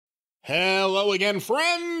Hello again,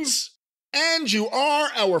 friends! And you are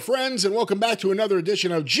our friends, and welcome back to another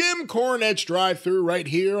edition of Jim Cornette's Drive-Thru right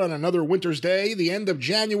here on another winter's day, the end of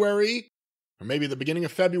January, or maybe the beginning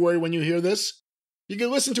of February when you hear this. You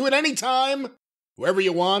can listen to it anytime, wherever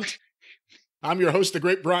you want. I'm your host, the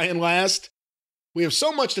great Brian Last. We have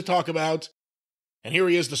so much to talk about, and here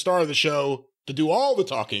he is, the star of the show, to do all the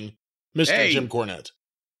talking, Mr. Jim Cornette.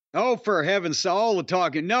 Oh, for heaven's sake, all the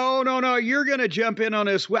talking. No, you're going to jump in on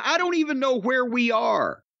this. I don't even know where we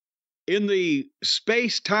are in the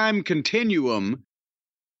space-time continuum.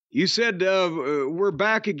 You said we're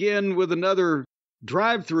back again with another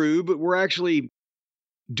drive-through, but we're actually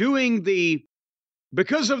doing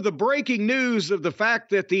because of the breaking news of the fact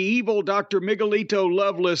that the evil Dr. Miguelito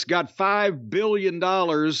Loveless got $5 billion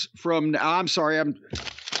from,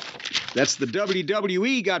 that's the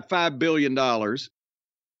WWE got $5 billion.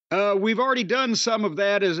 We've already done some of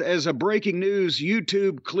that as a breaking news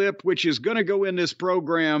YouTube clip, which is going to go in this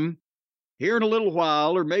program here in a little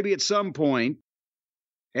while, or maybe at some point.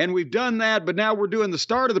 And we've done that, but now we're doing the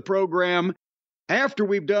start of the program after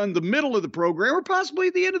we've done the middle of the program, or possibly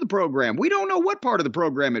the end of the program. We don't know what part of the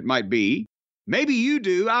program it might be. Maybe you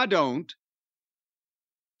do, I don't.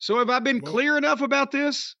 So have I been clear enough about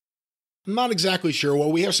this? I'm not exactly sure.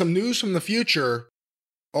 Well, we have some news from the future.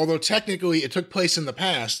 Although technically it took place in the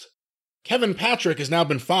past, Kevin Patrick has now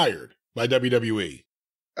been fired by WWE.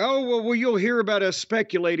 Oh, well, you'll hear about us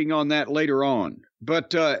speculating on that later on.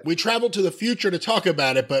 But we traveled to the future to talk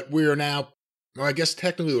about it, but we are now, well, I guess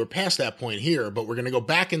technically we're past that point here, but we're going to go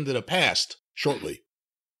back into the past shortly.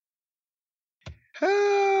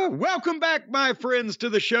 Welcome back, my friends, to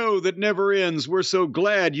the show that never ends. We're so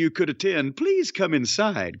glad you could attend. Please come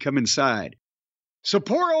inside. Come inside. So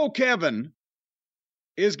poor old Kevin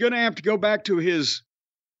is going to have to go back to his,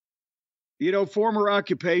 former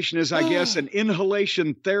occupation as, I guess, an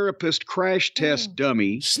inhalation therapist crash test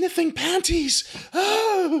dummy. Sniffing panties.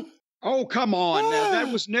 Oh, come on. Now,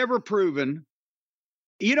 that was never proven.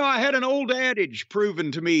 I had an old adage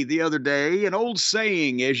proven to me the other day, an old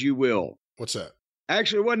saying, as you will. What's that?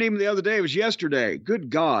 Actually, it wasn't even the other day. It was yesterday. Good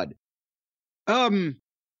God. Night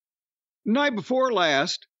before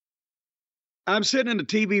last, I'm sitting in the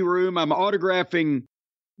TV room. I'm autographing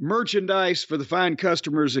merchandise for the fine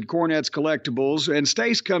customers at Cornette's Collectibles, and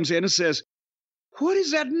Stace comes in and says, "What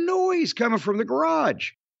is that noise coming from the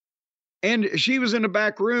garage?" And she was in the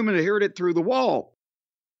back room and I heard it through the wall.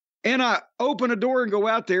 And I open a door and go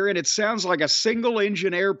out there, and it sounds like a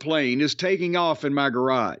single-engine airplane is taking off in my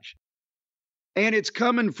garage. And it's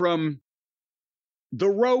coming from the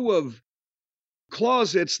row of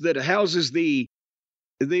closets that houses the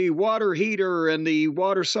water heater and the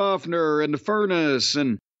water softener and the furnace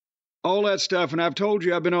and all that stuff. And I've told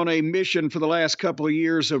you I've been on a mission for the last couple of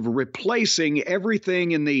years of replacing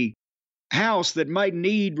everything in the house that might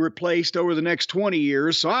need replaced over the next 20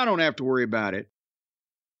 years, so I don't have to worry about it.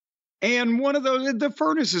 And one of those, the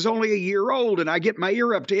furnace is only a year old, and I get my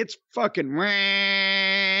ear up to it's fucking,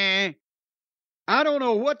 I don't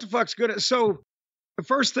know what the fuck's good. So the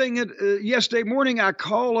first thing yesterday morning, I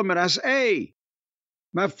call him and I say, "Hey,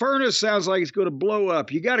 my furnace sounds like it's going to blow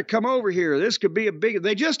up. You got to come over here. This could be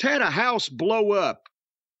they just had a house blow up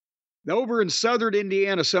over in southern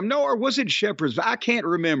Indiana. Or was it Shepherdsville? I can't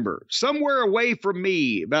remember. Somewhere away from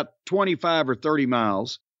me, about 25 or 30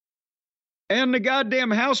 miles. And the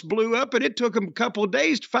goddamn house blew up, and it took them a couple of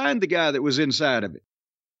days to find the guy that was inside of it.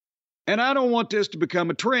 And I don't want this to become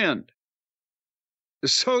a trend.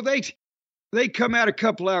 So they come out a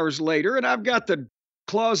couple hours later, and I've got the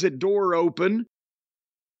closet door open.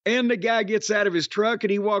 And the guy gets out of his truck and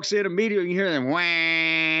he walks in immediately. You hear them,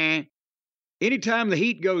 wah. Anytime the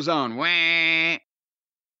heat goes on, wah.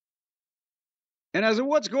 And I said,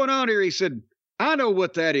 "What's going on here?" He said, "I know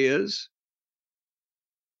what that is."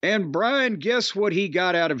 And Brian, guess what he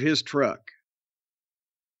got out of his truck?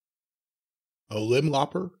 A limb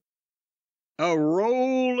lopper? A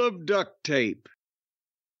roll of duct tape.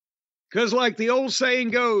 Because like the old saying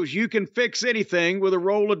goes, you can fix anything with a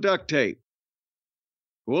roll of duct tape.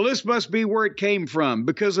 Well, this must be where it came from,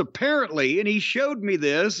 because apparently, and he showed me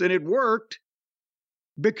this, and it worked,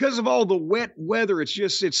 because of all the wet weather,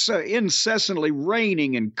 it's so incessantly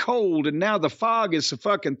raining and cold, and now the fog is so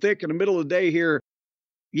fucking thick in the middle of the day here,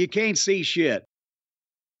 you can't see shit.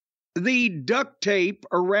 The duct tape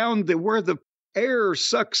around where the air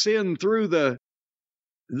sucks in through the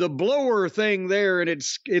blower thing there, and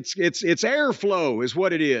it's airflow is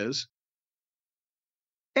what it is.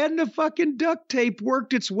 And the fucking duct tape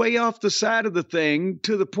worked its way off the side of the thing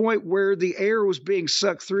to the point where the air was being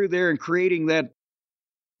sucked through there and creating that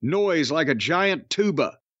noise like a giant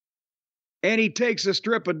tuba. And he takes a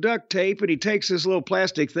strip of duct tape and he takes this little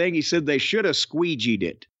plastic thing. He said they should have squeegeed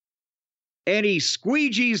it. And he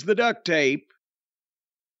squeegees the duct tape.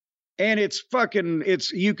 And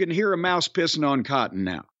you can hear a mouse pissing on cotton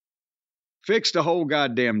now. Fixed the whole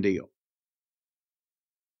goddamn deal.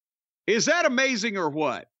 Is that amazing or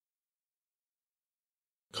what?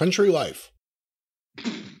 Country life.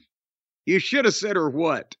 You should have said or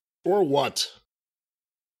what. Or what?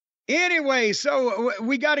 Anyway, so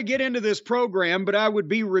we got to get into this program, but I would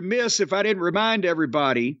be remiss if I didn't remind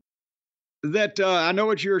everybody that I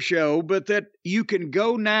know it's your show, but that you can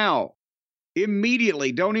go now,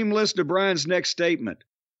 immediately, don't even listen to Brian's next statement,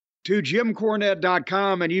 to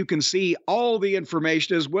JimCornette.com, and you can see all the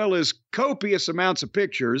information as well as copious amounts of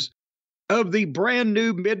pictures of the brand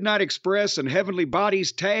new Midnight Express and Heavenly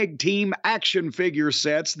Bodies tag team action figure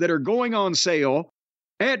sets that are going on sale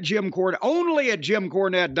at Jim Cornette, only at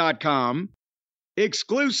JimCornette.com,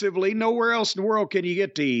 exclusively. Nowhere else in the world can you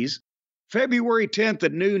get these. February 10th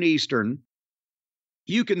at noon Eastern.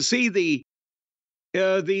 You can see the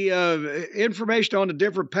information on the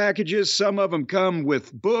different packages. Some of them come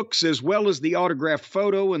with books as well as the autographed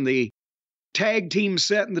photo and the tag team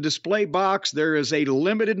set in the display box. There is a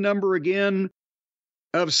limited number again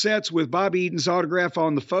of sets with Bobby Eaton's autograph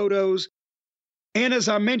on the photos. And as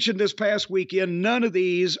I mentioned this past weekend, none of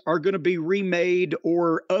these are going to be remade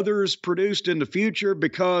or others produced in the future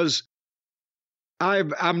because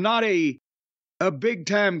I'm not a big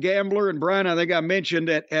time gambler. And Brian, I think I mentioned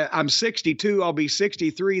that I'm 62. I'll be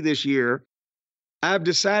 63 this year. I've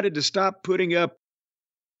decided to stop putting up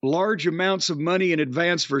large amounts of money in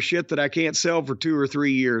advance for shit that I can't sell for 2 or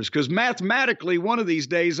 3 years. Because mathematically, one of these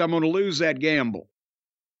days, I'm going to lose that gamble.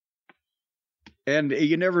 And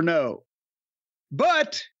you never know.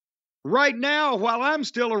 But right now, while I'm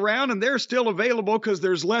still around and they're still available because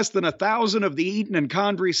there's less than 1,000 of the Eaton and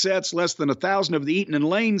Condrey sets, less than 1,000 of the Eaton and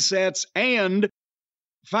Lane sets, and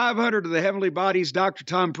 500 of the Heavenly Bodies, Dr.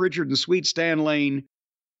 Tom Pritchard and Sweet Stan Lane.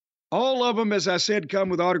 All of them, as I said, come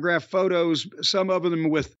with autographed photos, some of them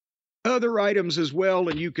with other items as well,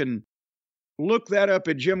 and you can look that up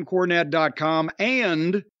at JimCornette.com.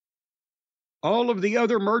 And all of the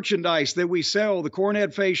other merchandise that we sell, the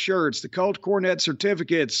Cornette face shirts, the Cult Cornette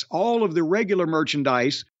certificates, all of the regular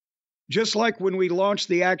merchandise, just like when we launched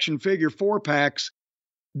the action figure 4-packs,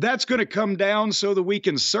 that's going to come down so that we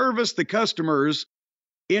can service the customers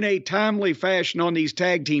in a timely fashion on these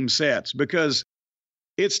tag team sets, because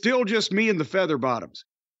it's still just me and the Feather Bottoms.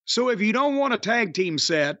 So if you don't want a tag team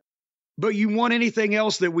set, but you want anything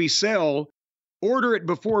else that we sell, order it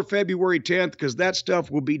before February 10th, because that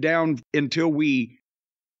stuff will be down until we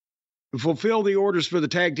fulfill the orders for the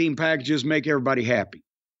tag team packages, make everybody happy.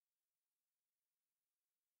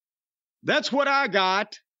 That's what I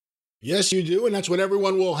got. Yes, you do, and that's what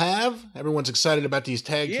everyone will have. Everyone's excited about these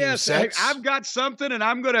tag team sets. I've got something, and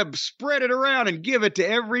I'm going to spread it around and give it to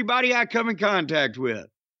everybody I come in contact with.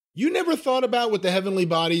 You never thought about, with the Heavenly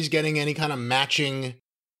Bodies, getting any kind of matching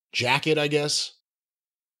jacket, I guess?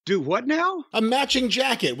 Do what now? A matching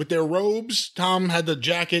jacket with their robes. Tom had the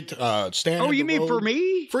jacket, Stan. Oh, you mean for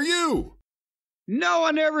me? For you. No,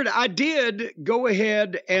 I did go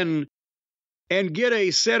ahead and get a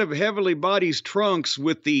set of Heavenly Bodies trunks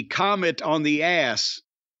with the comet on the ass.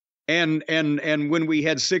 And when we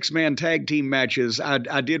had 6-man tag team matches,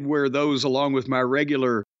 I did wear those along with my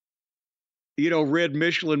regular, red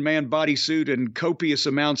Michelin Man bodysuit and copious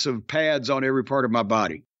amounts of pads on every part of my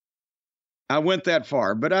body. I went that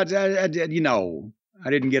far, but I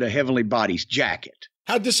didn't get a Heavenly Bodies jacket.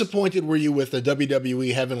 How disappointed were you with the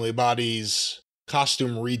WWE Heavenly Bodies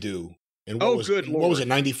costume redo? And good Lord. What was it,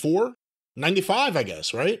 94? 95, I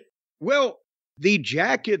guess, right? Well, the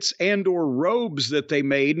jackets and or robes that they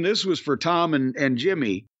made, and this was for Tom and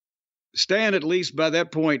Jimmy, Stan, at least by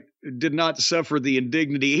that point, did not suffer the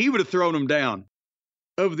indignity. He would have thrown them down,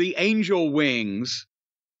 of the angel wings.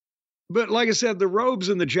 But like I said, the robes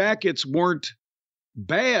and the jackets weren't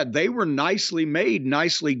bad. They were nicely made,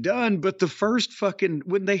 nicely done. But the first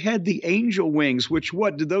when they had the angel wings, which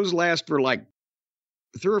did those last for like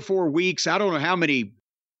 3 or 4 weeks? I don't know how many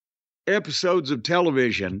episodes of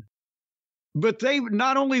television. But they,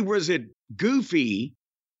 not only was it goofy,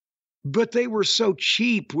 but they were so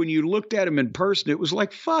cheap when you looked at them in person. It was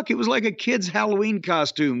like, it was like a kid's Halloween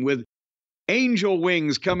costume with angel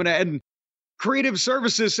wings coming out. And Creative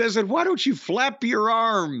Services says, why don't you flap your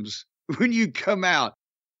arms when you come out?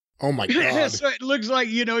 Oh, my God. So it looks like,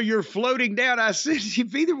 you're floating down. I said,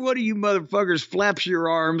 if either one of you motherfuckers flaps your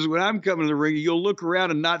arms when I'm coming to the ring, you'll look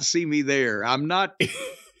around and not see me there. I'm not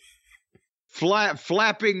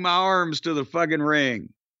flapping my arms to the fucking ring.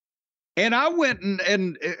 And I went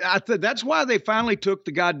and I thought that's why they finally took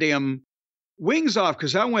the goddamn wings off,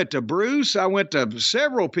 because I went to Bruce, I went to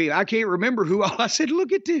several people. I can't remember who all. I said,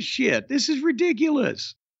 look at this shit. This is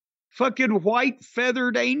ridiculous. Fucking white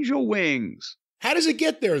feathered angel wings. How does it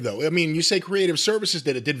get there, though? I mean, you say creative services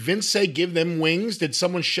did it. Did Vince say give them wings? Did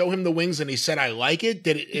someone show him the wings and he said, I like it?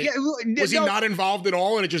 Did it? Was he not involved at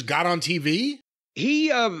all and it just got on TV? He,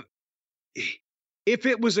 if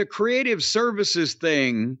it was a creative services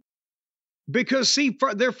thing, because see,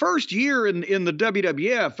 for their first year in the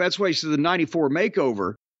WWF, that's why you said the 94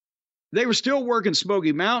 makeover, they were still working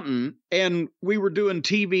Smoky Mountain and we were doing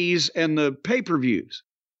TVs and the pay-per-views.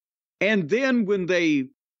 And then when they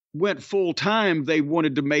went full time, they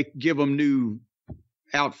wanted to give them new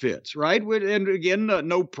outfits, right? And again,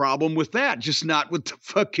 no problem with that, just not with the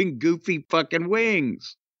fucking goofy fucking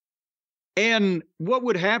wings. And what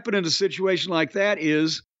would happen in a situation like that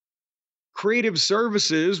is creative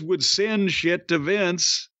services would send shit to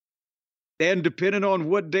Vince, and depending on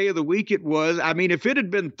what day of the week it was, I mean, if it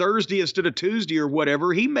had been Thursday instead of Tuesday or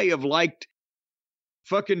whatever, he may have liked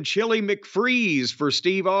fucking Chili McFreeze for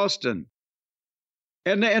Steve Austin.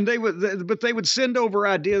 And they would send over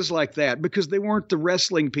ideas like that because they weren't the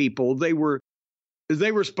wrestling people. They were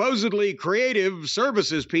supposedly creative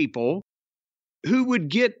services people who would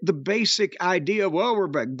get the basic idea. Well,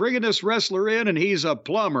 we're bringing this wrestler in and he's a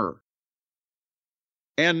plumber.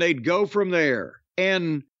 And they'd go from there.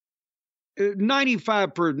 And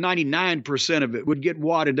 99% of it would get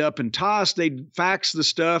wadded up and tossed. They'd fax the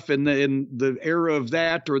stuff in the era of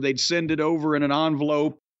that, or they'd send it over in an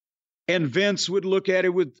envelope. And Vince would look at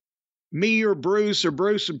it with me or Bruce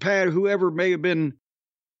and Pat, whoever may have been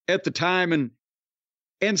at the time,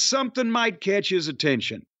 and something might catch his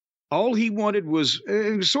attention. All he wanted was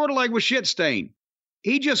sort of like with Shit Stain.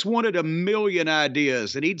 He just wanted a million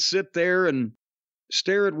ideas, and he'd sit there and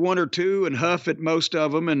stare at one or two and huff at most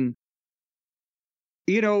of them, and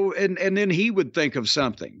and then he would think of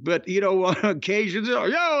something. But on occasions, yeah,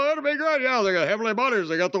 that'll be great. Yeah, they got heavenly bodies,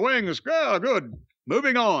 they got the wings. Yeah, good.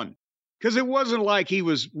 Moving on. Because it wasn't like he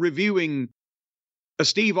was reviewing a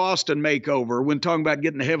Steve Austin makeover when talking about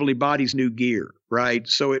getting the Heavenly Bodies new gear, right?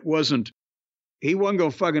 So he wasn't going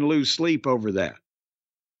to fucking lose sleep over that.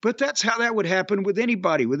 But that's how that would happen with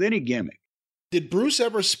anybody, with any gimmick. Did Bruce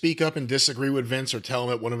ever speak up and disagree with Vince or tell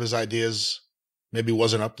him that one of his ideas maybe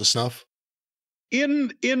wasn't up to snuff?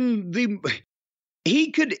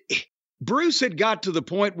 Bruce had got to the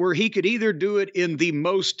point where he could either do it in the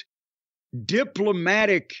most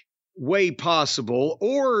diplomatic way possible,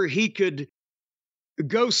 or he could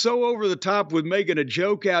go so over the top with making a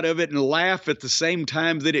joke out of it and laugh at the same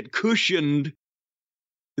time that it cushioned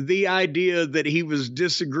the idea that he was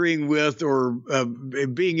disagreeing with or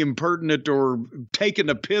being impertinent or taking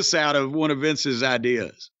a piss out of one of Vince's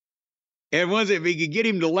ideas. And once, if he could get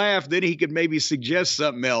him to laugh, then he could maybe suggest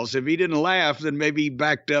something else. If he didn't laugh, then maybe he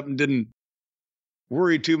backed up and didn't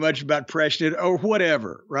worry too much about pressing it or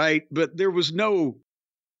whatever, right? But there was no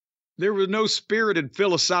spirited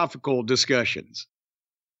philosophical discussions.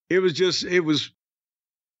 He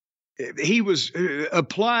was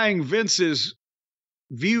applying Vince's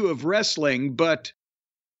view of wrestling, but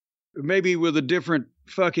maybe with a different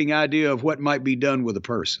fucking idea of what might be done with a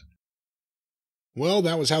person. Well,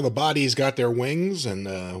 that was how the bodies got their wings,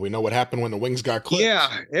 and we know what happened when the wings got clipped. Yeah,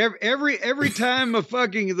 every time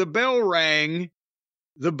the bell rang,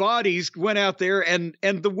 the bodies went out there, and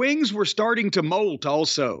the wings were starting to molt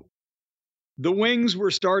also. The wings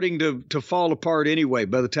were starting to fall apart anyway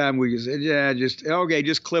by the time we said, yeah,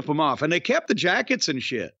 just clip them off. And they kept the jackets and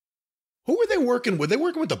shit. Who were they working with? Were they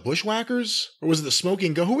working with the Bushwhackers? Or was it the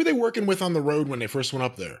Smoking Gun? Who were they working with on the road when they first went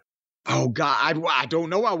up there? Oh, God, I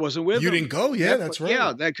don't know. I wasn't with them. You didn't go? Yeah, that's right.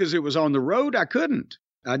 Yeah, because it was on the road. I couldn't.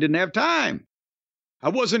 I didn't have time. I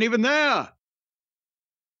wasn't even there.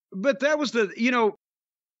 But that was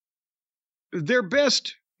their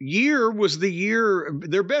best year was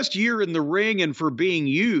their best year in the ring and for being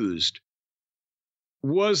used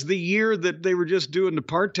was the year that they were just doing the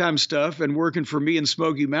part-time stuff and working for me in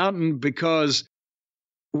Smoky Mountain, because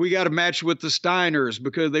we got a match with the Steiners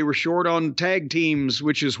because they were short on tag teams,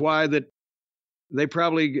 which is why that they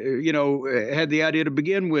probably, had the idea to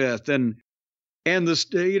begin with. And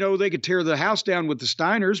they could tear the house down with the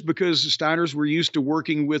Steiners because the Steiners were used to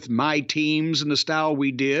working with my teams and the style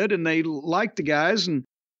we did. And they liked the guys, and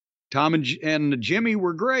Tom and Jimmy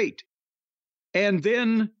were great. And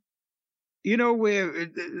then,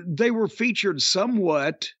 they were featured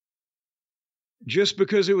somewhat just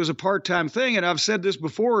because it was a part-time thing. And I've said this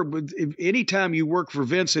before, but anytime you work for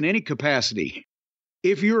Vince in any capacity,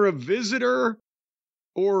 if you're a visitor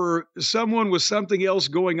or someone with something else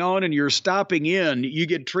going on and you're stopping in, you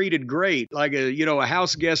get treated great, like a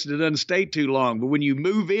house guest that doesn't stay too long. But when you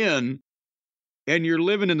move in and you're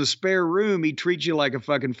living in the spare room, he treats you like a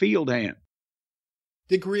fucking field hand.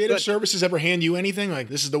 Did Creative Services ever hand you anything? Like,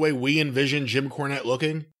 this is the way we envision Jim Cornette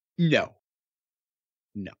looking? No.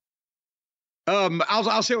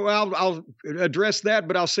 I'll address that,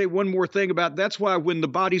 but I'll say one more thing about that's why when the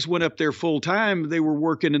Bodies went up there full time, they were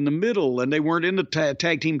working in the middle and they weren't in the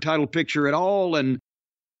tag team title picture at all. And,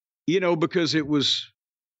 because it was,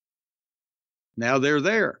 now they're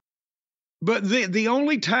there. But the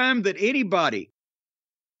only time that anybody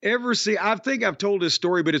ever see, I think I've told this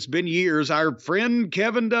story, but it's been years. Our friend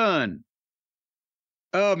Kevin Dunn,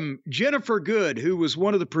 Jennifer Good, who was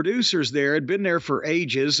one of the producers there, had been there for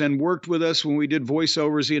ages and worked with us when we did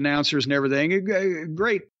voiceovers, the announcers and everything. A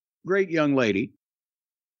great young lady.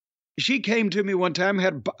 She came to me one time,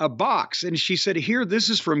 had a box, and she said, "Here, this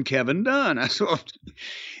is from Kevin Dunn." I thought,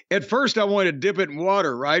 at first I wanted to dip it in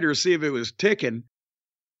water, right, or see if it was ticking.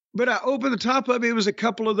 But I opened the top of it. It was a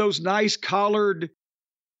couple of those nice collared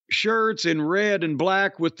shirts in red and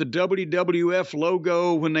black with the WWF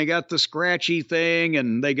logo when they got the scratchy thing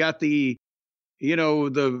and they got the,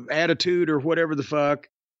 the attitude or whatever the fuck.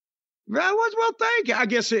 Well, thank you. I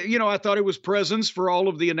guess, I thought it was presents for all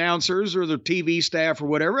of the announcers or the TV staff or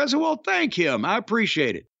whatever. I said, well, thank him. I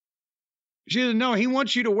appreciate it. She said, no, he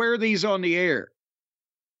wants you to wear these on the air.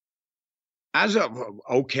 I said,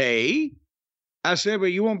 okay. I said, but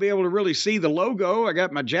you won't be able to really see the logo. I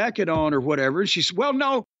got my jacket on or whatever. And she said, well,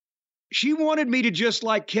 no. She wanted me to just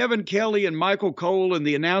like Kevin Kelly and Michael Cole and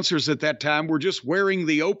the announcers at that time were just wearing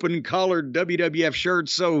the open collared WWF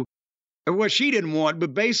shirts. So what she didn't want,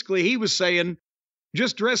 but basically he was saying,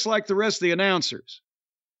 just dress like the rest of the announcers.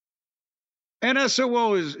 And I said,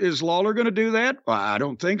 well, is Lawler going to do that? Well, I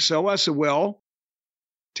don't think so. I said, well,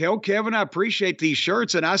 tell Kevin I appreciate these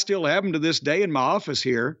shirts and I still have them to this day in my office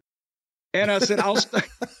here. And I said,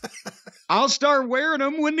 I'll start wearing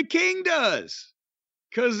them when the King does.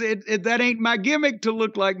 Because that ain't my gimmick to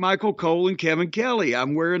look like Michael Cole and Kevin Kelly.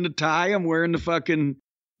 I'm wearing the tie. I'm wearing the fucking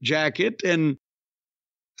jacket. And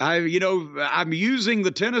I'm using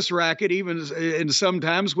the tennis racket even and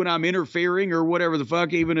sometimes when I'm interfering or whatever the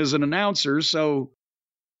fuck, even as an announcer. So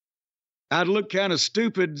I'd look kind of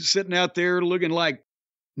stupid sitting out there looking like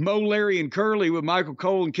Mo, Larry, and Curly with Michael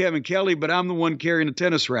Cole and Kevin Kelly, but I'm the one carrying a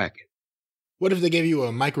tennis racket. What if they gave you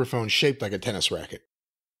a microphone shaped like a tennis racket?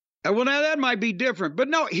 Well, now that might be different. But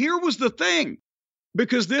no, here was the thing.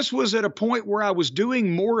 Because this was at a point where I was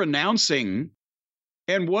doing more announcing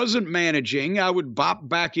and wasn't managing. I would bop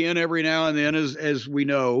back in every now and then, as we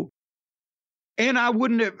know. And I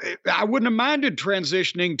wouldn't have minded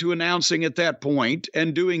transitioning to announcing at that point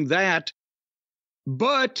and doing that.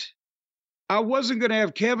 But I wasn't going to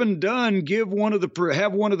have Kevin Dunn have one of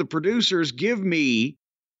the producers give me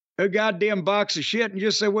a goddamn box of shit and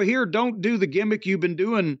just say, well, here, don't do the gimmick you've been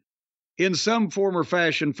doing in some form or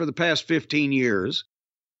fashion for the past 15 years.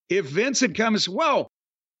 If Vince had come and said, well,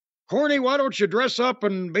 Corny, why don't you dress up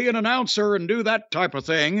and be an announcer and do that type of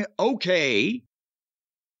thing? Okay.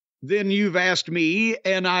 Then you've asked me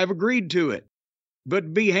and I've agreed to it.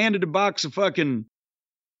 But be handed a box of fucking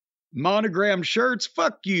monogrammed shirts?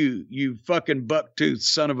 Fuck you, you fucking bucktooth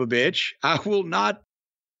son of a bitch. I will not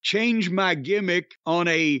change my gimmick on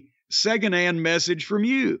a secondhand message from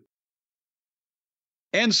you.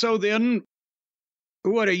 And so then,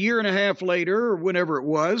 a year and a half later, or whenever it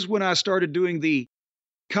was, when I started doing the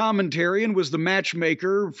commentary and was the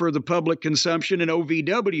matchmaker for the public consumption in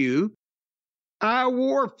OVW, I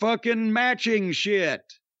wore fucking matching shit.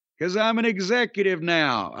 Because I'm an executive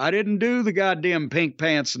now. I didn't do the goddamn pink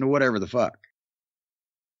pants and whatever the fuck.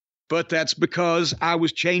 But that's because I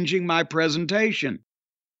was changing my presentation.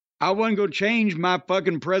 I wasn't going to change my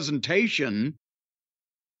fucking presentation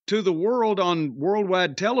to the world on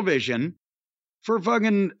worldwide television for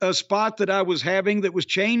fucking a spot that I was having that was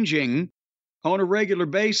changing on a regular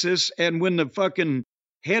basis, and when the fucking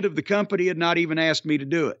head of the company had not even asked me to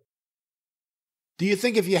do it. Do you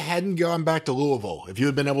think if you hadn't gone back to Louisville, if you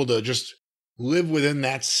had been able to just live within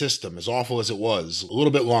that system, as awful as it was, a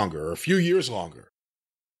little bit longer, or a few years longer,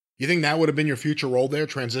 you think that would have been your future role there,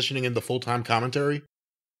 transitioning into full-time commentary?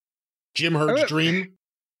 Jim Herd's dream?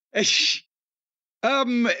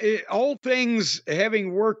 All things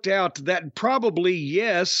having worked out, that probably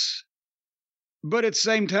yes. But at the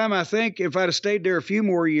same time, I think if I'd have stayed there a few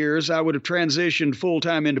more years, I would have transitioned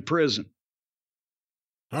full-time into prison.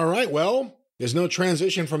 All right, well, there's no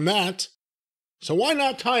transition from that. So why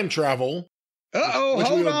not time travel? Uh-oh,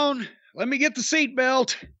 hold on. Let me get the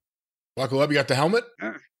seatbelt. Buckle up, you got the helmet?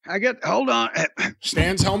 hold on.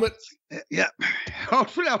 Stan's helmet? Yeah. Oh,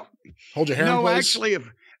 no. Hold your hair in No, place? actually,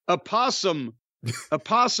 a possum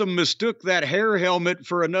mistook that hair helmet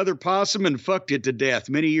for another possum and fucked it to death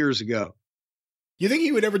many years ago. You think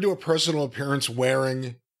he would ever do a personal appearance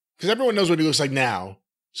wearing, because everyone knows what he looks like now,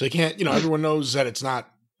 so he can't, everyone knows that it's not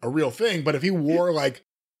a real thing, but if he wore like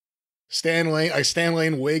Stan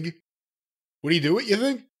Lane wig, would he do it, you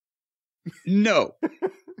think? No.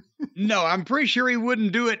 No, I'm pretty sure he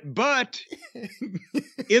wouldn't do it, but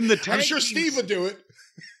in the tag I'm sure Steve would do it.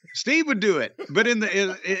 Steve would do it, but in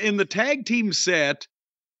the tag team set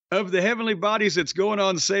of the Heavenly Bodies that's going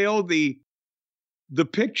on sale, the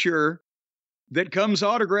picture that comes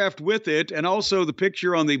autographed with it, and also the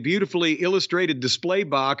picture on the beautifully illustrated display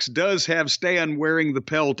box, does have Stan wearing the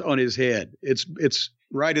pelt on his head. It's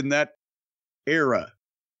right in that era.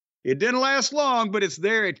 It didn't last long, but it's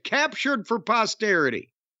there. It captured for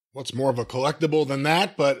posterity. What's more of a collectible than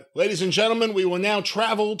that? But ladies and gentlemen, we will now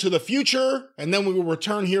travel to the future, and then we will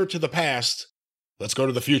return here to the past. Let's go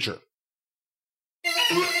to the future.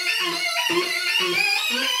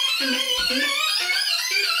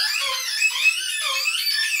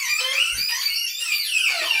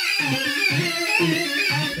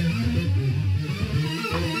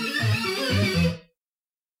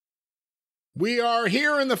 We are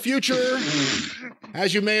here in the future.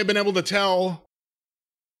 As you may have been able to tell,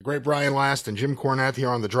 the great Brian Last and Jim Cornette here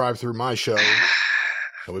on the Drive Through My Show.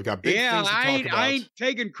 So we've got big things to talk about. I ain't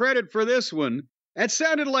taking credit for this one. That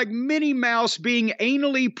sounded like Minnie Mouse being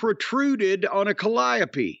anally protruded on a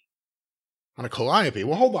calliope. On a calliope?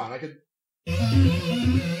 Well, hold on.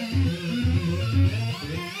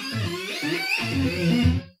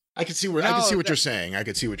 I could see what you're saying. I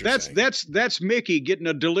could see what you're saying. That's Mickey getting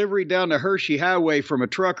a delivery down the Hershey Highway from a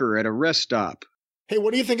trucker at a rest stop. Hey,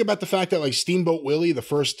 what do you think about the fact that like Steamboat Willie, the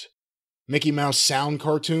first Mickey Mouse sound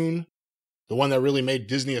cartoon, the one that really made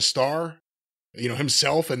Disney a star,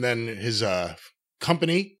 himself and then his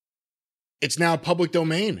company, it's now public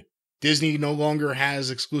domain. Disney no longer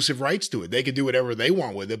has exclusive rights to it. They could do whatever they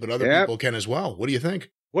want with it, but other people can as well. What do you think?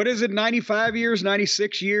 What is it, 95 years,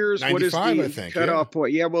 96 years? 95, what is the I think, cutoff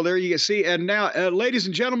point? Yeah, well, there you see. And now, ladies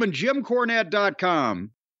and gentlemen,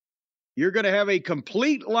 JimCornette.com, you're going to have a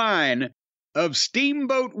complete line of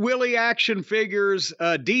Steamboat Willie action figures,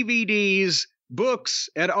 DVDs, books,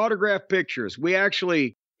 and autographed pictures. We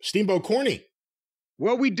actually... Steamboat Corny.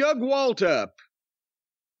 Well, we dug Walt up.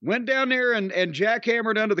 Went down there and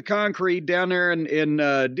jackhammered under the concrete down there in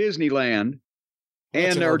Disneyland.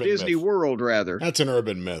 Or Disney myth. World, rather. That's an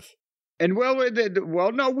urban myth. And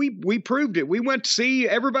no, we proved it. We went to see,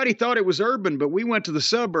 everybody thought it was urban, but we went to the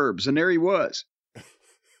suburbs, and there he was.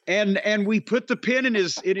 And we put the pen in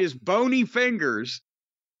his bony fingers,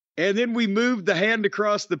 and then we moved the hand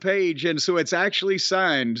across the page, and so it's actually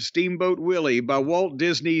signed Steamboat Willie by Walt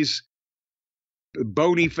Disney's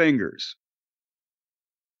bony fingers.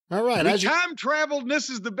 All right. We time traveled, and this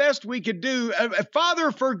is the best we could do.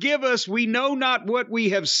 Father, forgive us. We know not what we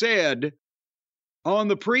have said on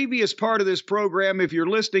the previous part of this program, if you're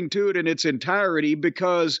listening to it in its entirety,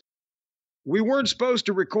 because we weren't supposed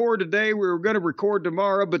to record today. We were going to record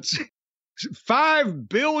tomorrow, but 5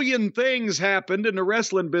 billion things happened in the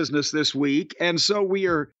wrestling business this week. And so we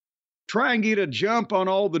are trying to get a jump on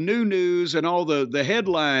all the new news and all the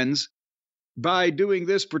headlines by doing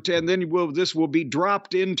this, pretend then this will be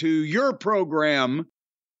dropped into your program,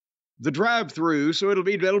 the drive-through. So it'll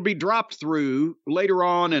be dropped through later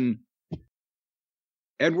on, and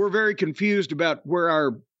we're very confused about where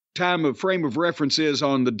our frame of reference is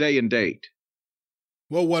on the day and date.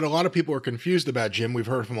 Well, what a lot of people are confused about, Jim, we've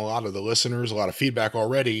heard from a lot of the listeners, a lot of feedback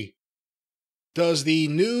already. Does the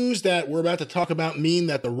news that we're about to talk about mean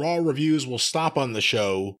that the Raw reviews will stop on the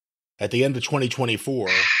show at the end of 2024?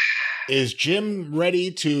 Is Jim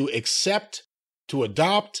ready to accept, to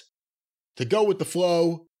adopt, to go with the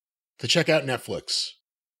flow, to check out Netflix?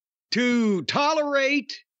 To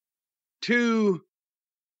tolerate, to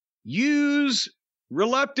use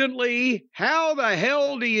reluctantly? How the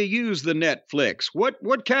hell do you use the Netflix?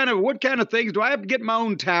 What kind of things? Do I have to get my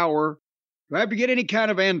own tower? Do I have to get any kind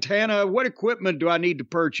of antenna? What equipment do I need to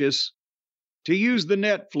purchase to use the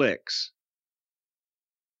Netflix?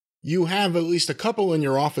 You have at least a couple in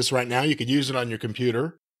your office right now. You could use it on your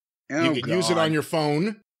computer. You could use it on your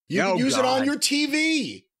phone. You could use it on your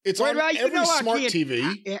TV. It's on every smart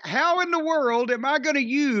TV. How in the world am I going to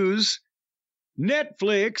use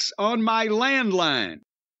Netflix on my landline?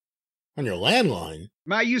 On your landline?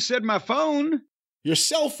 You said my phone. Your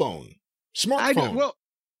cell phone. Smartphone.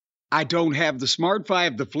 I don't have the smartphone. I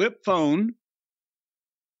have the flip phone.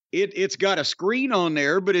 It's got a screen on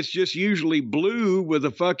there, but it's just usually blue with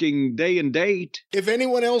a fucking day and date. If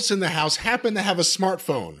anyone else in the house happened to have a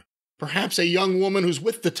smartphone, perhaps a young woman who's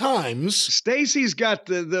with the times. Stacy's got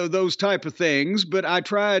those type of things, but I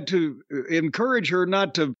tried to encourage her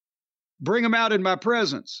not to bring them out in my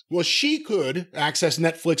presence. Well, she could access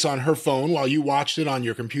Netflix on her phone while you watched it on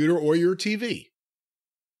your computer or your TV.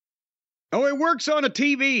 Oh, it works on a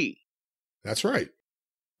TV. That's right.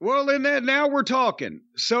 Well, then now we're talking.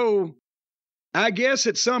 So I guess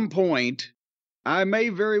at some point, I may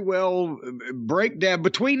very well break down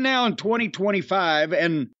between now and 2025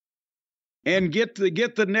 and get the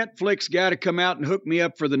Netflix guy to come out and hook me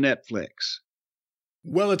up for the Netflix.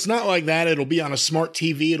 Well, it's not like that. It'll be on a smart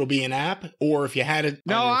TV. It'll be an app, or if you had it.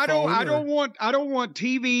 No, I don't want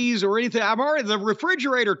TVs or anything. The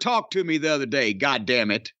refrigerator talked to me the other day. God damn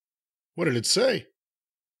it! What did it say?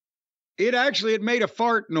 It made a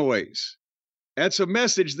fart noise. That's a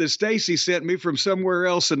message that Stacy sent me from somewhere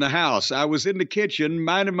else in the house. I was in the kitchen,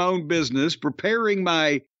 minding my own business, preparing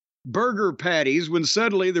my burger patties, when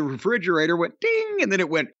suddenly the refrigerator went ding, and then it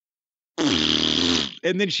went,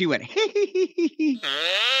 and then she went,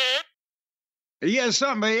 yeah,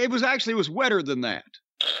 something. It was wetter than that.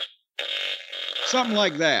 Something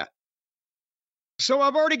like that. So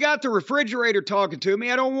I've already got the refrigerator talking to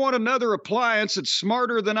me. I don't want another appliance that's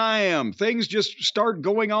smarter than I am. Things just start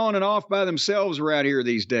going on and off by themselves around here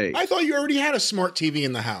these days. I thought you already had a smart TV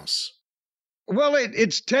in the house. Well,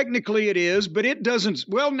 it's technically it is, but it doesn't.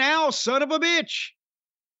 Well, now, son of a bitch.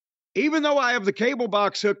 Even though I have the cable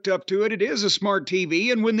box hooked up to it, it is a smart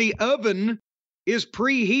TV. And when the oven is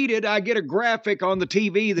preheated, I get a graphic on the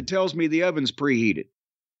TV that tells me the oven's preheated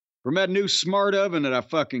from that new smart oven that I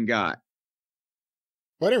fucking got.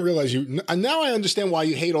 Well, I didn't realize you. Now I understand why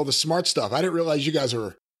you hate all the smart stuff. I didn't realize you guys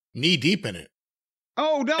are knee deep in it.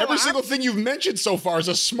 Oh, no. Every single thing you've mentioned so far is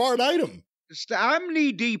a smart item. I'm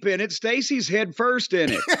knee deep in it. Stacy's head first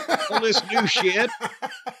in it. All this new shit.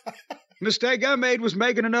 Mistake I made was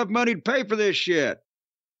making enough money to pay for this shit.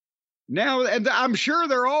 Now, and I'm sure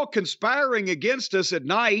they're all conspiring against us at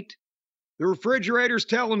night. The refrigerator's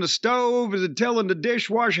telling the stove and telling the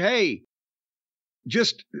dishwasher, hey,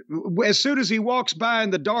 just as soon as he walks by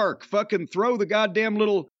in the dark, fucking throw the goddamn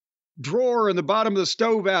little drawer in the bottom of the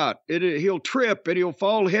stove out. He'll trip and he'll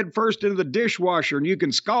fall head first into the dishwasher and you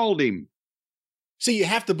can scald him. See, you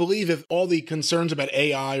have to believe if all the concerns about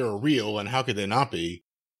AI are real, and how could they not be?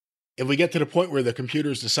 If we get to the point where the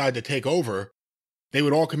computers decide to take over, they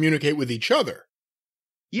would all communicate with each other.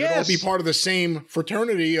 Yes. They'd all be part of the same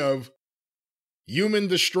fraternity of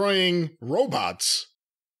human-destroying robots.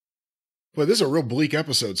 Well, this is a real bleak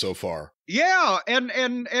episode so far. Yeah, and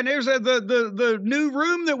there's the new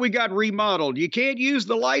room that we got remodeled. You can't use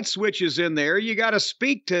the light switches in there. You got to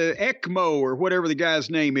speak to ECMO or whatever the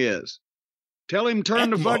guy's name is. Tell him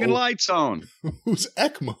turn ECMO? the fucking lights on. Who's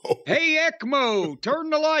ECMO? Hey, ECMO, turn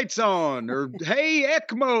the lights on. Or, hey,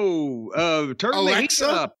 ECMO, turn Alexa? the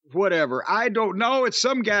heat up. Whatever. I don't know. It's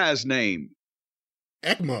some guy's name.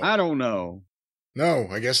 ECMO. I don't know. No,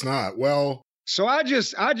 I guess not. Well... So I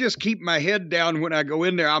just keep my head down when I go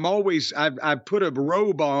in there. I put a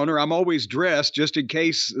robe on, or I'm always dressed just in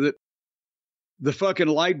case that the fucking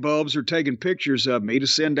light bulbs are taking pictures of me to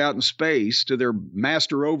send out in space to their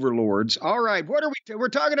master overlords. All right, what are we're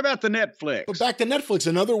talking about the Netflix. But back to Netflix,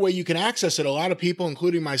 another way you can access it, a lot of people,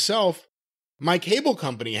 including myself, my cable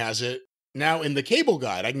company has it now in the cable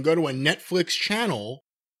guide. I can go to a Netflix channel,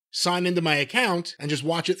 sign into my account, and just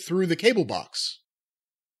watch it through the cable box.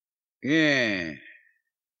 Yeah.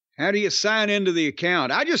 How do you sign into the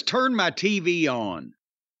account? I just turn my TV on.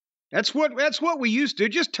 That's what we used to.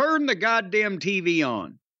 Just turn the goddamn TV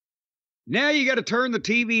on. Now you got to turn the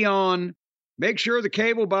TV on, make sure the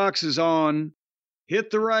cable box is on, hit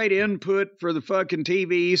the right input for the fucking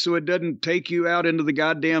TV so it doesn't take you out into the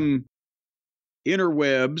goddamn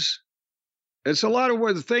interwebs. It's a lot of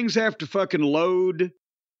where the things have to fucking load.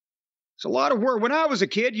 It's a lot of work. When I was a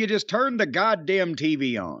kid, you just turned the goddamn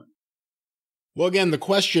TV on. Well, again, the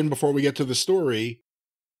question before we get to the story,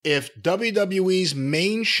 if WWE's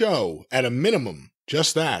main show, at a minimum,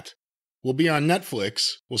 just that, will be on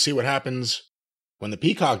Netflix, we'll see what happens when the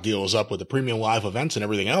Peacock deal is up with the premium live events and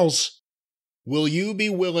everything else. Will you be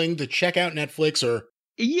willing to check out Netflix or...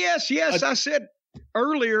 Yes, I said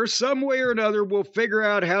earlier, some way or another, we'll figure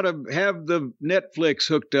out how to have the Netflix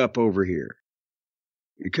hooked up over here.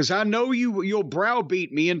 Because I know you'll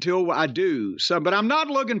browbeat me until I do. But I'm not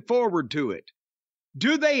looking forward to it.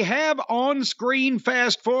 Do they have on-screen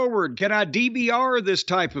fast forward? Can I DVR this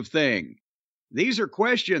type of thing? These are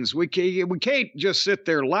questions. We can't just sit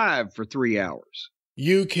there live for 3 hours.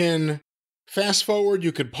 You can fast forward,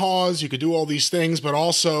 you could pause, you could do all these things, but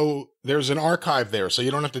also there's an archive there, so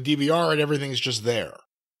you don't have to DVR it, everything's just there.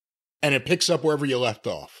 And it picks up wherever you left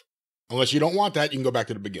off. Unless you don't want that, you can go back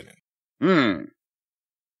to the beginning.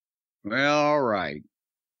 Well, all right.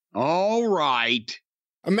 All right.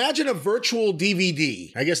 Imagine a virtual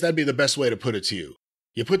DVD. I guess that'd be the best way to put it to you.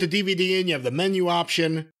 You put the DVD in, you have the menu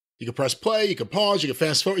option, you can press play, you can pause, you can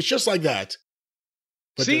fast forward. It's just like that.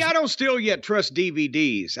 But see, I don't still yet trust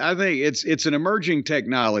DVDs. I think it's an emerging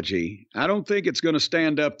technology. I don't think it's going to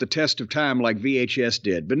stand up the test of time like VHS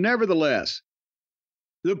did. But nevertheless,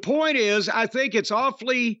 the point is, I think it's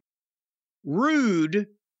awfully rude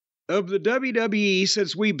of the WWE,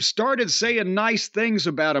 since we've started saying nice things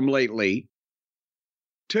about them lately,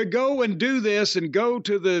 to go and do this and go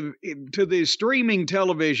to the streaming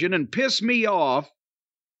television and piss me off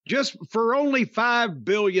just for only $5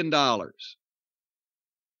 billion.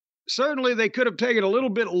 Certainly, they could have taken a little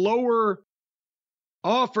bit lower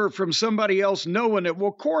offer from somebody else, knowing that,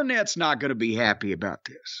 well, Cornette's not going to be happy about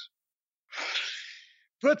this.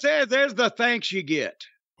 But there's the thanks you get.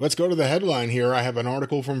 Let's go to the headline here. I have an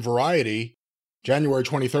article from Variety, January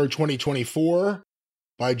 23rd, 2024,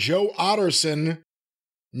 by Joe Otterson.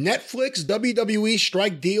 Netflix WWE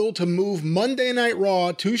strike deal to move Monday Night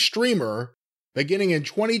Raw to streamer beginning in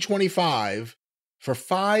 2025 for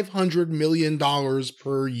 $500 million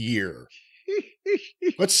per year.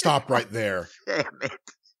 Let's stop right there.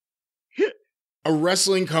 A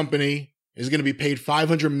wrestling company is going to be paid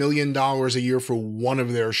 $500 million a year for one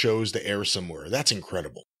of their shows to air somewhere. That's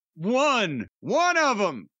incredible. One of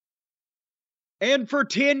them. And for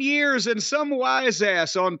 10 years, and some wise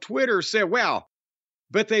ass on Twitter said, well,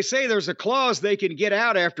 but they say there's a clause they can get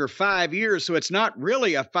out after 5 years, so it's not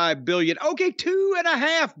really a $5 billion. Okay,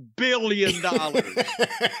 $2.5 billion.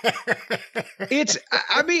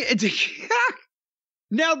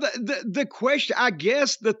 Now the question, I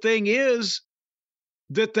guess the thing is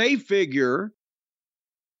that they figure,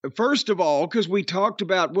 first of all, because we talked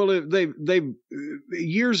about, well, they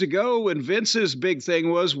years ago, and Vince's big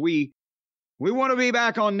thing was we want to be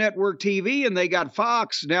back on network TV, and they got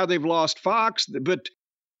Fox. Now they've lost Fox, but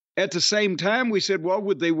at the same time, we said, well,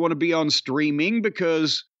 would they want to be on streaming?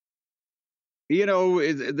 Because, you know,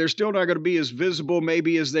 they're still not going to be as visible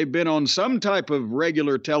maybe as they've been on some type of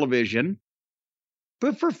regular television.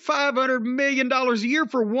 But for $500 million a year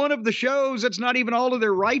for one of the shows, that's not even all of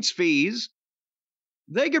their rights fees.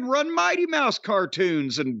 They could run Mighty Mouse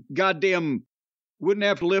cartoons and goddamn wouldn't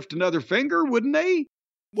have to lift another finger, wouldn't they?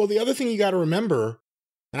 Well, the other thing you got to remember,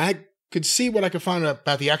 and I could see what I could find out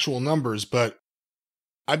about the actual numbers, but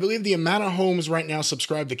I believe the amount of homes right now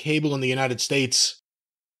subscribed to cable in the United States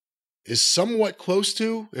is somewhat close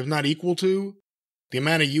to, if not equal to, the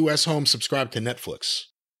amount of U.S. homes subscribed to Netflix.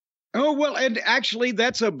 Oh, well, and actually,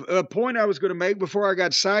 that's a point I was going to make before I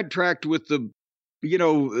got sidetracked with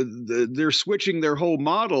they're switching their whole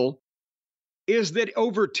model, is that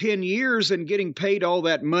over 10 years and getting paid all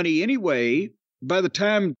that money anyway, by the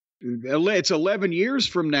time it's 11 years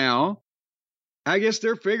from now, I guess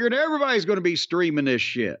they're figuring everybody's going to be streaming this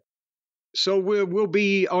shit. So we'll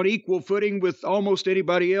be on equal footing with almost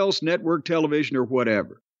anybody else, network television or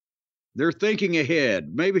whatever. They're thinking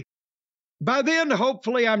ahead. Maybe by then,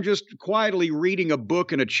 hopefully, I'm just quietly reading a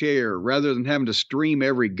book in a chair rather than having to stream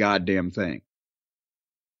every goddamn thing.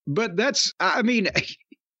 But that's an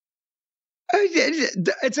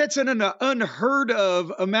unheard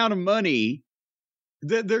of amount of money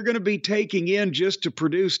that they're going to be taking in just to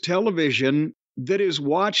produce television that is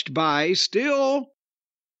watched by still,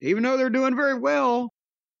 even though they're doing very well,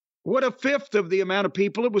 what a fifth of the amount of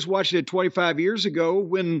people it was watching 25 years ago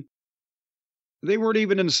when they weren't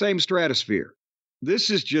even in the same stratosphere. This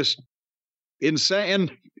is just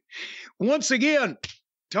insane. Once again,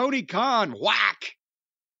 Tony Khan, whack.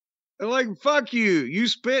 Like, fuck you. You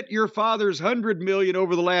spent your father's $100 million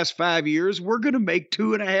over the last 5 years. We're going to make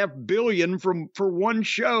 $2.5 billion for one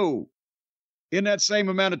show in that same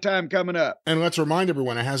amount of time coming up. And let's remind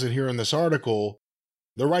everyone, it has it here in this article,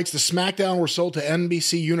 the rights to SmackDown were sold to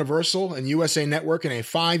NBC Universal and USA Network in a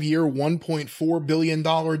 5-year, $1.4 billion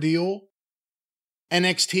deal.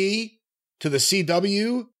 NXT to the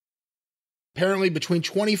CW, apparently between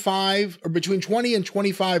 20 and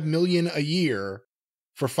 25 million a year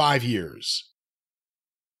for 5 years.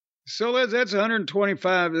 So that's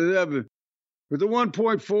 125 with the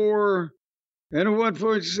 1.4 and a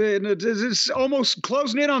 1.6. It's almost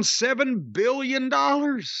closing in on $7 billion.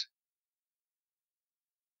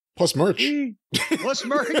 Plus merch. Plus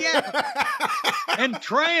merch, yeah. And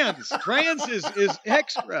trans is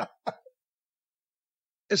extra.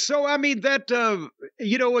 So, I mean, that,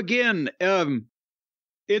 again,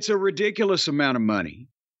 It's a ridiculous amount of money.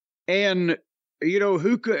 And,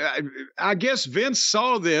 who could, I guess Vince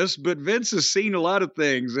saw this, but Vince has seen a lot of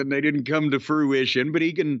things and they didn't come to fruition, but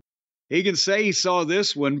he can say he saw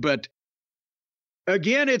this one. But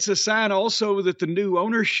again, it's a sign also that the new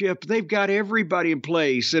ownership, they've got everybody in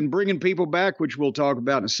place and bringing people back, which we'll talk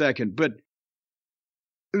about in a second. But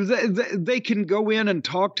they can go in and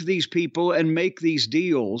talk to these people and make these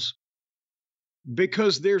deals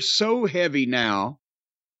because they're so heavy now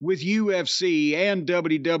with UFC and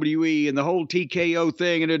WWE and the whole TKO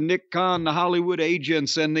thing and then Nick Khan, the Hollywood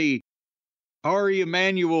agents and the Ari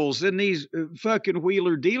Emanuels and these fucking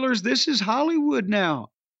wheeler dealers. This is Hollywood now.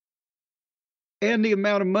 And the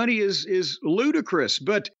amount of money is ludicrous.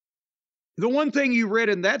 But the one thing you read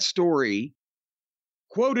in that story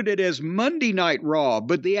quoted it as Monday Night Raw,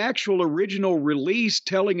 but the actual original release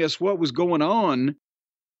telling us what was going on,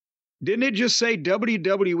 didn't it just say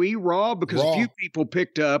WWE Raw? Because a few people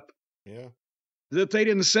picked up that they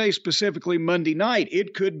didn't say specifically Monday night.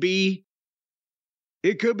 It could be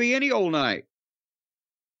any old night.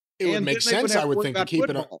 It would make sense, I would think, to keep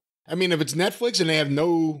it on. I mean, if it's Netflix and they have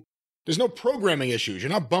there's no programming issues,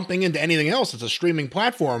 you're not bumping into anything else. It's a streaming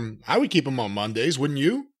platform. I would keep them on Mondays, wouldn't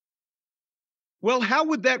you? Well, how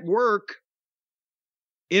would that work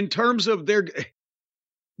in terms of they're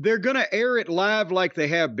going to air it live like they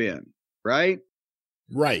have been, right?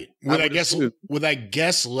 Right. With I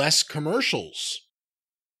guess less commercials.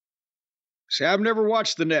 See, I've never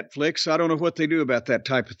watched the Netflix. I don't know what they do about that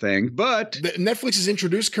type of thing, but Netflix has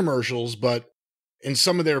introduced commercials, but in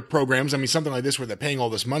some of their programs, I mean, something like this where they're paying all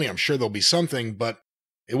this money, I'm sure there'll be something, but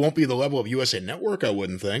it won't be the level of USA Network, I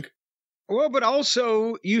wouldn't think. Well, but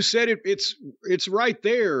also you said it's right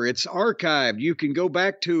there. It's archived. You can go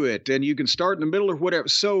back to it and you can start in the middle or whatever.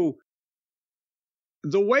 So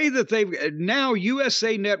the way that they've now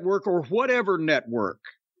USA Network or whatever network,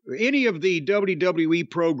 any of the WWE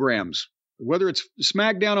programs, whether it's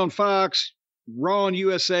SmackDown on Fox, Raw on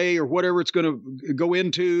USA, or whatever it's going to go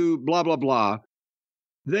into, blah, blah, blah,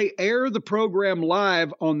 they air the program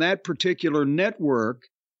live on that particular network,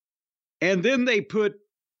 and then they put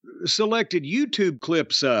selected YouTube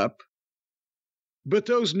clips up, but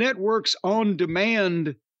those networks on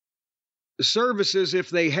demand services, if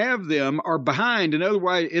they have them, are behind. In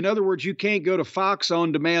other words, you can't go to Fox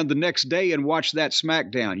on demand the next day and watch that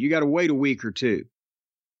SmackDown. You got to wait a week or two.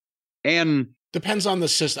 And depends on the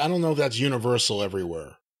system. I don't know if that's universal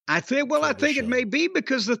everywhere. I think it may be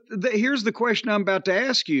because here's the question I'm about to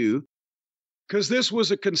ask you, because this was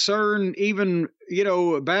a concern even,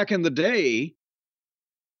 back in the day.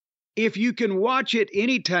 If you can watch it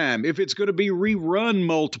anytime, if it's going to be rerun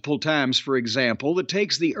multiple times, for example, that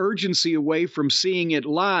takes the urgency away from seeing it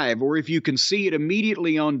live, or if you can see it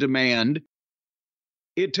immediately on demand,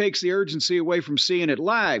 it takes the urgency away from seeing it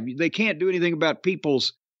live. They can't do anything about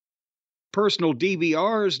people's personal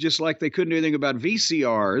DVRs, just like they couldn't do anything about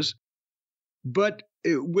VCRs. But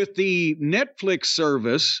with the Netflix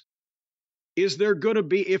service, is there going to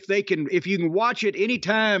be, if you can watch it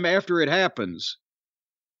anytime after it happens,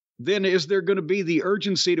 then is there going to be the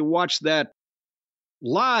urgency to watch that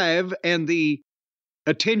live and the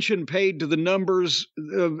attention paid to the numbers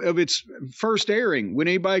of its first airing when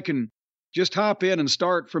anybody can just hop in and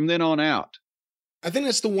start from then on out? I think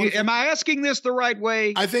that's the one. Am I asking this the right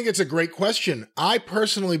way? I think it's a great question. I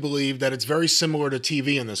personally believe that it's very similar to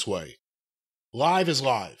TV in this way. Live is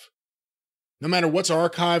live. No matter what's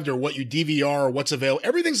archived or what you DVR or what's available,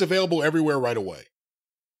 everything's available everywhere right away.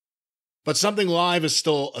 But something live is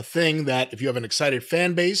still a thing that if you have an excited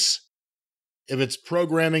fan base, if it's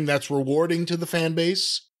programming that's rewarding to the fan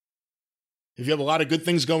base, if you have a lot of good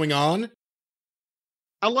things going on.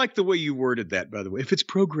 I like the way you worded that, by the way. If it's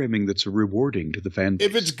programming that's rewarding to the fan base.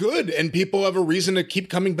 If it's good and people have a reason to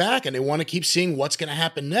keep coming back and they want to keep seeing what's going to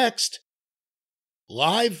happen next,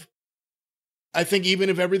 live, I think even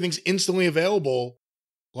if everything's instantly available,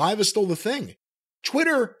 live is still the thing.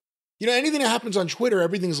 Twitter, anything that happens on Twitter,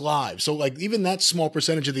 everything's live. So like even that small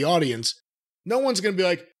percentage of the audience, no one's going to be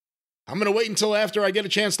like, I'm going to wait until after I get a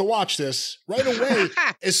chance to watch this. Right away,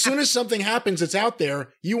 as soon as something happens, it's out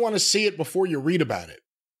there. You want to see it before you read about it.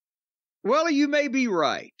 Well, you may be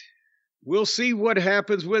right. We'll see what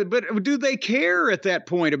happens with it. But do they care at that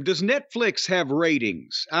point? Does Netflix have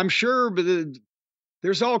ratings? I'm sure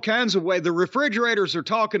there's all kinds of ways. The refrigerators are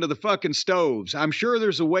talking to the fucking stoves. I'm sure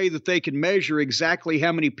there's a way that they can measure exactly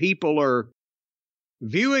how many people are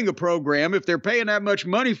viewing a program. If they're paying that much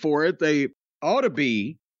money for it, they ought to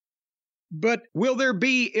be. But will there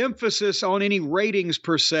be emphasis on any ratings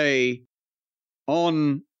per se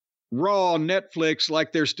on Raw Netflix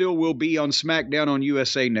like there still will be on SmackDown on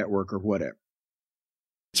USA Network or whatever?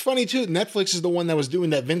 It's funny, too. Netflix is the one that was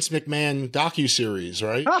doing that Vince McMahon docuseries,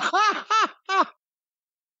 right?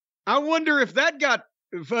 I wonder if that got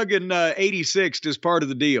fucking 86'd as part of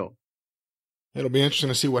the deal. It'll be interesting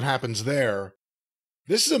to see what happens there.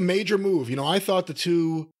 This is a major move. You know, I thought the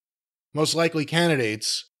two most likely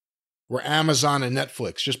candidates were Amazon and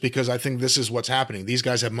Netflix, just because I think this is what's happening. These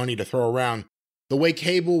guys have money to throw around. The way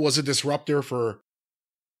cable was a disruptor for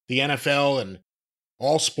the NFL and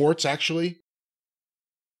all sports, actually,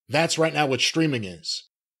 that's right now what streaming is.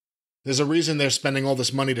 There's a reason they're spending all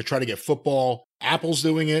this money to try to get football. Apple's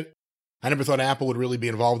doing it. I never thought Apple would really be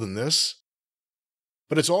involved in this.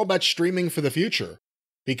 But it's all about streaming for the future.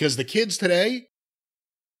 Because the kids today,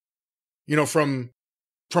 you know, from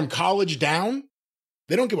college down,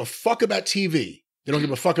 they don't give a fuck about TV. They don't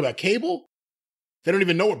give a fuck about cable. They don't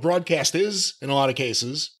even know what broadcast is in a lot of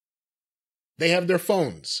cases. They have their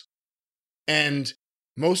phones. And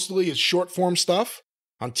mostly it's short form stuff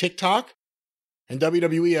on TikTok. And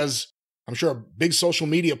WWE has, I'm sure, a big social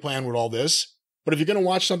media plan with all this. But if you're going to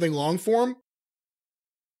watch something long form,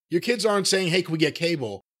 your kids aren't saying, hey, can we get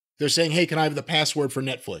cable? They're saying, hey, can I have the password for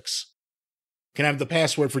Netflix? Can I have the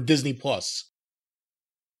password for Disney Plus?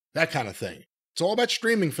 That kind of thing. It's all about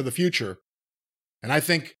streaming for the future. And I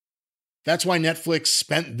think that's why Netflix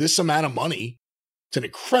spent this amount of money. It's an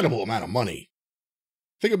incredible amount of money.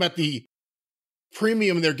 Think about the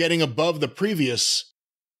premium they're getting above the previous.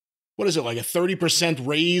 What is it, like a 30%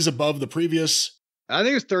 raise above the previous? I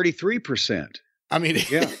think it's 33%. I mean,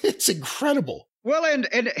 yeah. It's incredible. Well,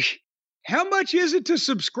 and how much is it to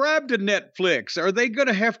subscribe to Netflix? Are they going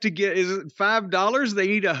to have to get, is it $5? They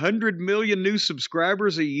need 100 million new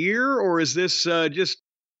subscribers a year? Or is this just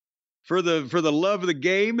for the love of the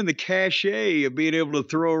game and the cachet of being able to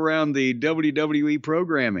throw around the WWE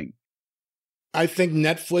programming? I think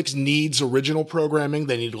Netflix needs original programming.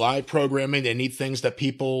 They need live programming. They need things that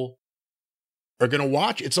people are going to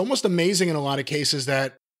watch. It's almost amazing in a lot of cases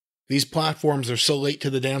that these platforms are so late to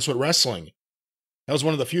the dance with wrestling. That was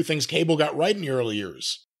one of the few things cable got right in the early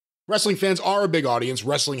years. Wrestling fans are a big audience.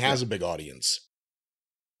 Wrestling has a big audience.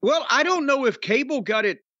 Well, I don't know if cable got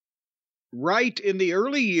it right in the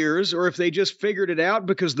early years or if they just figured it out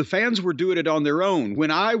because the fans were doing it on their own.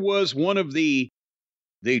 When I was one of the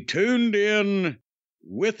tuned in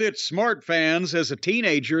with it smart fans as a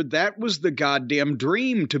teenager, that was the goddamn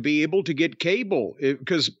dream to be able to get cable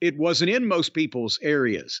because it wasn't in most people's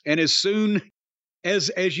areas. And as soon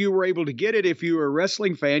as you were able to get it, if you were a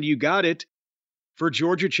wrestling fan, you got it for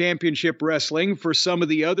Georgia Championship Wrestling, for some of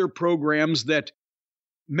the other programs that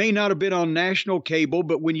may not have been on national cable,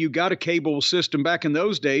 but when you got a cable system back in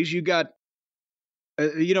those days, you got,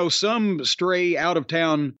 some stray out of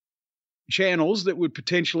town channels that would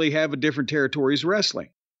potentially have a different territory's wrestling.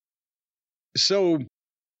 So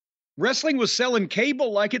wrestling was selling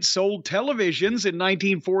cable like it sold televisions in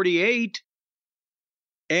 1948.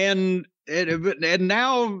 And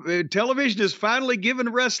now television is finally giving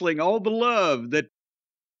wrestling all the love that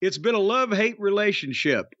it's been a love-hate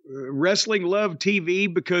relationship. Wrestling loved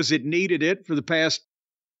TV because it needed it for the past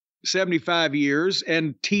 75 years,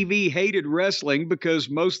 and TV hated wrestling because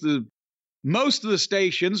most of the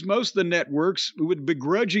stations, most of the networks would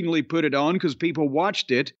begrudgingly put it on because people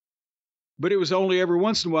watched it, but it was only every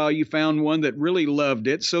once in a while you found one that really loved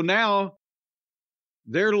it. So now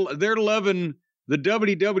they're loving the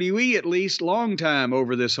WWE at least long time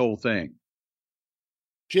over this whole thing.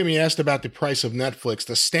 Jimmy asked about the price of Netflix.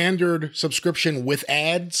 The standard subscription with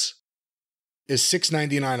ads is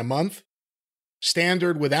 $6.99 a month.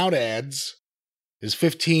 Standard without ads is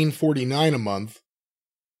 $15.49 a month.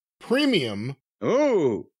 Premium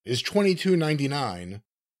is $22.99.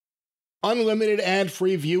 Unlimited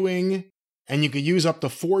ad-free viewing, and you can use up to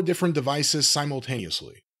 4 different devices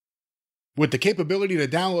simultaneously, with the capability to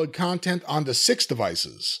download content onto 6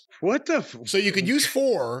 devices. What the? So you could use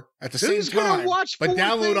 4 at the same time, but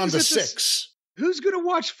download onto 6. Who's going to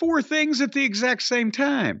watch 4 things at the exact same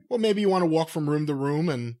time? Well, maybe you want to walk from room to room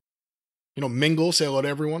and, mingle, say hello to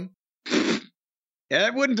everyone. Yeah,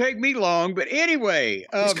 that wouldn't take me long, but anyway.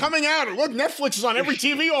 It's coming out. Look, Netflix is on every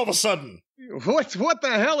TV all of a sudden. What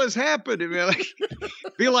the hell has happened? I mean,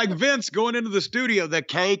 be like Vince going into the studio. The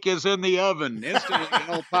cake is in the oven. Instantly, it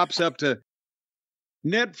all pops up to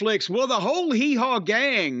Netflix. Well, the whole hee-haw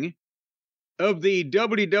gang of the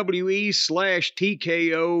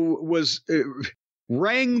WWE/TKO was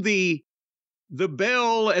rang the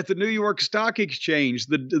bell at the New York Stock Exchange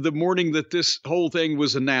the morning that this whole thing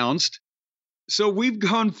was announced. So we've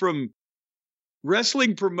gone from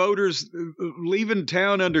wrestling promoters leaving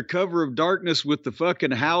town under cover of darkness with the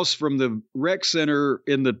fucking house from the rec center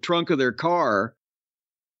in the trunk of their car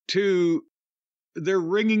to they're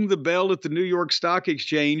ringing the bell at the New York Stock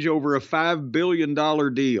Exchange over a $5 billion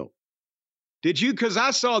deal. Did you? Because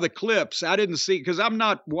I saw the clips. I didn't see, because I'm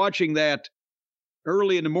not watching that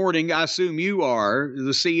early in the morning. I assume you are,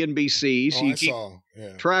 the CNBC. So you keep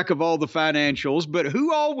track of all the financials. But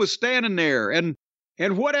who all was standing there? And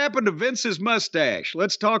what happened to Vince's mustache?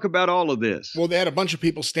 Let's talk about all of this. Well, they had a bunch of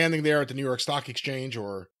people standing there at the New York Stock Exchange,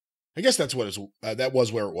 or I guess that's what that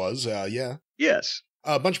was where it was. Yeah. Yes.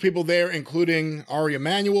 A bunch of people there, including Ari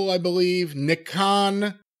Emanuel, I believe, Nick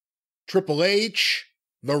Khan, Triple H,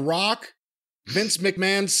 The Rock, Vince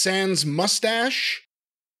McMahon sans mustache,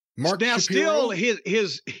 Mark Shapiro.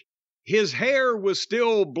 Still, his hair was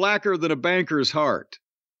still blacker than a banker's heart,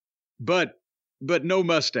 but no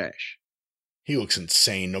mustache. He looks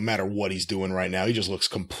insane no matter what he's doing right now. He just looks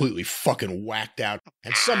completely fucking whacked out.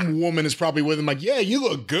 And some woman is probably with him like, yeah, you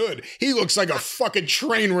look good. He looks like a fucking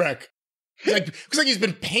train wreck. Looks like he's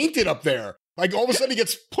been painted up there. Like all of a sudden he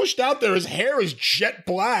gets pushed out there. His hair is jet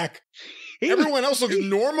black. Everyone else looks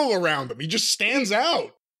normal around him. He just stands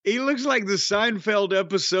out. He looks like the Seinfeld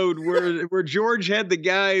episode where George had the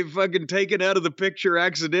guy fucking taken out of the picture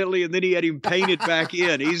accidentally and then he had him painted back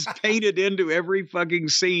in. He's painted into every fucking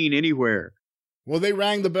scene anywhere. Well, they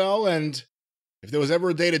rang the bell, and if there was ever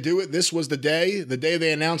a day to do it, this was the day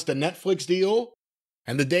they announced the Netflix deal,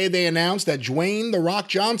 and the day they announced that Dwayne "The Rock"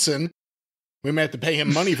 Johnson, we may have to pay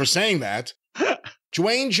him money for saying that,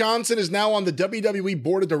 Dwayne Johnson is now on the WWE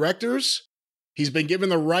Board of Directors. He's been given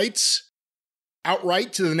the rights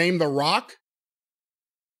outright to the name The Rock.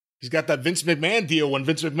 He's got that Vince McMahon deal when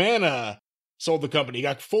Vince McMahon sold the company. He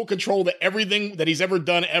got full control of everything that he's ever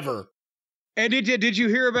done ever. And did you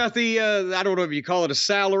hear about the, I don't know if you call it a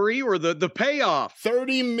salary or the payoff?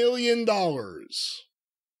 $30 million.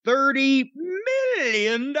 $30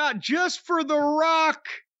 million just for The Rock.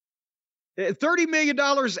 $30 million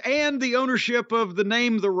and the ownership of the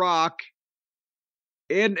name The Rock.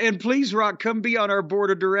 And please, Rock, come be on our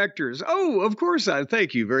board of directors. Oh, of course,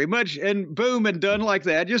 thank you very much. And boom, and done like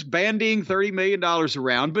that, just bandying $30 million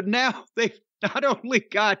around. But now they've not only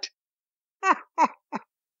got...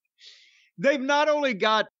 They've not only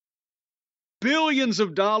got billions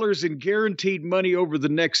of dollars in guaranteed money over the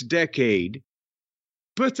next decade,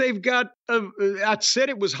 but they've got, I said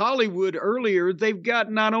it was Hollywood earlier, they've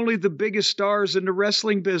got not only the biggest stars in the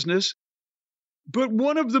wrestling business, but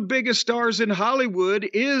one of the biggest stars in Hollywood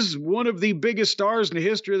is one of the biggest stars in the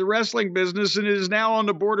history of the wrestling business and is now on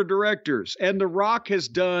the board of directors. And The Rock has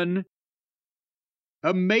done,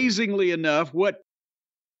 amazingly enough, what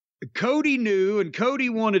Cody knew, and Cody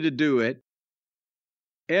wanted to do it,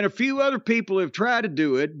 and a few other people have tried to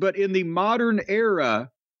do it, but in the modern era,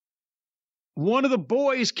 one of the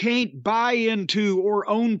boys can't buy into or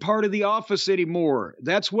own part of the office anymore.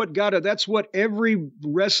 That's what every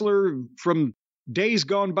wrestler from days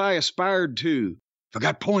gone by aspired to. If I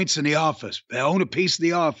got points in the office, I own a piece of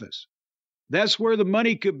the office. That's where the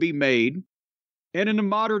money could be made. And in the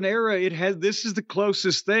modern era, this is the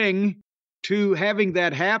closest thing to having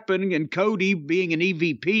that happen. And Cody being an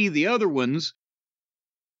EVP, the other ones,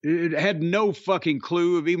 it had no fucking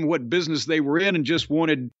clue of even what business they were in and just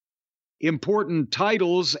wanted important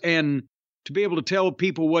titles and to be able to tell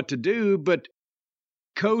people what to do. But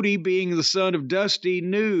Cody, being the son of Dusty,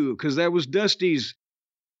 knew, because that was Dusty's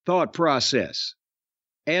thought process.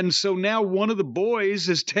 And so now one of the boys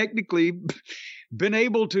has technically been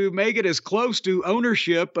able to make it as close to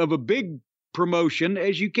ownership of a big promotion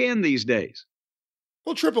as you can these days.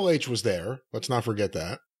 Well, Triple H was there. Let's not forget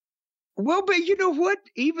that. Well, but you know what?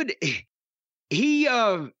 Even he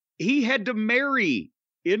had to marry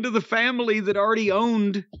into the family that already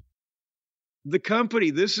owned the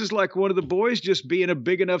company. This is like one of the boys just being a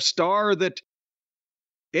big enough star that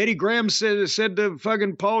Eddie Graham said to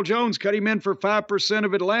fucking Paul Jones, cut him in for 5%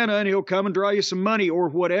 of Atlanta and he'll come and draw you some money or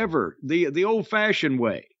whatever. The old-fashioned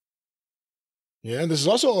way. Yeah, this is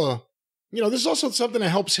also something that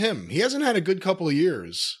helps him. He hasn't had a good couple of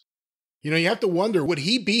years. You have to wonder, would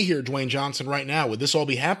he be here, Dwayne Johnson, right now? Would this all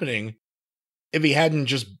be happening if he hadn't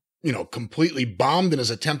just, completely bombed in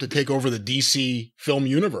his attempt to take over the DC film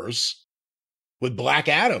universe with Black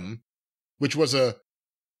Adam, which was an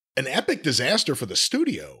epic disaster for the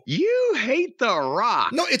studio. You hate The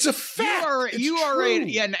Rock. No, it's a fact. You are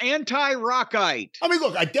an anti-Rockite. I mean,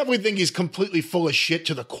 look, I definitely think he's completely full of shit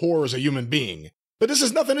to the core as a human being. But this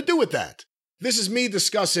has nothing to do with that. This is me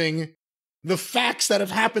discussing the facts that have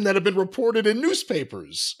happened that have been reported in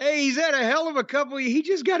newspapers. Hey, he's had a hell of a couple of, he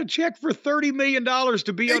just got a check for $30 million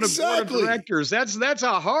to be on a board of directors. That's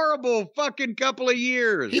a horrible fucking couple of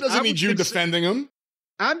years. He doesn't need you defending him.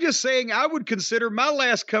 I'm just saying I would consider my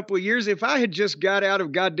last couple of years, if I had just got out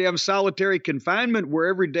of goddamn solitary confinement where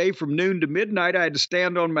every day from noon to midnight I had to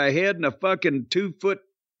stand on my head in a fucking 2-foot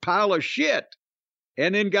pile of shit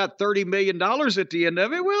and then got $30 million at the end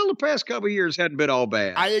of it. Well, the past couple of years hadn't been all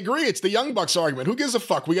bad. I agree. It's the Young Bucks argument. Who gives a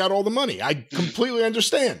fuck? We got all the money. I completely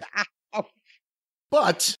understand.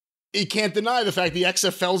 But you can't deny the fact the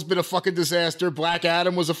XFL's been a fucking disaster. Black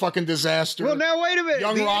Adam was a fucking disaster. Well, now, wait a minute.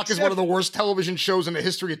 Young Rock is one of the worst television shows in the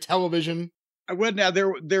history of television. Well, now,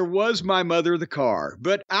 there was My Mother the Car,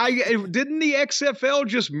 but didn't the XFL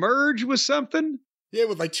just merge with something? Yeah,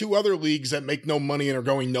 with like 2 other leagues that make no money and are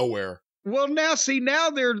going nowhere. Well, now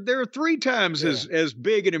they're 3 times as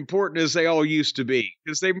big and important as they all used to be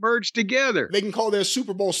because they merged together. They can call their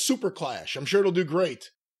Super Bowl Super Clash. I'm sure it'll do great.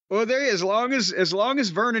 Well, as long as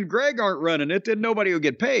Vern and Greg aren't running it, then nobody will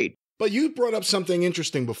get paid. But you brought up something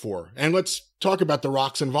interesting before, and let's talk about The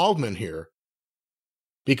Rock's involvement here.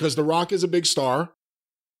 Because The Rock is a big star,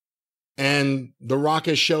 and The Rock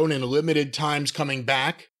has shown in limited times coming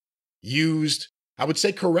back, used, I would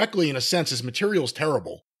say correctly in a sense, his material's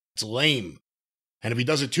terrible. It's lame. And if he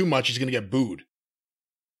does it too much, he's going to get booed.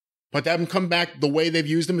 But to have him come back the way they've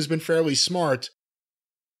used him has been fairly smart.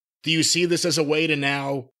 Do you see this as a way to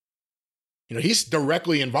now, he's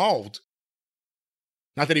directly involved.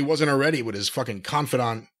 Not that he wasn't already with his fucking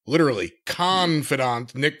confidant, literally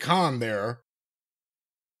confidant, Nick Khan there.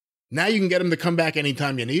 Now you can get him to come back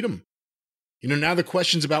anytime you need him. Now the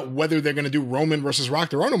questions about whether they're going to do Roman versus Rock,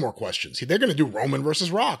 there are no more questions. They're going to do Roman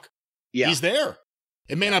versus Rock. Yeah. He's there.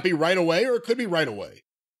 It may not be right away, or it could be right away.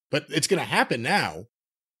 But it's going to happen now.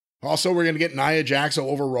 Also, we're going to get Nia Jax all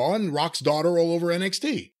over Raw and Rock's daughter all over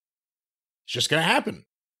NXT. It's just going to happen.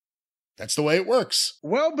 That's the way it works.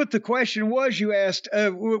 Well, but the question was, you asked,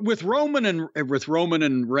 with Roman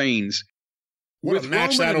and Reigns. What a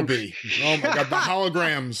match that'll be. Oh my God, the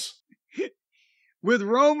holograms. With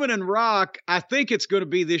Roman and Rock, I think it's going to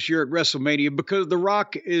be this year at WrestleMania because The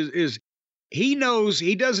Rock is he knows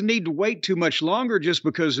he doesn't need to wait too much longer just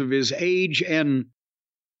because of his age and,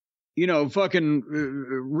 fucking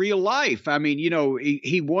real life. I mean,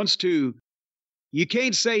 he wants to. You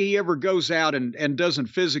can't say he ever goes out and doesn't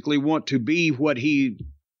physically want to be what the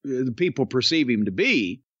people perceive him to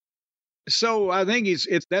be. So I think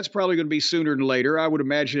that's probably going to be sooner than later. I would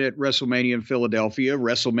imagine at WrestleMania in Philadelphia,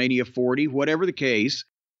 WrestleMania 40, whatever the case.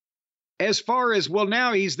 As far as, well,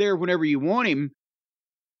 now he's there whenever you want him.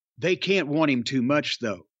 They can't want him too much,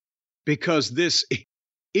 though, because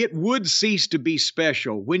it would cease to be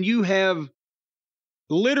special. When you have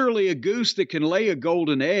literally a goose that can lay a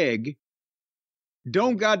golden egg,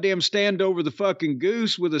 don't goddamn stand over the fucking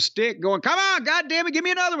goose with a stick going, come on, goddamn it, give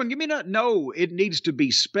me another one, give me another. No, it needs to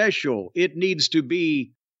be special. It needs to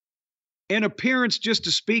be an appearance just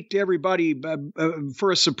to speak to everybody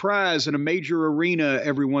for a surprise in a major arena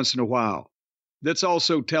every once in a while. That's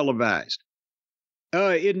also televised.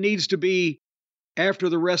 It needs to be after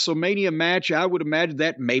the WrestleMania match. I would imagine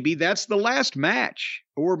that maybe that's the last match,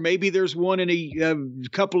 or maybe there's one in a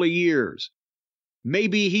couple of years.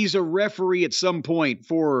 Maybe he's a referee at some point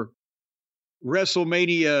for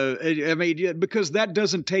WrestleMania. I mean, because that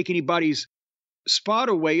doesn't take anybody's spot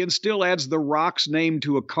away and still adds The Rock's name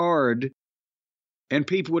to a card. And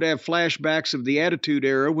people would have flashbacks of the Attitude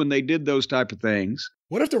Era when they did those type of things.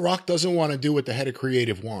 What if The Rock doesn't want to do what the head of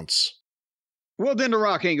creative wants? Well, then The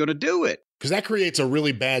Rock ain't going to do it. Because that creates a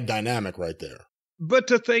really bad dynamic right there. But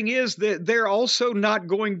the thing is that they're also not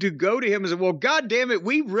going to go to him and say, well, God damn it,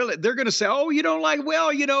 they're going to say, oh, you don't like, well,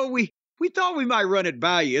 we thought we might run it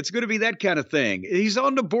by you. It's going to be that kind of thing. He's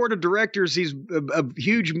on the board of directors. He's a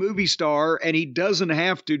huge movie star, and he doesn't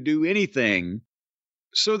have to do anything.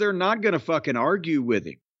 So they're not going to fucking argue with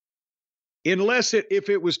him. Unless if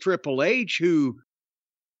it was Triple H who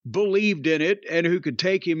believed in it and who could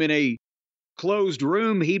take him in a closed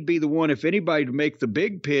room, he'd be the one, if anybody, to make the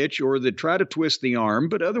big pitch or to try to twist the arm.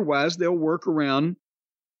 But otherwise, they'll work around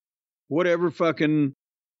whatever fucking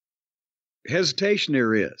hesitation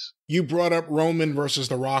there is. You brought up Roman versus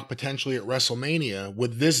The Rock potentially at WrestleMania.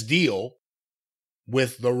 With this deal,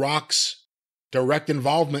 with The Rock's direct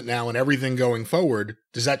involvement now and everything going forward,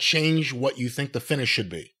 does that change what you think the finish should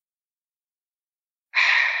be?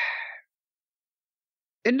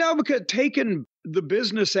 And no, because taking the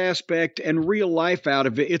business aspect and real life out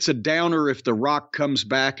of it, it's a downer if The Rock comes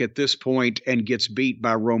back at this point and gets beat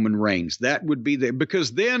by Roman Reigns. That would be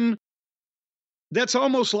because then that's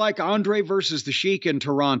almost like Andre versus the Sheik in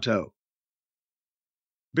Toronto.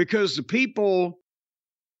 Because the people,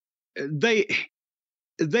 they've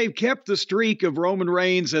kept the streak of Roman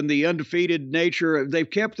Reigns and the undefeated nature. They've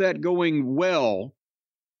kept that going well.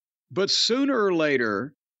 But sooner or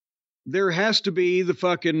later, there has to be the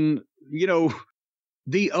fucking,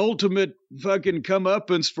 the ultimate fucking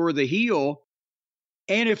comeuppance for the heel.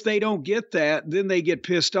 And if they don't get that, then they get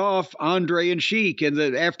pissed off, Andre and Sheik, and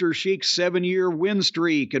after Sheik's 7-year win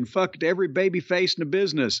streak and fucked every baby face in the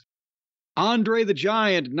business. Andre the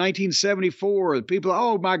Giant, 1974, people,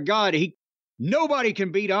 oh my God, nobody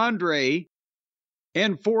can beat Andre.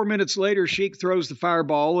 And 4 minutes later, Sheik throws the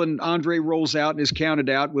fireball and Andre rolls out and is counted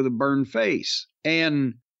out with a burned face.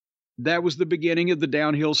 And that was the beginning of the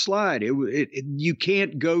downhill slide. You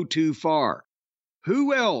can't go too far.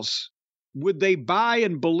 Who else would they buy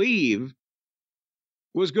and believe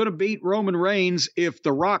was going to beat Roman Reigns if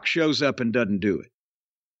The Rock shows up and doesn't do it?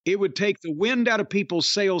 It would take the wind out of people's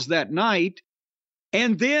sails that night.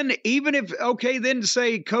 And then even if, then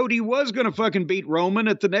say Cody was going to fucking beat Roman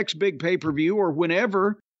at the next big pay-per-view or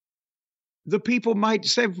whenever, the people might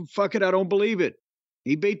say, fuck it, I don't believe it.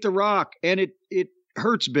 He beat The Rock, and it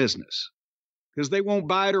hurts business because they won't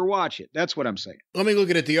buy it or watch it. That's what I'm saying. Let me look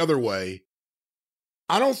at it the other way.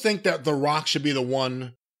 I don't think that The Rock should be the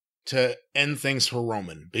one to end things for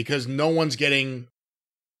Roman because no one's getting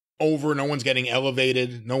over, no one's getting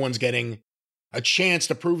elevated, no one's getting a chance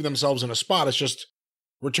to prove themselves in a spot. It's just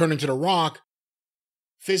returning to The Rock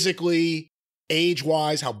physically,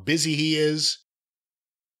 age-wise, how busy he is.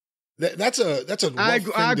 That's a rough thing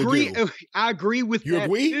I agree. To do. I agree with you that.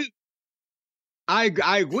 Agree? Too. I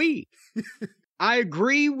agree. I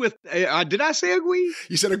agree with. Did I say agree?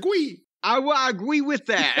 You said agree. I agree with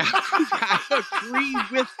that. I agree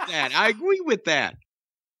with that. I agree with that.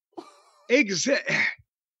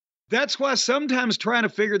 That's why sometimes trying to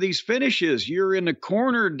figure these finishes, you're in the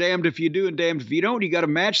corner, damned if you do and damned if you don't. You got a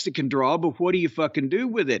match that can draw, but what do you fucking do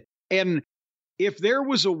with it? And if there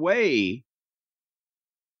was a way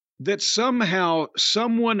that somehow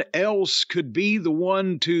someone else could be the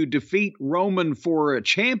one to defeat Roman for a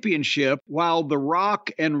championship while The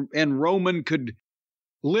Rock and Roman could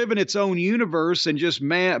live in its own universe and just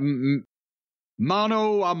mano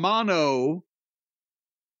a mano,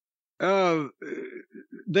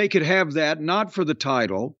 they could have that, not for the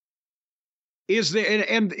title. Is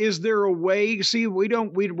there a way? See,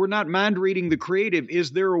 we're not mind reading the creative.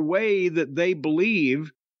 Is there a way that they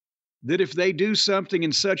believe that if they do something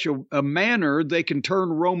in such a manner, they can turn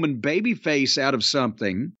Roman babyface out of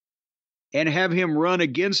something and have him run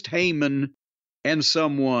against Heyman and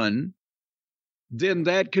someone? Then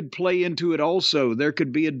that could play into it also. There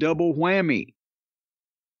could be a double whammy.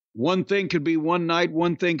 One thing could be one night,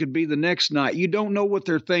 one thing could be the next night. You don't know what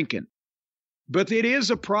they're thinking. But it is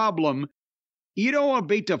a problem. You don't want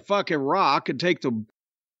to beat the fucking Rock and take the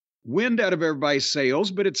wind out of everybody's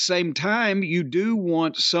sails, but at the same time, you do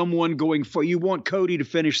want someone you want Cody to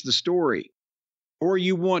finish the story. Or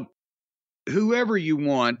you want whoever you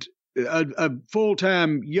want, a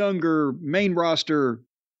full-time, younger, main roster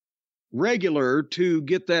regular to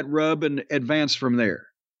get that rub and advance from there.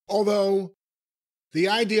 Although the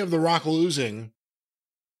idea of The Rock losing,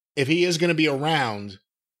 if he is going to be around,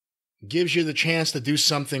 gives you the chance to do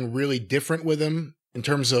something really different with him in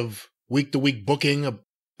terms of week-to-week booking, of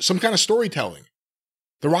some kind of storytelling.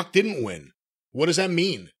 The Rock didn't win. What does that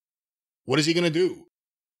mean? What is he going to do?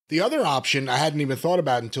 The other option I hadn't even thought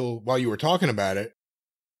about until while you were talking about it,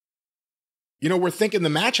 we're thinking the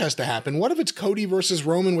match has to happen. What if it's Cody versus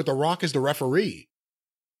Roman with The Rock as the referee?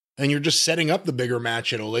 And you're just setting up the bigger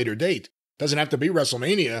match at a later date. Doesn't have to be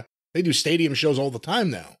WrestleMania. They do stadium shows all the time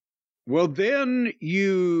now. Well, then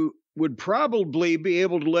you would probably be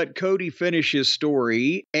able to let Cody finish his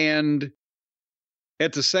story and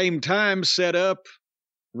at the same time set up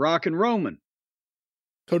Rock and Roman.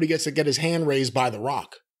 Cody gets to get his hand raised by The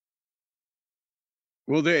Rock.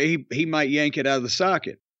 Well, he might yank it out of the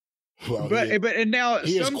socket. Well, but now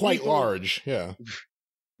he is quite large, yeah.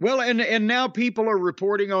 Well, and now people are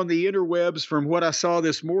reporting on the interwebs from what I saw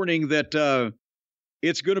this morning that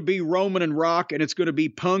it's going to be Roman and Rock, and it's going to be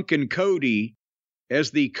Punk and Cody as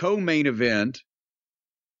the co-main event.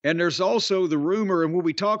 And there's also the rumor, and when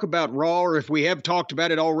we talk about Raw, or if we have talked about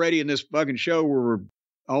it already in this fucking show where we're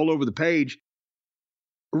all over the page,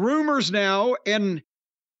 rumors now, and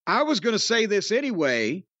I was going to say this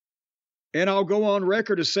anyway, and I'll go on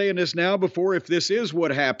record as saying this now before, if this is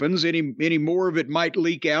what happens, any more of it might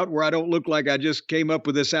leak out where I don't look like I just came up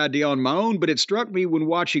with this idea on my own. But it struck me when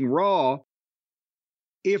watching Raw,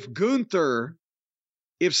 if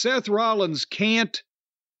Seth Rollins can't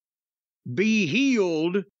be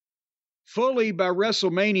healed fully by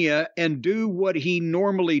WrestleMania and do what he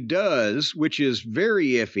normally does, which is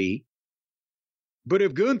very iffy, But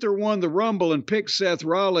if Gunther won the Rumble and picked Seth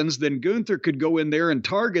Rollins, then Gunther could go in there and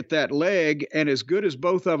target that leg. And as good as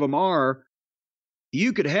both of them are,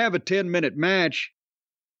 you could have a 10-minute match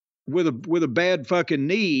with a bad fucking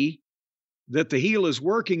knee that the heel is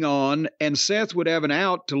working on, and Seth would have an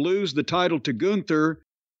out to lose the title to Gunther,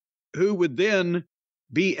 who would then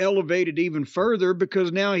be elevated even further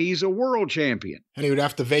because now he's a world champion. And he would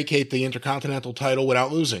have to vacate the Intercontinental title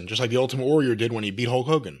without losing, just like the Ultimate Warrior did when he beat Hulk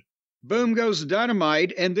Hogan. Boom goes the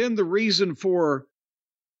Dynamite, and then the reason for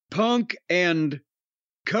Punk and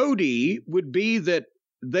Cody would be that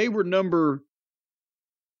they were the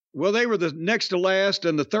next to last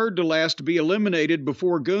and the third to last to be eliminated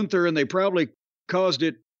before Gunther, and they probably caused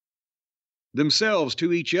it themselves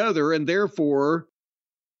to each other, and therefore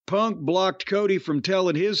Punk blocked Cody from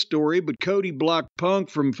telling his story, but Cody blocked Punk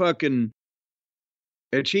from fucking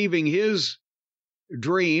achieving his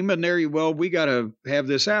dream, and we got to have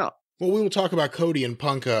this out. Well, we will talk about Cody and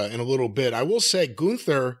Punk in a little bit. I will say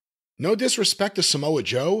Gunther, no disrespect to Samoa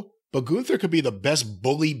Joe, but Gunther could be the best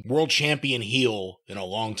bully world champion heel in a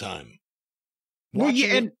long time.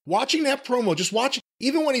 Watching that promo, just watch,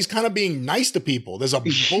 even when he's kind of being nice to people, there's a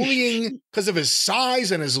bullying because of his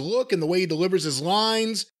size and his look and the way he delivers his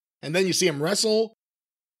lines. And then you see him wrestle.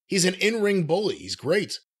 He's an in-ring bully. He's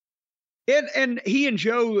great. And he and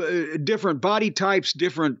Joe, different body types,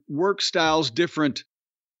 different work styles, different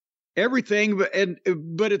everything, but at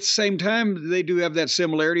the same time, they do have that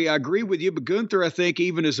similarity. I agree with you, but Gunther, I think,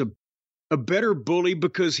 even is a better bully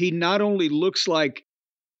because he not only looks like,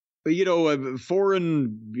 a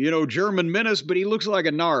foreign, German menace, but he looks like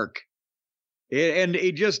a narc. And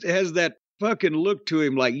he just has that fucking look to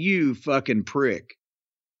him like, you fucking prick.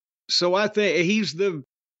 So I think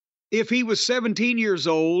if he was 17 years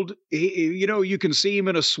old, you can see him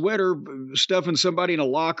in a sweater stuffing somebody in a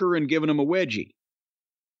locker and giving him a wedgie.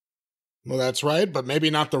 Well, that's right, but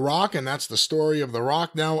maybe not The Rock, and that's the story of The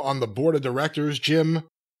Rock now on the board of directors. Jim,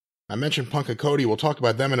 I mentioned Punk and Cody. We'll talk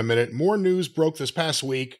about them in a minute. More news broke this past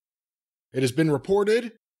week. It has been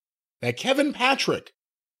reported that Kevin Patrick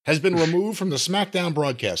has been removed from the SmackDown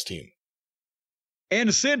broadcast team.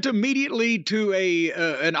 And sent immediately to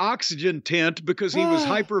an oxygen tent because he was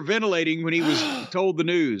hyperventilating when he was told the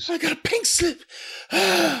news. I got a pink slip.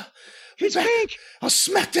 It's pink. I'll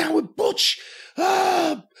SmackDown with Butch.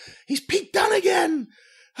 He's Pete Dunne again.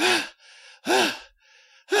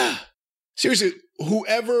 Seriously,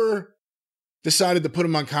 whoever decided to put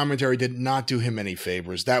him on commentary did not do him any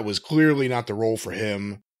favors. That was clearly not the role for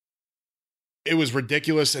him. It was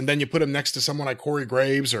ridiculous. And then you put him next to someone like Corey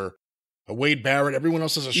Graves or Wade Barrett. Everyone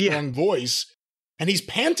else has a strong voice. And he's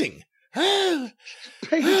panting.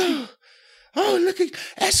 Panting. Oh, look at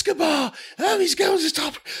Escobar. Oh, he's going to the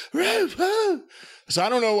top rope. Oh. So I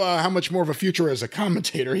don't know how much more of a future as a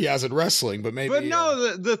commentator he has in wrestling, but maybe. But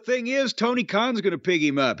no, the thing is, Tony Khan's going to pick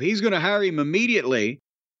him up. He's going to hire him immediately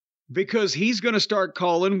because he's going to start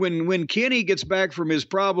calling when Kenny gets back from his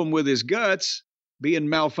problem with his guts being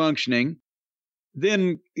malfunctioning.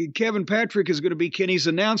 Then Kevin Patrick is going to be Kenny's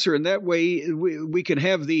announcer, and that way we can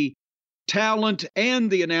have the talent and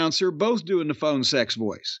the announcer both doing the phone sex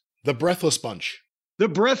voice. The Breathless Bunch. The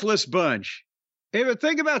Breathless Bunch. Hey, but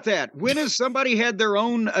think about that. When has somebody had their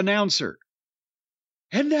own announcer?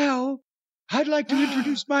 And now, I'd like to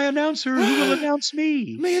introduce my announcer who will announce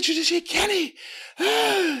me. May I introduce you, Kenny?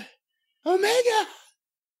 Omega.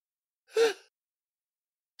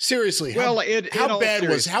 Seriously, how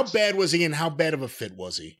bad was he, and how bad of a fit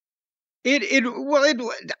was he? I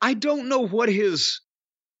don't know what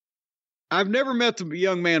I've never met the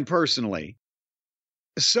young man personally.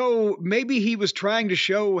 So maybe he was trying to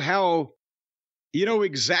show how,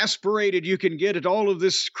 exasperated you can get at all of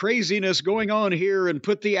this craziness going on here and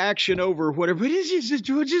put the action over whatever. But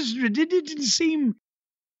it didn't seem,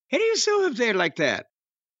 and he was so up there like that.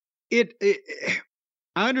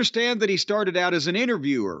 I understand that he started out as an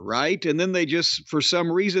interviewer, right? And then they just, for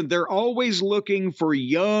some reason, they're always looking for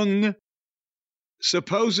young,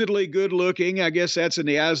 supposedly good looking. I guess that's in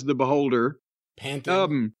the eyes of the beholder.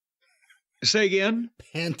 Panting. Say again?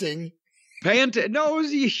 Panting. No,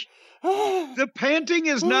 the panting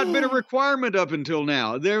has not been a requirement up until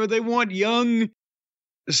now. They want young,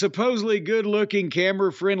 supposedly good-looking,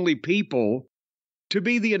 camera-friendly people to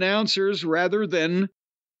be the announcers rather than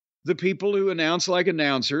the people who announce like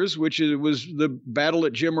announcers, which was the battle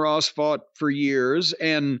that Jim Ross fought for years.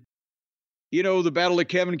 And, the battle that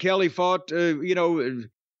Kevin Kelly fought, on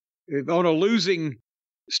a losing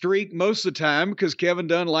streak most of the time because Kevin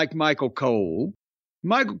Dunn liked Michael Cole.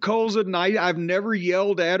 Michael Cole's a night. I've never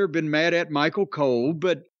yelled at or been mad at Michael Cole,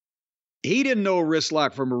 but he didn't know a wrist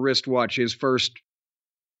lock from a wristwatch his first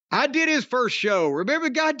I did his first show. Remember?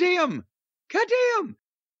 Goddamn.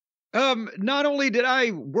 Not only did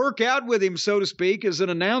I work out with him, so to speak, as an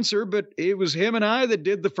announcer, but it was him and I that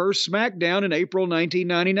did the first SmackDown in April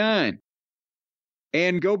 1999.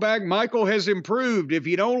 And go back, Michael has improved. If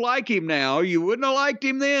you don't like him now, you wouldn't have liked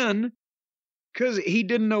him then, because he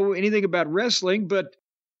didn't know anything about wrestling, but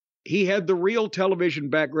he had the real television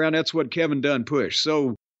background. That's what Kevin Dunn pushed.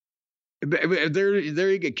 So there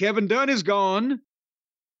you go. Kevin Dunn is gone.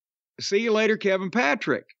 See you later, Kevin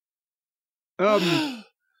Patrick.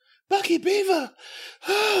 Bucky Beaver.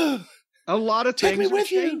 A lot of things are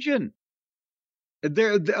changing.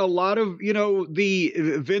 There a lot of, the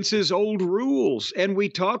Vince's old rules. And we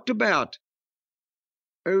talked about,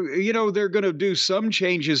 they're going to do some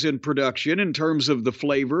changes in production in terms of the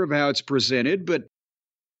flavor of how it's presented. But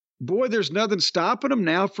boy, there's nothing stopping them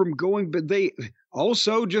now from going. But they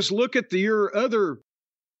also just look at your other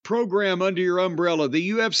program under your umbrella,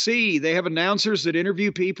 the UFC. They have announcers that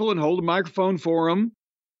interview people and hold a microphone for them.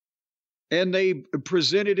 And they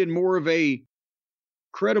present it in more of a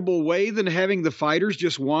credible way than having the fighters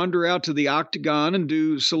just wander out to the octagon and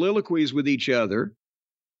do soliloquies with each other.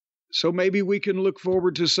 So maybe we can look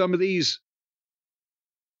forward to some of these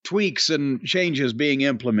tweaks and changes being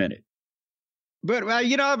implemented. But,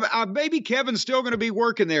 maybe Kevin's still going to be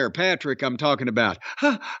working there. Patrick, I'm talking about.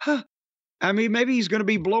 I mean, maybe he's going to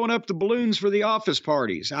be blowing up the balloons for the office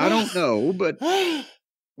parties. I don't know, but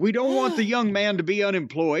we don't want the young man to be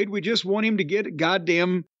unemployed. We just want him to get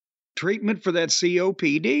goddamn treatment for that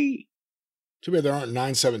COPD. Too bad there aren't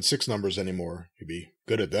 976 numbers anymore. You'd be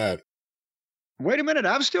good at that. Wait a minute.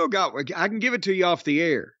 I've still got, I can give it to you off the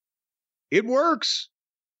air. It works.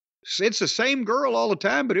 It's the same girl all the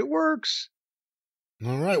time, but it works.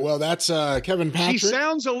 All right. Well, that's Kevin Patrick. She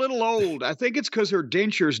sounds a little old. I think it's because her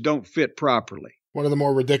dentures don't fit properly. One of the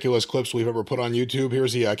more ridiculous clips we've ever put on YouTube.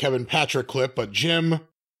 Here's the Kevin Patrick clip. But Jim,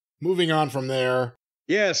 moving on from there.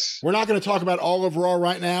 Yes. We're not going to talk about all of Raw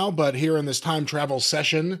right now, but here in this time travel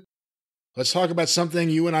session, let's talk about something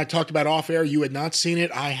you and I talked about off air. You had not seen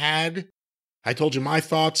it. I had. I told you my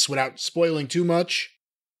thoughts without spoiling too much.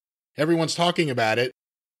 Everyone's talking about it.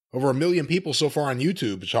 Over 1 million people so far on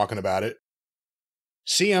YouTube are talking about it.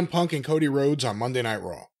 CM Punk and Cody Rhodes on Monday Night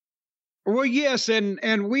Raw. Well, yes,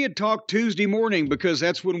 and we had talked Tuesday morning because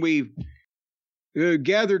that's when we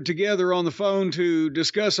gathered together on the phone to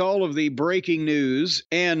discuss all of the breaking news.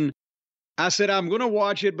 And I said, I'm going to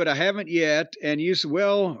watch it, but I haven't yet. And you said,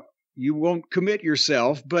 well, you won't commit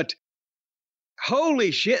yourself. But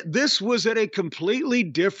holy shit, this was at a completely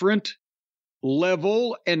different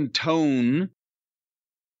level and tone.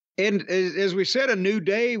 And as we said, a new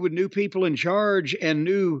day with new people in charge and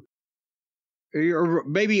new, or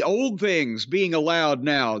maybe old things being allowed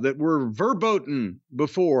now that were verboten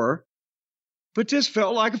before. But this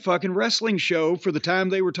felt like a fucking wrestling show for the time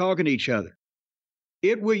they were talking to each other.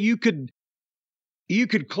 You could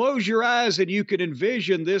close your eyes and you could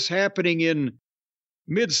envision this happening in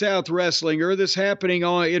Mid-South Wrestling, or this happening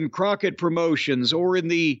in Crockett Promotions, or in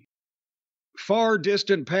the far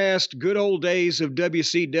distant past good old days of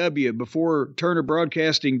WCW before Turner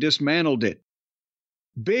Broadcasting dismantled it.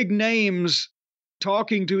 Big names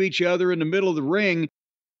talking to each other in the middle of the ring.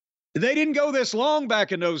 They didn't go this long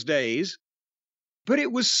back in those days. But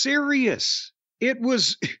it was serious. It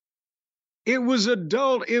was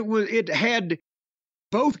adult. It had,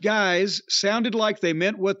 both guys sounded like they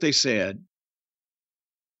meant what they said.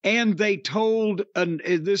 And they told,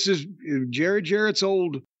 this is Jerry Jarrett's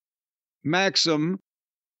old maxim,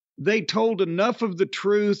 they told enough of the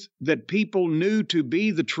truth that people knew to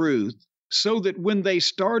be the truth, so that when they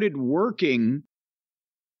started working,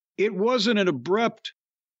 it wasn't an abrupt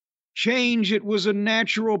change, it was a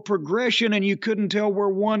natural progression, and you couldn't tell where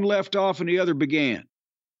one left off and the other began.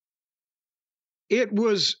 It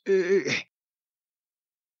was, we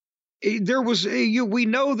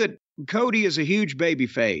know that Cody is a huge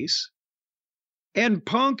babyface, and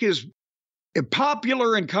Punk is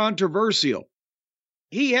popular and controversial.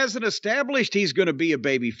 He hasn't established he's going to be a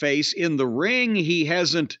babyface in the ring. He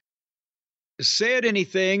hasn't said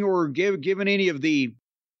anything or given any of the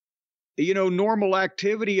normal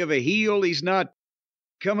activity of a heel. He's not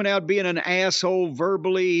coming out being an asshole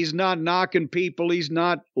verbally. He's not knocking people. He's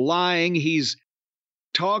not lying. He's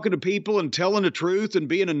talking to people and telling the truth and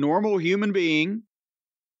being a normal human being.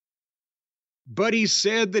 But he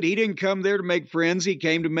said that he didn't come there to make friends. He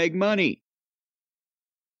came to make money.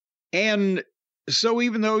 And so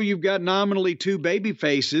even though you've got nominally two baby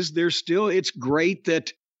faces, it's great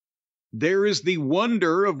that there is the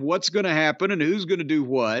wonder of what's going to happen and who's going to do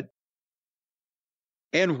what.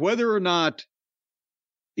 And whether or not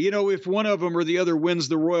if one of them or the other wins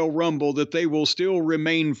the Royal Rumble, that they will still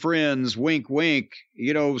remain friends, wink, wink.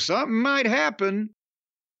 Something might happen.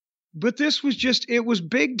 But this was it was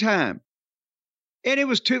big time. And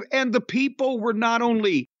and the people were not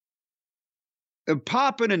only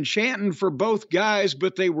popping and chanting for both guys,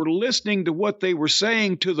 but they were listening to what they were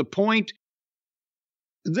saying to the point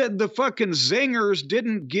that the fucking zingers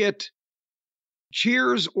didn't get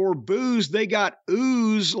cheers or boos. They got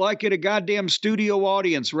oohs like at a goddamn studio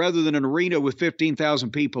audience rather than an arena with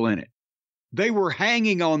 15,000 people in it. They were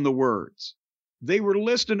hanging on the words. They were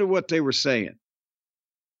listening to what they were saying.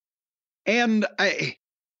 And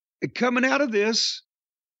coming out of this,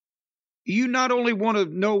 you not only want to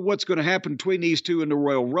know what's going to happen between these two in the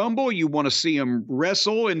Royal Rumble, you want to see them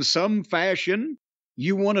wrestle in some fashion.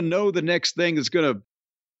 You want to know the next thing that's going to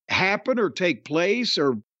happen or take place,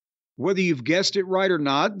 or whether you've guessed it right or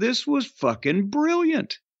not. This was fucking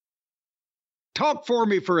brilliant. Talk for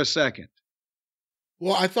me for a second.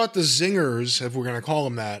 Well, I thought the zingers, if we're going to call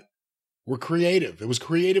them that, were creative. It was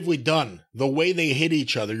creatively done. The way they hit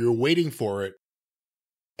each other, you're waiting for it.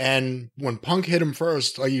 And when Punk hit him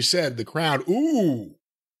first, like you said, the crowd, ooh.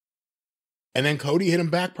 And then Cody hit him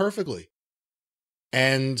back perfectly.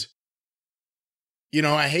 And,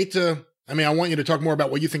 I want you to talk more about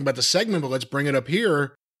what you think about the segment, but let's bring it up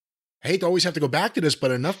here. I hate to always have to go back to this, but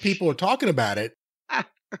enough people are talking about it.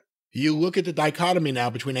 You look at the dichotomy now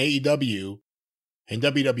between AEW and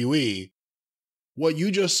WWE. What you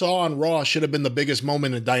just saw on Raw should have been the biggest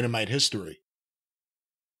moment in Dynamite history.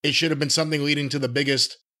 It should have been something leading to the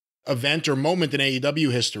biggest event or moment in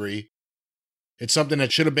AEW history. It's something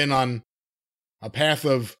that should have been on a path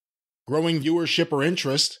of growing viewership or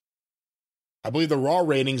interest. I believe the Raw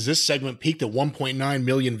ratings, this segment peaked at 1.9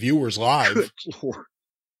 million viewers live. Good Lord.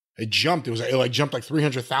 It jumped. It jumped like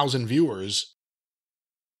 300,000 viewers.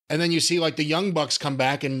 And then you see like the Young Bucks come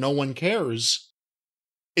back and no one cares.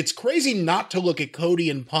 It's crazy not to look at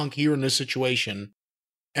Cody and Punk here in this situation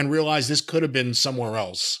and realize this could have been somewhere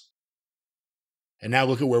else. And now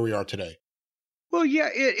look at where we are today. Well, yeah,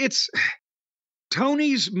 it's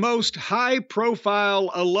Tony's most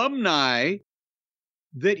high-profile alumni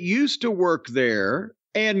that used to work there,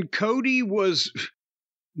 and Cody was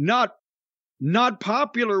not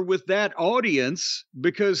popular with that audience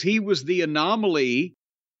because he was the anomaly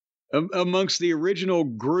amongst the original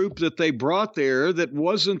group that they brought there that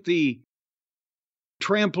wasn't the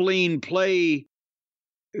trampoline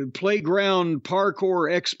playground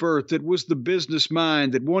parkour expert, that was the business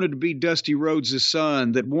mind, that wanted to be Dusty Rhodes'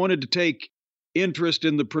 son, that wanted to take interest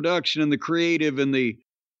in the production and the creative and the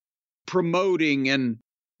promoting and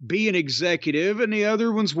be an executive. And the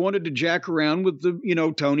other ones wanted to jack around with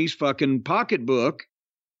Tony's fucking pocketbook.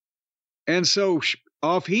 And so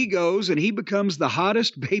off he goes, and he becomes the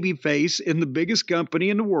hottest babyface in the biggest company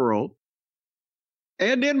in the world.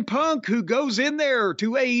 And then Punk, who goes in there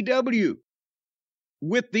to AEW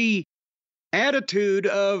with the attitude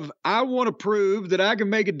of, I want to prove that I can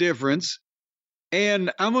make a difference,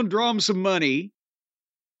 and I'm going to draw them some money,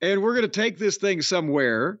 and we're going to take this thing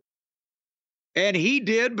somewhere. And he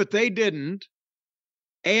did, but they didn't.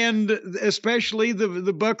 And especially the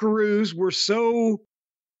Buckaroos were so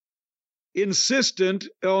insistent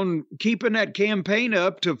on keeping that campaign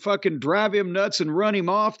up to fucking drive him nuts and run him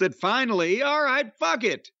off that finally, all right, fuck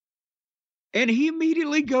it. And he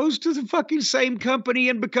immediately goes to the fucking same company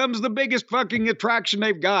and becomes the biggest fucking attraction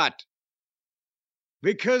they've got.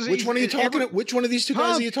 Because which one are you talking about? Which one of these two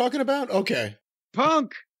guys are you talking about? Okay.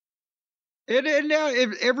 Punk. And now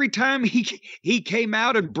every time he came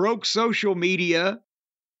out and broke social media,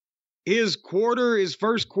 his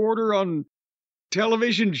first quarter on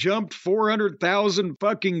television jumped 400,000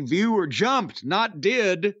 fucking viewers. Jumped, not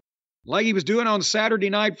did, like he was doing on Saturday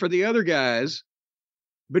night for the other guys,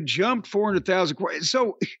 but jumped 400,000.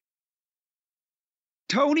 So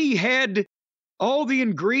Tony had all the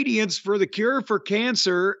ingredients for the cure for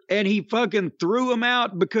cancer, and he fucking threw them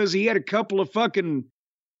out because he had a couple of fucking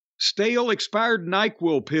stale, expired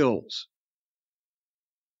NyQuil pills.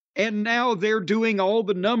 And now they're doing all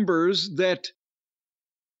the numbers that,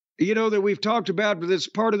 that we've talked about, but it's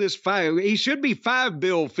part of this five. He should be 5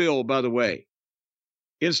 bill Phil, by the way,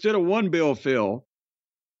 instead of 1 bill Phil.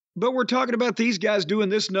 But we're talking about these guys doing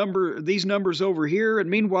these numbers over here.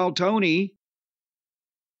 And meanwhile, Tony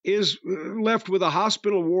is left with a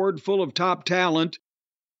hospital ward full of top talent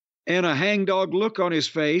and a hangdog look on his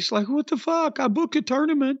face, like, what the fuck? I booked a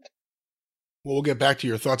tournament. Well, we'll get back to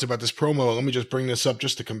your thoughts about this promo. Let me just bring this up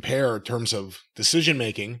just to compare in terms of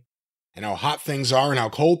decision-making and how hot things are and how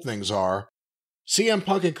cold things are. CM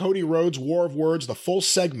Punk and Cody Rhodes, War of Words, the full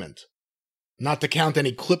segment, not to count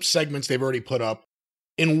any clip segments they've already put up,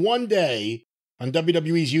 in one day on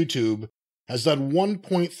WWE's YouTube has done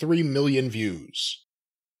 1.3 million views.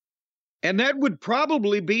 And that would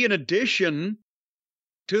probably be in addition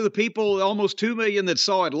to the people, almost 2 million that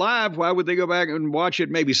saw it live. Why would they go back and watch it?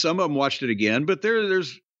 Maybe some of them watched it again, but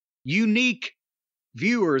there's unique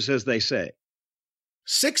viewers, as they say.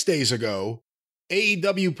 6 days ago,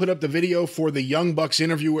 AEW put up the video for the Young Bucks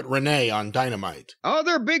interview with Renee on Dynamite. Oh,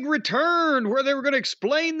 their big return where they were going to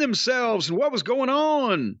explain themselves and what was going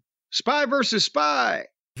on. Spy versus spy.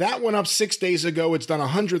 That went up 6 days ago. It's done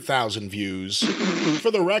 100,000 views.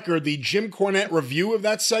 For the record, the Jim Cornette review of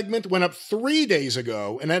that segment went up 3 days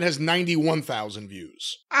ago, and that has 91,000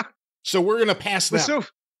 views. So we're going to pass that. So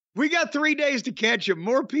we got 3 days to catch them.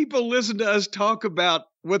 More people listen to us talk about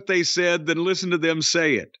what they said than listen to them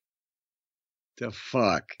say it. The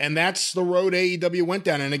fuck? And that's the road AEW went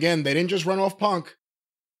down. And again, they didn't just run off Punk.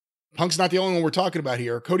 Punk's not the only one we're talking about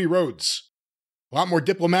here. Cody Rhodes. A lot more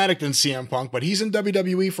diplomatic than CM Punk, but he's in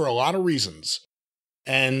WWE for a lot of reasons.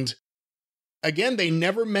 And again, they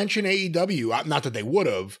never mention AEW. Not that they would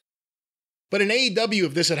have. But in AEW,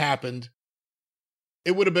 if this had happened,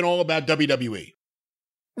 it would have been all about WWE.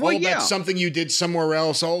 Well, all about something you did somewhere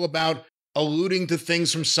else, all about alluding to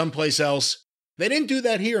things from someplace else. They didn't do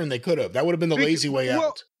that here, and they could have. That would have been the lazy way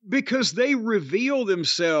out. Because they reveal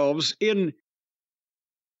themselves in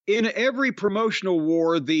every promotional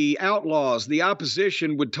war. The Outlaws, the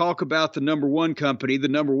opposition, would talk about the number one company. The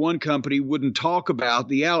number one company wouldn't talk about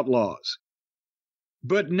the Outlaws.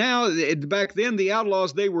 But now, back then, the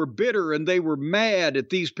Outlaws, they were bitter and they were mad at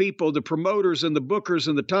these people, the promoters and the bookers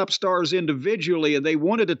and the top stars individually, and they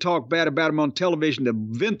wanted to talk bad about them on television to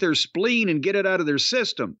vent their spleen and get it out of their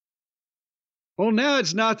system. Well, now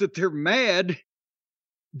it's not that they're mad.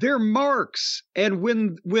 They're marks. And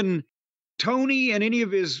when Tony and any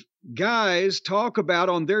of his guys talk about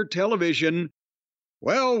on their television,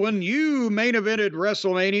 well, when you main evented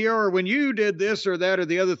WrestleMania or when you did this or that or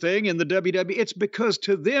the other thing in the WWE, it's because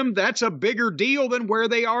to them that's a bigger deal than where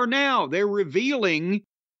they are now. They're revealing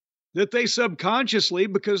that they subconsciously,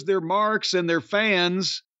 because they're marks and they're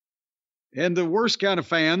fans, and the worst kind of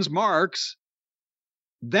fans, marks,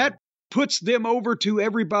 that puts them over to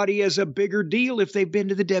everybody as a bigger deal if they've been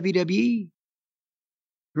to the WWE.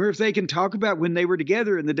 Or if they can talk about when they were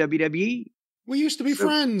together in the WWE. We used to be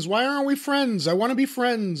friends. Why aren't we friends? I want to be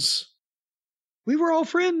friends. We were all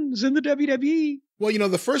friends in the WWE. Well, you know,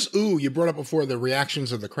 the first ooh you brought up before, the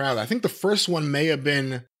reactions of the crowd, I think the first one may have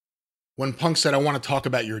been when Punk said, I want to talk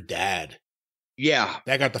about your dad. Yeah.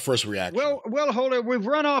 That got the first reaction. Well, hold on. We've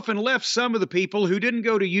run off and left some of the people who didn't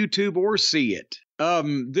go to YouTube or see it.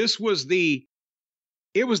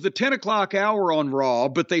 It was the 10 o'clock hour on Raw,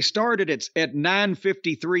 but they started at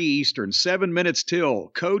 9:53 Eastern, 7 minutes till.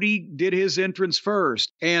 Cody did his entrance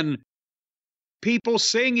first, and people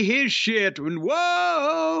sing his shit, and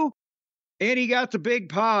whoa! And he got the big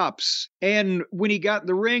pops. And when he got in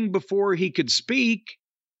the ring before he could speak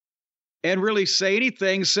and really say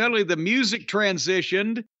anything, suddenly the music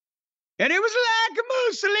transitioned, and it was like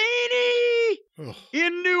Mussolini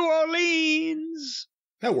in New Orleans.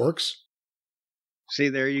 That works. See,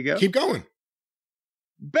 there you go. Keep going.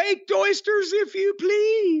 Baked oysters, if you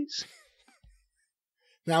please.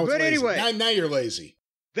 Now it's but lazy. Anyway, now you're lazy.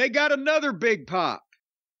 They got another big pop,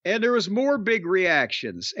 and there was more big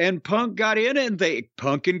reactions. And Punk got in, and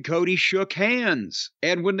Punk and Cody shook hands.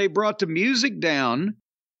 And when they brought the music down,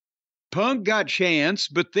 Punk got chants,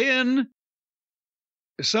 but then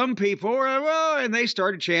some people were, and they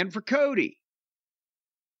started chanting for Cody.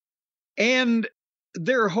 And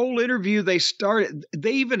their whole interview, they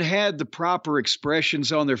even had the proper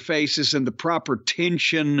expressions on their faces and the proper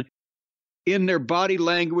tension in their body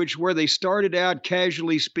language, where they started out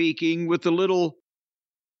casually speaking with a little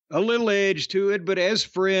edge to it, but as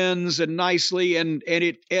friends and nicely, and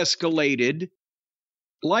it escalated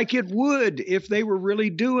like it would if they were really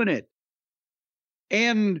doing it.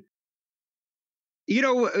 And you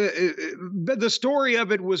know, but the story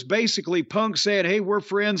of it was basically Punk saying, hey, we're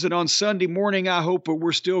friends, and on Sunday morning, I hope that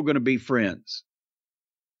we're still going to be friends.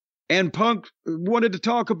 And Punk wanted to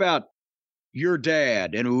talk about your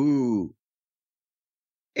dad, and ooh.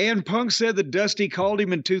 And Punk said that Dusty called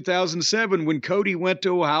him in 2007 when Cody went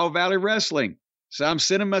to Ohio Valley Wrestling. So I'm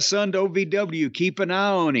sending my son to OVW. Keep an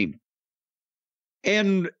eye on him.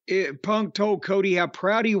 And Punk told Cody how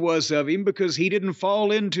proud he was of him because he didn't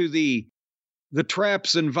fall into the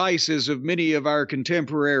traps and vices of many of our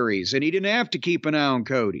contemporaries, and he didn't have to keep an eye on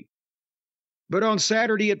Cody. But on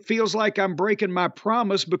Saturday, it feels like I'm breaking my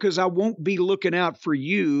promise because I won't be looking out for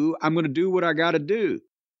you. I'm going to do what I got to do.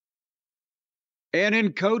 And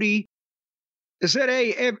then Cody I said,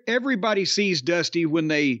 hey, everybody sees Dusty when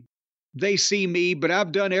they see me, but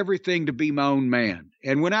I've done everything to be my own man.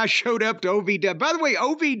 And when I showed up to OVW, by the way,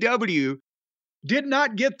 OVW did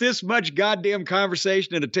not get this much goddamn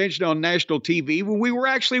conversation and attention on national TV when we were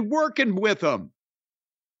actually working with them.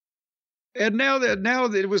 And now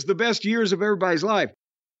that it was the best years of everybody's life.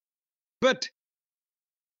 But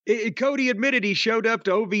Cody admitted he showed up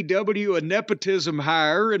to OVW, a nepotism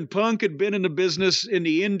hire, and Punk had been in the business in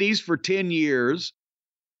the Indies for 10 years.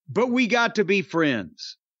 But we got to be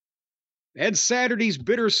friends. And Saturday's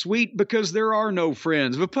bittersweet because there are no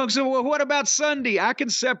friends. But Punk said, well, what about Sunday? I can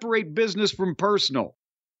separate business from personal.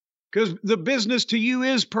 Because the business to you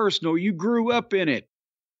is personal. You grew up in it.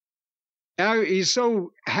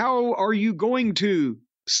 So how are you going to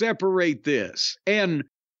separate this? And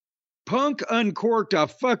Punk uncorked a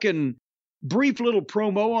fucking brief little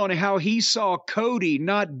promo on how he saw Cody,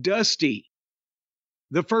 not Dusty,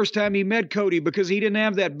 the first time he met Cody, because he didn't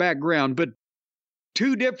have that background. But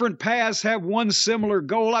two different paths have one similar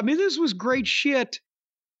goal. I mean, this was great shit.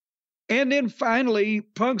 And then finally,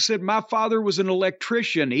 Punk said, my father was an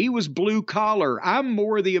electrician. He was blue collar. I'm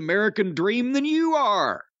more the American dream than you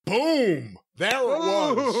are. Boom! There it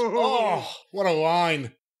was. Oh, what a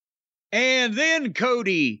line. And then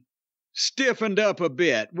Cody stiffened up a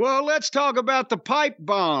bit. Well, let's talk about the pipe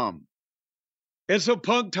bomb. And so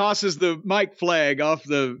Punk tosses the mic flag off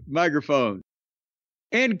the microphone.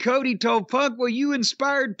 And Cody told Punk, well, you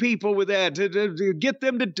inspired people with that to get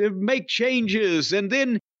them to make changes. And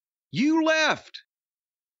then you left.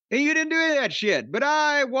 And you didn't do any of that shit. But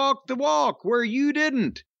I walked the walk where you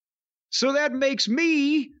didn't. So that makes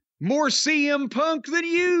me more CM Punk than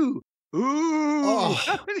you. Ooh.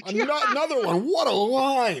 Oh, another one. What a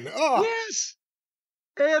line. Oh. Yes.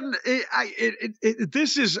 And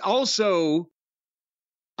this is also,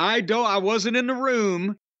 I wasn't in the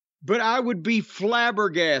room, but I would be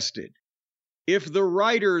flabbergasted if the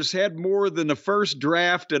writers had more than the first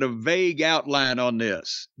draft and a vague outline on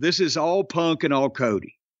this. This is all Punk and all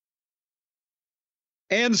Cody.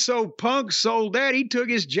 And so Punk sold that. He took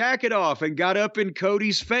his jacket off and got up in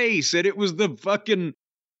Cody's face. And it was the fucking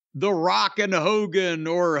The Rock and Hogan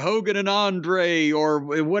or Hogan and Andre or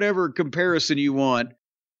whatever comparison you want.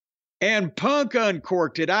 And Punk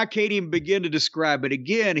uncorked it. I can't even begin to describe it.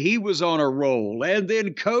 Again, he was on a roll. And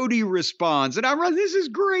then Cody responds. And I'm like, this is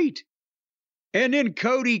great. And then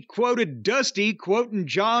Cody quoted Dusty, quoting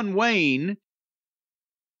John Wayne.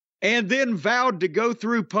 And then vowed to go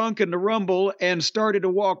through Punk in the Rumble and started to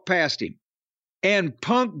walk past him. And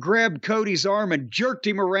Punk grabbed Cody's arm and jerked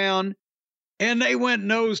him around. And they went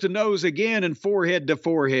nose to nose again and forehead to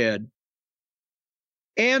forehead.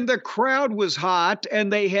 And the crowd was hot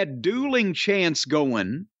and they had dueling chants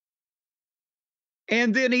going.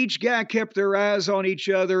 And then each guy kept their eyes on each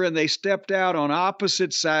other and they stepped out on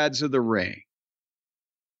opposite sides of the ring.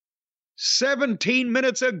 17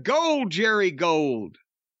 minutes of gold, Jerry Gold.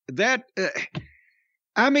 That,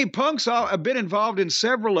 Punk's been involved in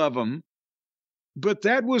several of them, but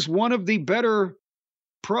that was one of the better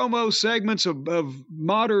promo segments of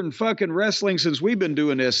modern fucking wrestling since we've been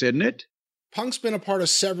doing this, isn't it? Punk's been a part of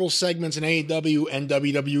several segments in AEW and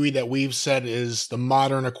WWE that we've said is the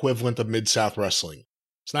modern equivalent of Mid-South Wrestling.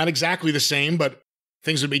 It's not exactly the same, but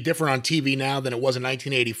things would be different on TV now than it was in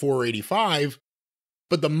 1984 or 85.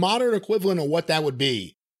 But the modern equivalent of what that would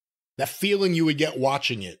be, that feeling you would get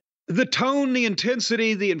watching it. The tone, the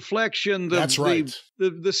intensity, the inflection, That's right.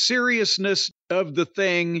 the seriousness of the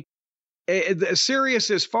thing. Serious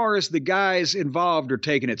as far as the guys involved are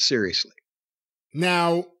taking it seriously.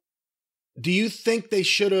 Now, do you think they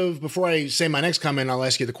should have, before I say my next comment, I'll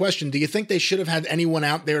ask you the question, do you think they should have had anyone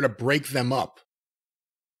out there to break them up?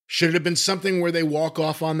 Should it have been something where they walk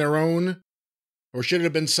off on their own? Or should it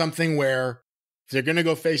have been something where if they're going to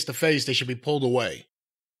go face to face, they should be pulled away?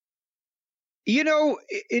 You know,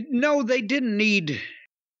 no, they didn't need,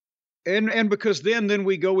 and because then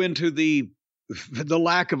we go into the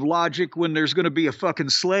lack of logic when there's going to be a fucking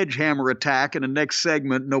sledgehammer attack in the next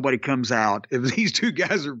segment, nobody comes out. If these two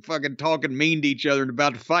guys are fucking talking mean to each other and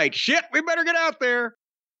about to fight, shit, we better get out there.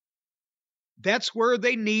 That's where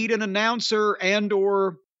they need an announcer and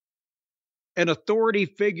or an authority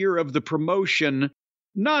figure of the promotion,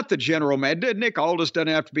 not the general man. Nick Aldis doesn't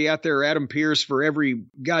have to be out there, Adam Pearce for every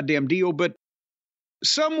goddamn deal, but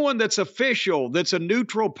someone that's official, that's a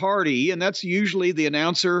neutral party, and that's usually the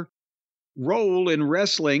announcer role in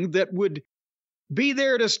wrestling, that would be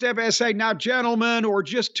there to step and say, now, gentlemen, or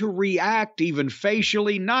just to react even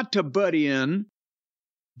facially, not to butt in,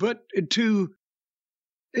 but to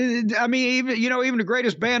I mean, even the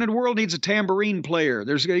greatest band in the world needs a tambourine player.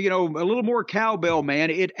 There's, a little more cowbell, man.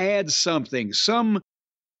 It adds something, some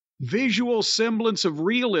visual semblance of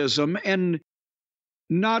realism, and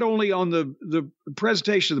not only on the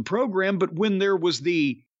presentation of the program, but when there was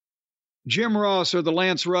the Jim Ross or the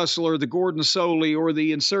Lance Russell or the Gordon Soley or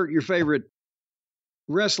the insert your favorite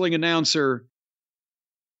wrestling announcer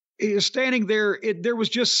standing there, there was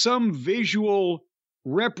just some visual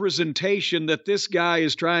representation that this guy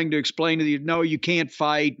is trying to explain to you, no, you can't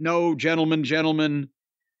fight. No, gentlemen.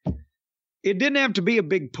 It didn't have to be a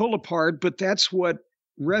big pull apart, but that's what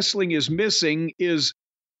wrestling is missing is,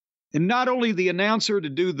 and not only the announcer to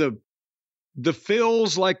do the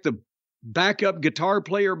fills like the backup guitar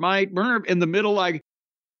player might in the middle, like,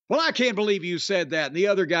 well, I can't believe you said that. And the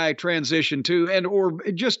other guy transitioned to, or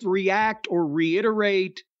just react or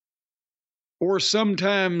reiterate, or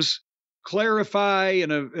sometimes clarify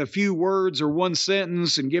in a few words or one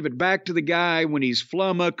sentence and give it back to the guy when he's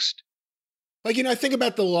flummoxed. Like, I think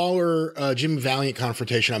about the Lawler Jimmy Valiant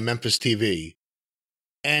confrontation on Memphis TV,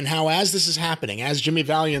 and how as this is happening, as Jimmy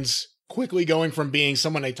Valiant's quickly going from being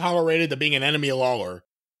someone they tolerated to being an enemy of Lawler,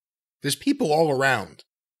 there's people all around.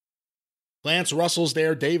 Lance Russell's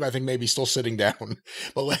there. Dave, I think, maybe still sitting down.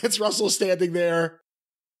 But Lance Russell's standing there.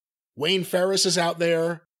 Wayne Ferris is out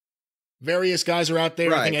there. Various guys are out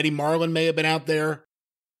there. Right. I think Eddie Marlin may have been out there.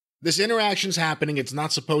 This interaction's happening. It's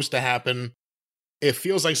not supposed to happen. It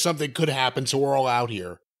feels like something could happen, so we're all out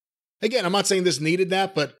here. Again, I'm not saying this needed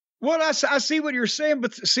that, but... Well, I see what you're saying,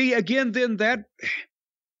 but see, again, then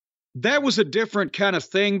that was a different kind of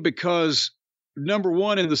thing because, number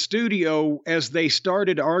one, in the studio, as they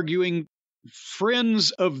started arguing,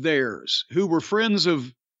 friends of theirs who were friends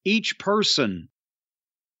of each person,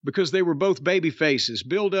 because they were both baby faces,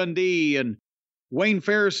 Bill Dundee and Wayne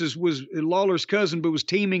Ferris was Lawler's cousin, but was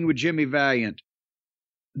teaming with Jimmy Valiant.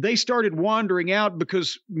 They started wandering out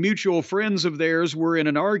because mutual friends of theirs were in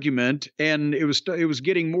an argument, and it was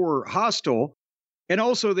getting more hostile. And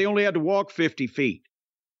also, they only had to walk 50 feet.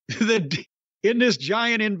 In this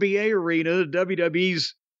giant NBA arena,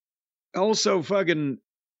 WWE's also fucking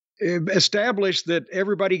established that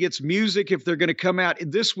everybody gets music if they're going to come out.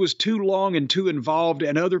 This was too long and too involved,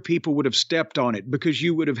 and other people would have stepped on it because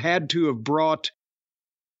you would have had to have brought...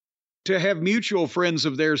 To have mutual friends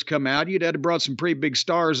of theirs come out, you'd have brought some pretty big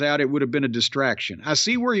stars out. It would have been a distraction. I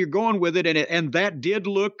see where you're going with it, and that did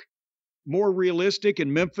look more realistic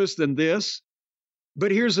in Memphis than this. But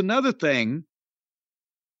here's another thing.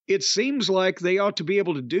 It seems like they ought to be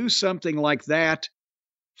able to do something like that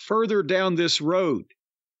further down this road,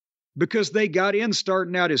 because they got in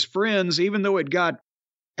starting out as friends, even though it got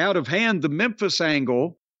out of hand. The Memphis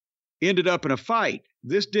angle ended up in a fight.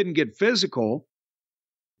 This didn't get physical.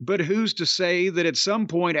 But who's to say that at some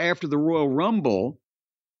point after the Royal Rumble,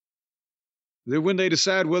 that when they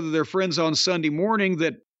decide whether they're friends on Sunday morning,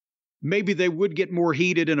 that maybe they would get more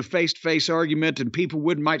heated in a face-to-face argument and people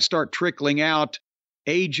might start trickling out,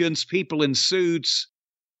 agents, people in suits.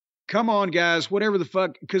 Come on, guys, whatever the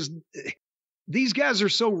fuck, because these guys are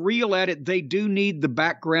so real at it, they do need the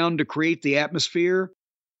background to create the atmosphere.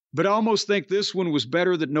 But I almost think this one was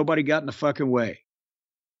better that nobody got in the fucking way.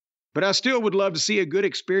 But I still would love to see a good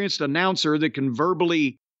experienced announcer that can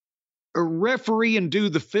verbally referee and do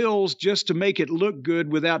the fills just to make it look good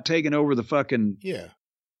without taking over the fucking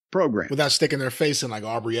program. Without sticking their face in like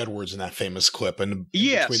Aubrey Edwards in that famous clip and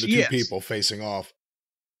between the two people facing off.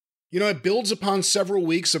 It builds upon several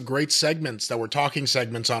weeks of great segments that were talking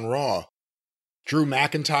segments on Raw. Drew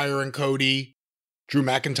McIntyre and Cody, Drew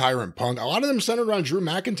McIntyre and Punk. A lot of them centered around Drew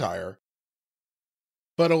McIntyre.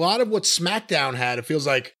 But a lot of what SmackDown had, it feels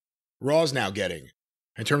like Raw's now getting,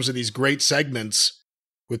 in terms of these great segments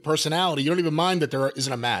with personality. You don't even mind that there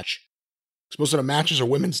isn't a match. Most of the matches are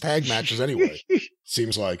women's tag matches anyway,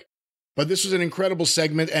 seems like. But this was an incredible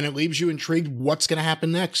segment, and it leaves you intrigued what's going to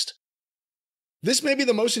happen next. This may be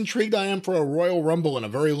the most intrigued I am for a Royal Rumble in a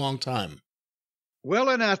very long time. Well,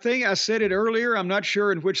 and I think I said it earlier, I'm not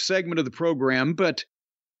sure in which segment of the program, but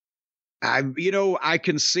I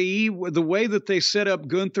can see the way that they set up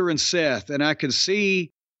Gunther and Seth, and I can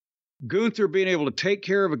see Gunther being able to take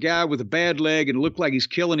care of a guy with a bad leg and look like he's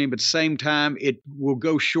killing him at the same time. It will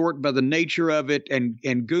go short by the nature of it,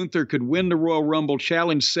 and Gunther could win the Royal Rumble,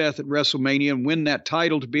 challenge Seth at WrestleMania, and win that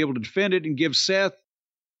title to be able to defend it and give Seth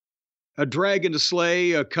a dragon to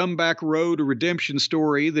slay, a comeback road, a redemption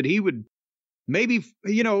story that he would maybe,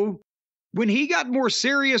 when he got more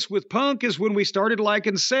serious with Punk is when we started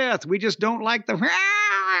liking Seth. We just don't like the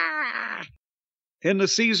and the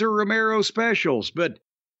Cesar Romero specials, but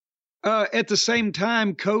at the same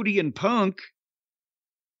time, Cody and Punk,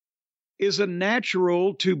 is a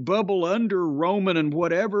natural to bubble under Roman and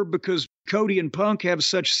whatever because Cody and Punk have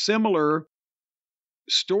such similar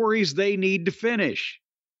stories they need to finish.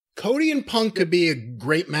 Cody and Punk could be a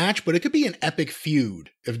great match, but it could be an epic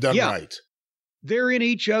feud if done right. They're in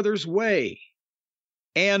each other's way.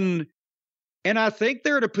 And I think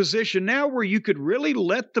they're at a position now where you could really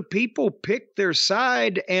let the people pick their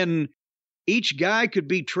side and each guy could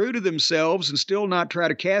be true to themselves and still not try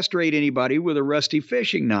to castrate anybody with a rusty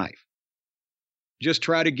fishing knife. Just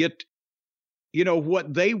try to get,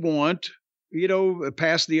 what they want,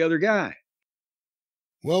 past the other guy.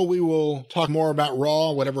 Well, we will talk more about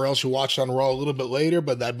Raw, whatever else you watched on Raw a little bit later,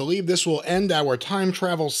 but I believe this will end our time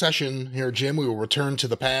travel session here, Jim. We will return to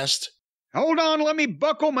the past. Hold on, let me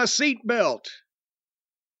buckle my seatbelt.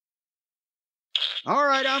 All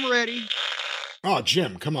right, I'm ready. Oh,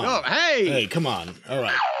 Jim, come on. Oh, hey. Hey, come on. All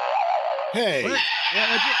right. Hey. What?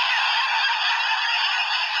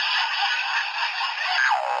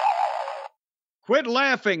 Quit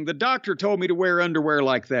laughing. The doctor told me to wear underwear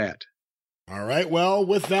like that. All right. Well,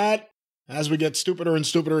 with that, as we get stupider and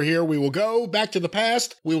stupider here, we will go back to the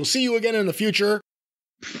past. We will see you again in the future.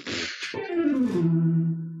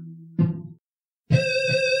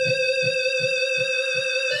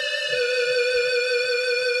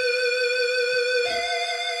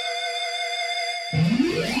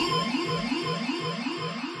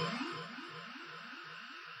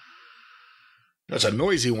 That's a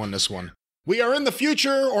noisy one, this one. We are in the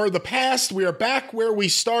future or the past. We are back where we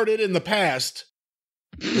started in the past,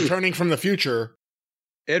 returning from the future.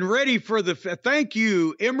 And ready for the... Thank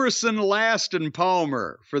you, Emerson, Last, and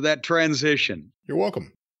Palmer, for that transition. You're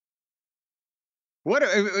welcome.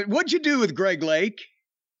 What'd you do with Greg Lake?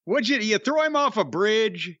 You throw him off a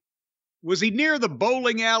bridge? Was he near the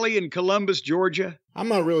bowling alley in Columbus, Georgia? I'm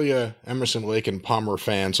not really a Emerson, Lake, and Palmer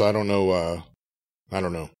fan, so I don't know.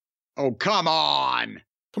 Oh, come on.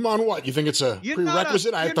 Come on, what? You think it's a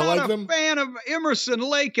prerequisite? I have to like them? You're not a fan of Emerson,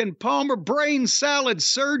 Lake, and Palmer, brain salad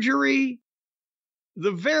surgery,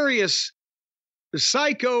 the various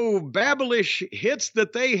psycho-babblish hits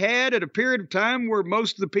that they had at a period of time where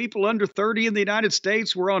most of the people under 30 in the United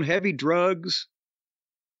States were on heavy drugs.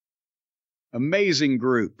 Amazing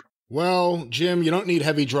group. Well, Jim, you don't need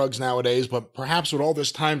heavy drugs nowadays, but perhaps with all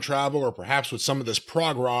this time travel or perhaps with some of this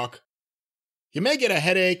prog rock, you may get a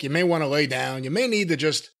headache, you may want to lay down, you may need to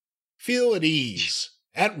just feel at ease,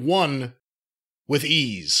 at one with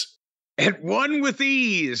ease. At one with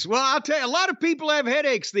ease. Well, I'll tell you, a lot of people have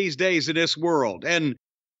headaches these days in this world. And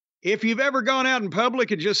if you've ever gone out in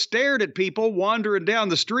public and just stared at people wandering down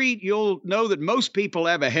the street, you'll know that most people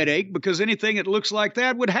have a headache because anything that looks like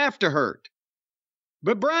that would have to hurt.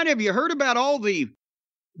 But Brian, have you heard about all the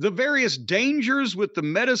various dangers with the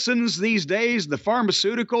medicines these days, the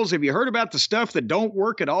pharmaceuticals? Have you heard about the stuff that don't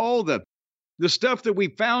work at all? The stuff that we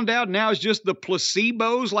found out now is just the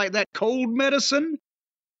placebos, like that cold medicine.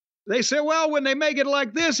 They say, well, when they make it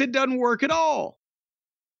like this, it doesn't work at all.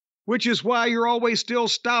 Which is why you're always still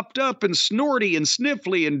stopped up and snorty and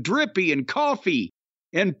sniffly and drippy and coughy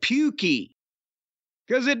and pukey.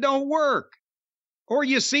 Because it don't work. Or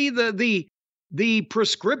you see the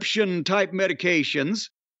prescription type medications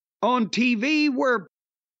on TV where,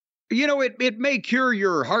 it may cure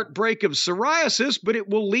your heartbreak of psoriasis, but it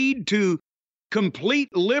will lead to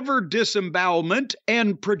complete liver disembowelment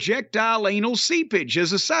and projectile anal seepage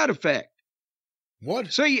as a side effect.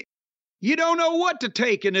 What? So you don't know what to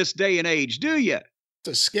take in this day and age, do you? It's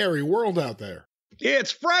a scary world out there.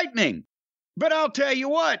 It's frightening. But I'll tell you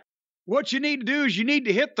what you need to do is you need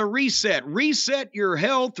to hit the reset. Reset your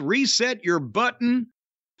health, reset your button,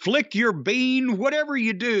 flick your bean, whatever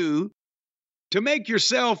you do to make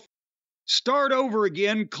yourself start over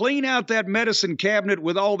again, clean out that medicine cabinet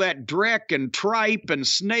with all that dreck and tripe and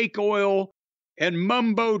snake oil and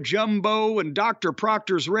mumbo jumbo and Dr.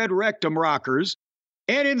 Proctor's red rectum rockers,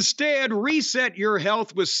 and instead reset your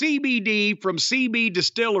health with CBD from CB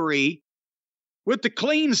Distillery, with the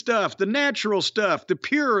clean stuff, the natural stuff, the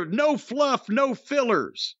pure, no fluff, no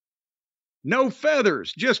fillers, no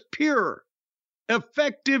feathers, just pure,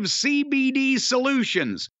 effective CBD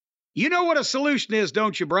solutions. You know what a solution is,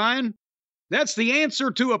 don't you, Brian? That's the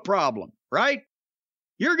answer to a problem, right?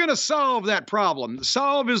 You're going to solve that problem.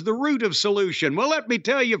 Solve is the root of solution. Well, let me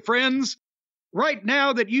tell you, friends, right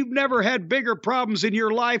now that you've never had bigger problems in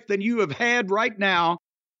your life than you have had right now,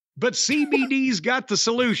 but CBD's got the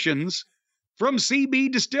solutions from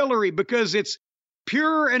CB Distillery because it's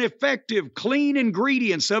pure and effective, clean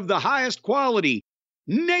ingredients of the highest quality.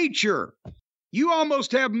 Nature. You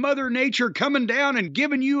almost have Mother Nature coming down and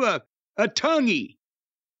giving you a tonguey.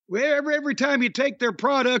 Every time you take their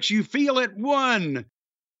products, you feel at one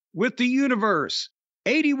with the universe.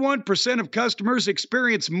 81% of customers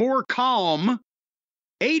experience more calm.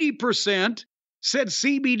 80% said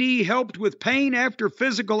CBD helped with pain after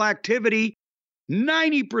physical activity.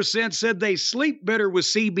 90% said they sleep better with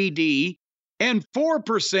CBD. And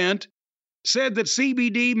 4% said that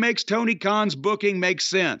CBD makes Tony Khan's booking make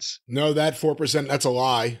sense. No, that 4%, that's a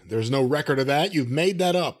lie. There's no record of that. You've made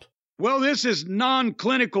that up. Well, this is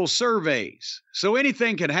non-clinical surveys, so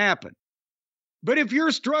anything can happen. But if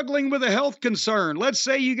you're struggling with a health concern, let's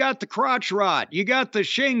say you got the crotch rot, you got the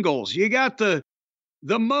shingles, you got the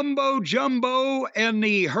mumbo jumbo and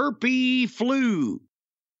the herpes flu.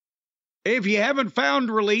 If you haven't found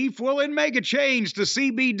relief, well, then make a change to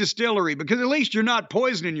CB Distillery, because at least you're not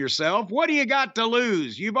poisoning yourself. What do you got to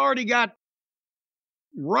lose? You've already got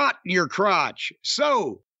rot in your crotch.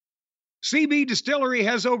 So, CB Distillery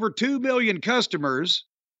has over 2 million customers.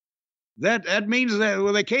 That means that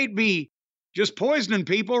they can't be just poisoning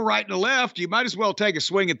people right and left. You might as well take a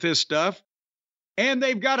swing at this stuff. And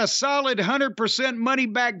they've got a solid 100% money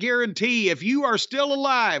back guarantee. If you are still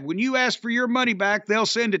alive, when you ask for your money back, they'll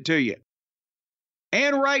send it to you.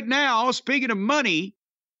 And right now, speaking of money,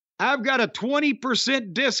 I've got a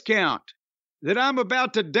 20% discount that I'm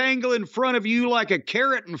about to dangle in front of you like a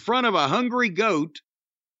carrot in front of a hungry goat.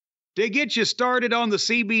 To get you started on the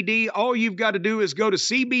CBD, all you've got to do is go to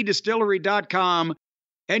cbdistillery.com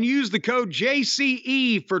and use the code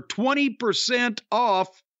JCE for 20% off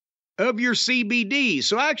of your CBD.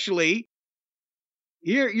 So actually,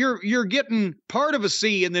 you're getting part of a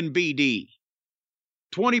C and then BD.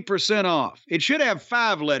 20% off. It should have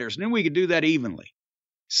 5 letters, and then we could do that evenly.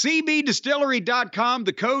 cbdistillery.com.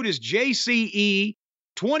 The code is JCE.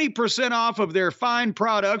 20% off of their fine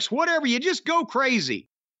products. Whatever, you just go crazy.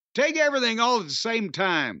 Take everything all at the same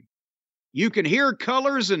time. You can hear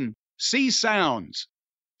colors and see sounds.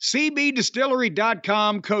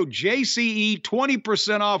 cbdistillery.com, code JCE,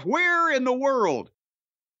 20% off. Where in the world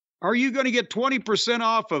are you going to get 20%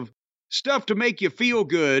 off of stuff to make you feel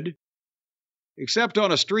good? Except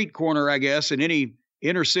on a street corner, I guess, in any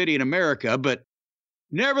inner city in America. But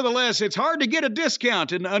nevertheless, it's hard to get a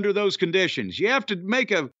discount under those conditions. You have to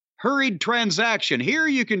make a hurried transaction. Here,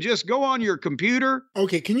 you can just go on your computer.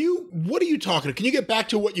 Okay, what are you talking about? Can you get back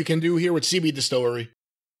to what you can do here with CB Distillery?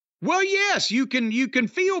 Well, yes, you can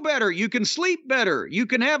feel better. You can sleep better. You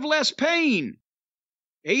can have less pain.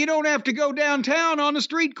 And you don't have to go downtown on the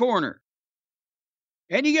street corner.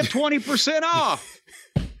 And you get 20% off.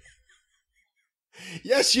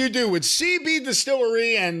 Yes, you do. With CB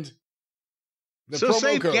Distillery and the so promo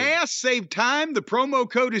save code. Gas, save time. The promo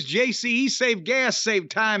code is JCE. Save gas, save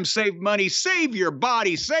time, save money, save your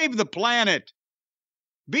body, save the planet.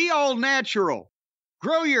 Be all natural.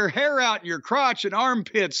 Grow your hair out in your crotch and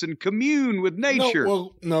armpits and commune with nature.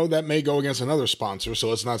 No, that may go against another sponsor, so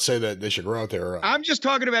let's not say that they should grow out there. I'm just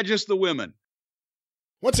talking about just the women.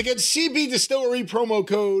 Once again, CB Distillery promo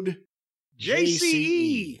code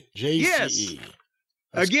JCE. JCE. Yes.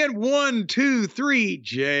 Again, 1, 2, 3,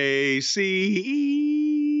 JCE.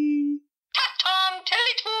 Tom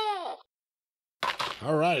Telly 2.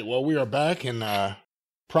 All right, well, we are back in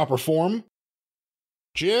proper form.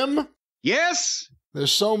 Jim? Yes?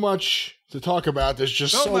 There's so much to talk about. There's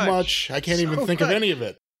just so much. I can't even think of any of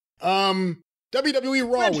it.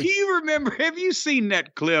 WWE Raw. Do you remember, have you seen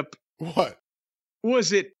that clip? What?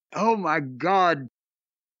 Was it, oh my God.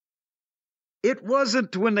 It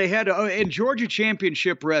wasn't when they had, in Georgia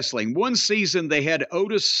Championship Wrestling, one season they had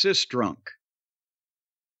Otis Sistrunk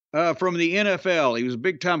from the NFL. He was a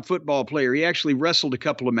big-time football player. He actually wrestled a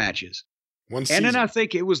couple of matches. One season. And then I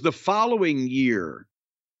think it was the following year.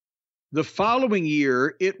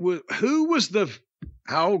 It was, who was the,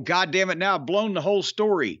 oh, God damn it, now I've blown the whole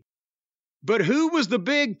story. But who was the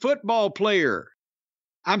big football player?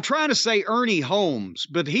 I'm trying to say Ernie Holmes,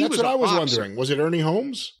 but he was a boxer. That's what I was wondering. Was it Ernie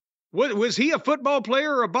Holmes? Was he a football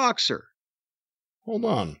player or a boxer? Hold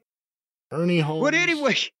on. Ernie Holmes. But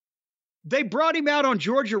anyway, they brought him out on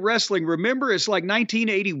Georgia Wrestling. Remember, it's like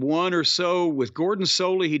 1981 or so with Gordon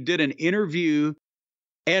Soley. He did an interview,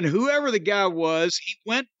 and whoever the guy was, he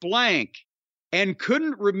went blank and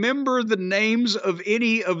couldn't remember the names of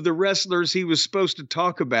any of the wrestlers he was supposed to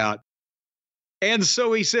talk about. And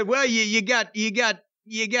so he said, well, you got,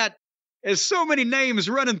 there's so many names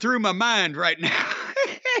running through my mind right now.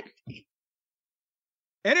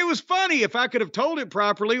 And it was funny if I could have told it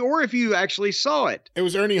properly or if you actually saw it. It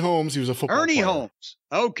was Ernie Holmes. He was a football player. Ernie Holmes.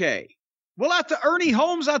 Okay. Well, Ernie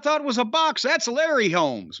Holmes, I thought was a boxer. That's Larry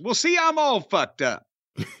Holmes. Well, see, I'm all fucked up.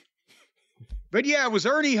 But yeah, it was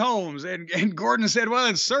Ernie Holmes. And Gordon said, well,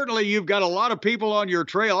 and certainly you've got a lot of people on your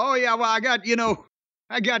trail. Oh, yeah, well, I got,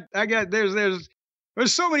 there's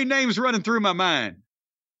There's so many names running through my mind.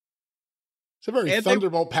 It's a very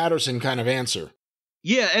Thunderbolt Patterson kind of answer.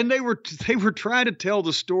 Yeah, and they were trying to tell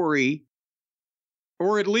the story,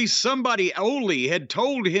 or at least somebody Ole had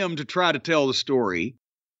told him to try to tell the story,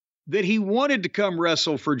 that he wanted to come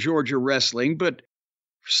wrestle for Georgia Wrestling, but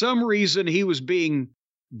for some reason he was being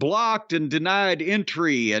blocked and denied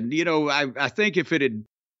entry. And, I think if it had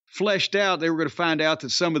fleshed out, they were going to find out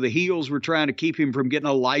that some of the heels were trying to keep him from getting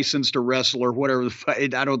a license to wrestle or whatever. I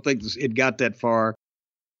don't think it got that far.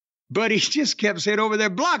 But he just kept saying, over there,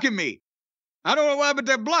 blocking me. I don't know why, but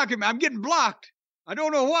they're blocking me. I'm getting blocked. I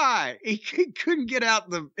don't know why. He couldn't get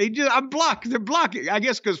out I'm blocked. They're blocking. I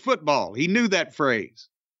guess because football. He knew that phrase.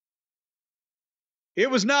 It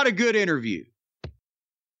was not a good interview.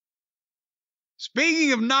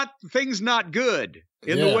 Speaking of things not good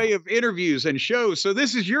in the way of interviews and shows. So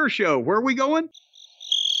this is your show. Where are we going?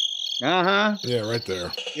 Uh-huh. Yeah, right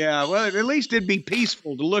there. Yeah, well, at least it'd be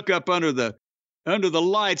peaceful to look up under the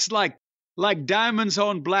lights like diamonds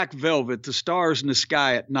on black velvet, the stars in the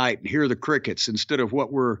sky at night, and hear the crickets instead of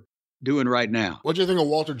what we're doing right now. What do you think of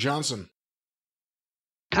Walter Johnson?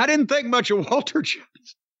 I didn't think much of Walter Johnson.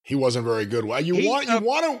 He wasn't very good. You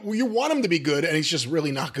want him to be good, and he's just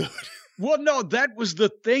really not good. Well, no, that was the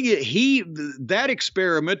thing. That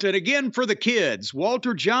experiment, and again for the kids,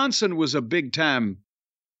 Walter Johnson was a big time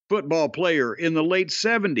football player in the late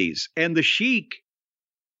 70s, and the Sheik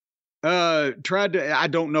tried to, I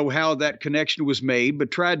don't know how that connection was made,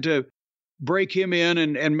 but tried to break him in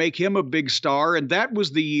and make him a big star. And that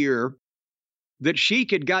was the year that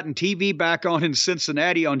Sheik had gotten TV back on in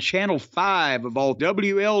Cincinnati on Channel 5 of all,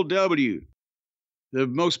 WLW, the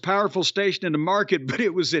most powerful station in the market, but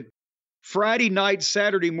it was at Friday night,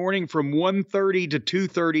 Saturday morning from 1:30 to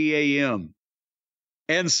 2:30 a.m.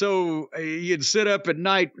 And so you'd sit up at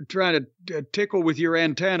night trying to tickle with your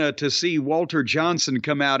antenna to see Walter Johnson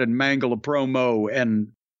come out and mangle a promo and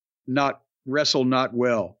not wrestle not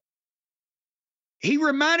well. He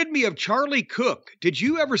reminded me of Charlie Cook. Did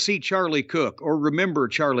you ever see Charlie Cook or remember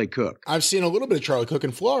Charlie Cook? I've seen a little bit of Charlie Cook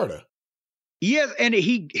in Florida. Yes, and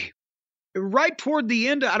he, right toward the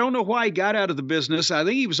end, I don't know why he got out of the business. I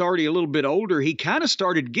think he was already a little bit older. He kind of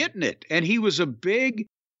started getting it, and he was a big,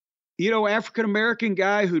 African-American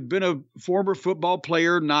guy who'd been a former football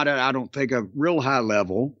player, I don't think a real high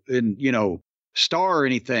level and, star or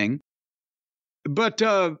anything. But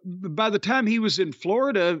by the time he was in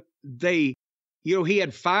Florida, he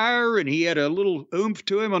had fire and he had a little oomph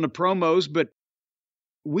to him on the promos, but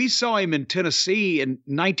we saw him in Tennessee in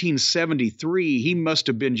 1973. He must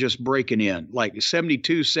have been just breaking in, like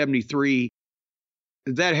 72, 73.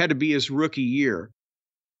 That had to be his rookie year.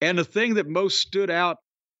 And the thing that most stood out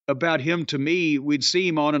about him to me, we'd see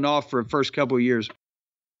him on and off for the first couple of years.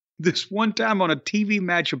 This one time on a TV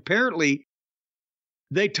match, apparently,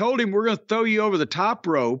 they told him, we're going to throw you over the top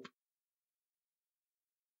rope,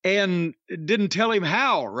 and didn't tell him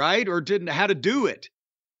how, right? Or how to do it.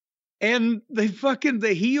 And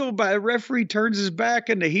the heel by the referee turns his back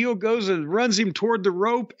and the heel goes and runs him toward the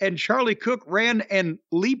rope, and Charlie Cook ran and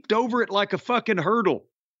leaped over it like a fucking hurdle.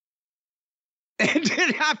 And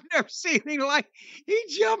then I've never seen anything like, he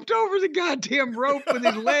jumped over the goddamn rope with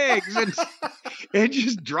his legs and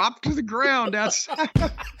just dropped to the ground outside.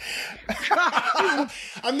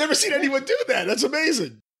 I've never seen anyone do that. That's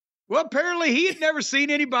amazing. Well, apparently he had never seen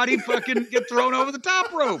anybody fucking get thrown over the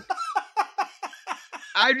top rope.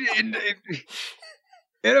 And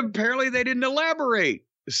apparently they didn't elaborate.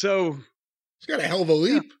 So he's got a hell of a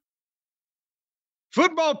leap. Yeah.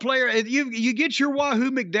 Football player, you get your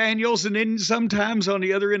Wahoo McDaniels, and then sometimes on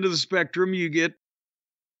the other end of the spectrum, you get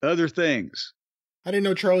other things. I didn't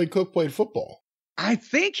know Charlie Cook played football. I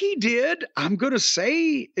think he did. I'm going to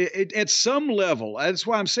say at some level. That's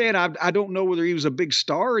why I'm saying I don't know whether he was a big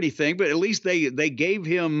star or anything, but at least they gave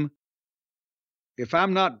him, if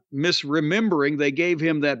I'm not misremembering, they gave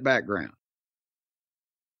him that background.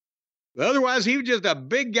 Otherwise, he was just a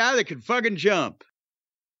big guy that could fucking jump.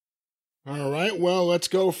 All right, well, let's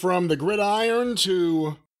go from the gridiron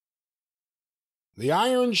to the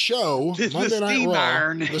Iron Show. Monday Night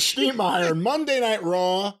Raw. The Steam Iron. Monday Night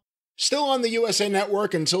Raw. Still on the USA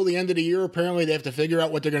Network until the end of the year. Apparently, they have to figure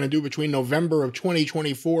out what they're going to do between November of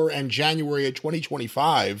 2024 and January of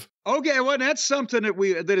 2025. Okay, well, that's something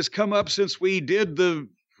that has come up since we did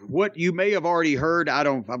what you may have already heard.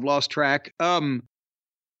 I've lost track. And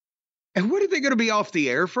what are they going to be off the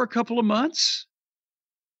air for a couple of months?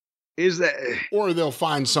 Is that, or they'll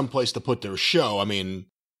find someplace to put their show. I mean,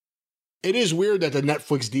 it is weird that the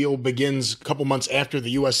Netflix deal begins a couple months after the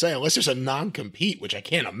USA, unless there's a non-compete, which I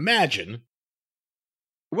can't imagine.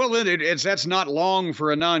 Well, then that's not long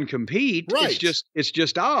for a non-compete. Right. It's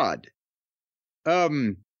just odd.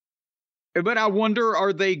 But I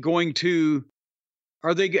wonder, do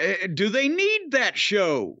they need that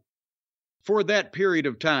show for that period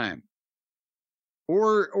of time?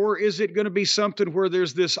 Or is it going to be something where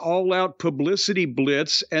there's this all-out publicity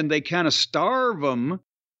blitz and they kind of starve them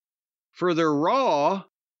for their Raw?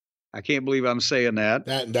 I can't believe I'm saying that.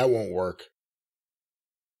 That won't work.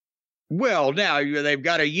 Well, now they've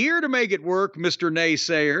got a year to make it work, Mr.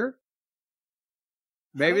 Naysayer.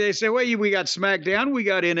 Maybe they say, well, we got SmackDown, we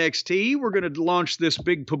got NXT, we're going to launch this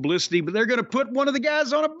big publicity, but they're going to put one of the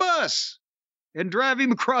guys on a bus and drive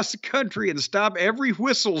him across the country and stop every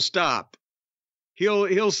whistle stop.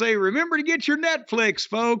 He'll say, remember to get your Netflix,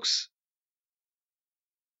 folks.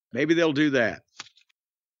 Maybe they'll do that.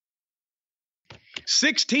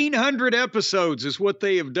 1,600 episodes is what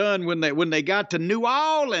they have done when they got to New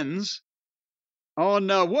Orleans on,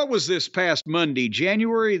 what was this past Monday?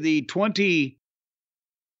 January the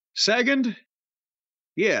 22nd?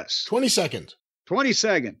 Yes. 22nd.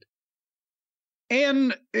 22nd.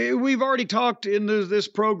 And we've already talked in this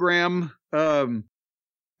program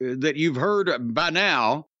that you've heard by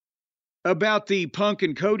now about the Punk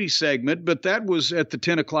and Cody segment, but that was at the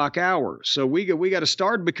 10 o'clock hour. So we got to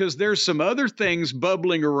start because there's some other things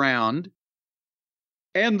bubbling around.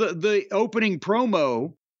 And the opening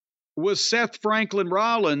promo was Seth Franklin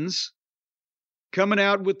Rollins coming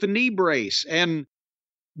out with the knee brace, and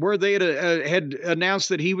where they had announced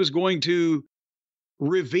that he was going to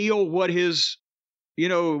reveal what his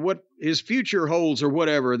future holds or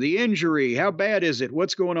whatever, the injury, how bad is it,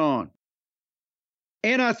 what's going on.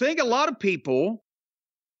 And I think a lot of people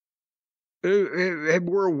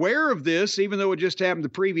were aware of this, even though it just happened the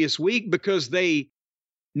previous week, because they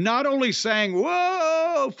not only sang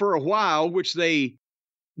 "Whoa" for a while, which they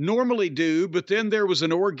normally do, but then there was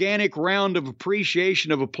an organic round of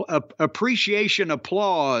appreciation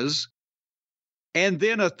applause, and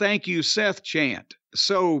then a "Thank you, Seth" chant.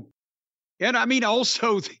 So, and I mean,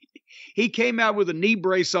 also he came out with a knee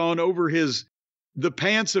brace on over the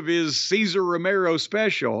pants of his Cesar Romero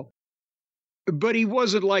special, but he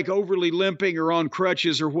wasn't like overly limping or on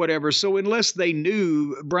crutches or whatever. So unless they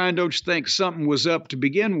knew, Brian, don't you think something was up to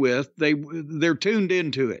begin with, they're tuned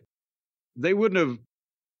into it. They wouldn't have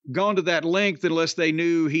gone to that length unless they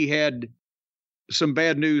knew he had some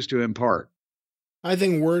bad news to impart. I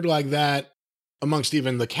think word like that amongst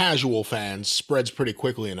even the casual fans spreads pretty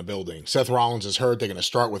quickly in a building. Seth Rollins is hurt. They're going to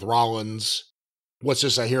start with Rollins. What's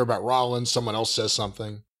this I hear about Rollins? Someone else says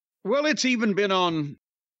something. Well, it's even been on,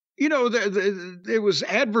 it was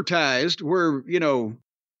advertised where,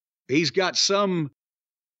 he's got some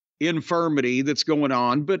infirmity that's going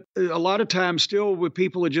on, but a lot of times still with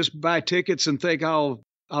people that just buy tickets and think I'll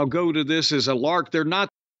go to this as a lark. They're not.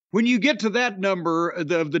 When you get to that number,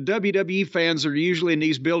 the WWE fans are usually in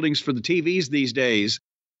these buildings for the TVs these days.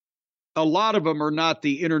 A lot of them are not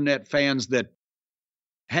the internet fans that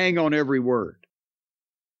hang on every word.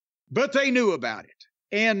 But they knew about it.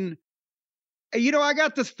 And, I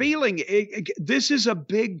got the feeling this is a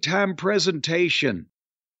big time presentation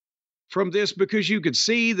from this, because you could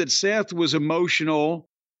see that Seth was emotional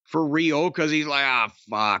for real, because he's like,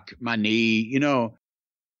 fuck, my knee,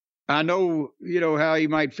 I know, how he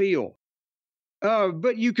might feel.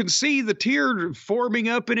 But you can see the tear forming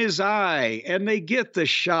up in his eye, and they get the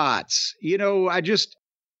shots.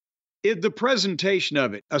 The presentation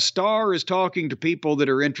of it, a star is talking to people that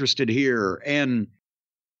are interested here, and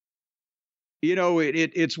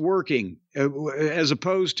it's working, as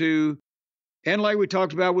opposed to, and like we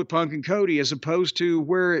talked about with Punk and Cody, as opposed to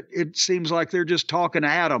where it seems like they're just talking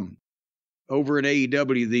at them over in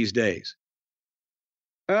AEW these days.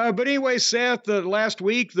 But anyway, Seth, last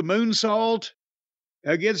week, the moonsault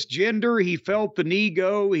against Jinder, he felt the knee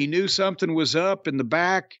go. He knew something was up in the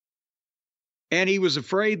back. And he was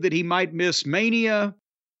afraid that he might miss Mania.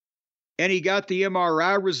 And he got the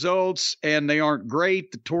MRI results, and they aren't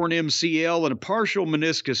great. The torn MCL and a partial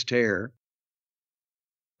meniscus tear.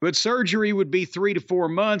 But surgery would be 3 to 4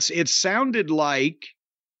 months. It sounded like,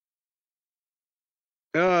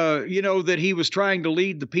 that he was trying to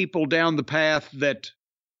lead the people down the path that,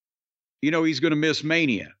 he's going to miss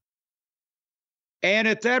Mania. And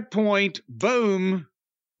at that point, boom,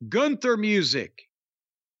 Gunther music.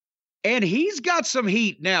 And he's got some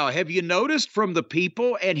heat now. Have you noticed from the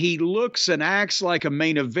people? And he looks and acts like a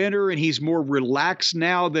main eventer, and he's more relaxed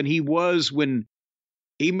now than he was when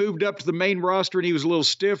he moved up to the main roster and he was a little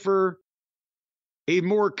stiffer. He's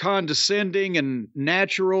more condescending and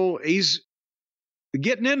natural. He's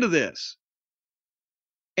getting into this.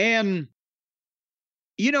 And,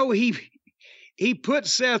 he put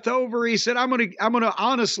Seth over. He said, I'm gonna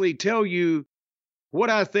honestly tell you what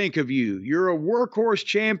I think of you. You're a workhorse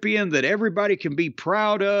champion that everybody can be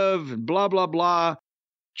proud of, and blah, blah, blah,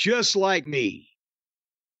 just like me.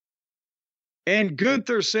 And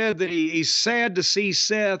Gunther said that he's sad to see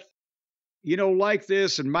Seth, like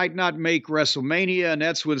this and might not make WrestleMania. And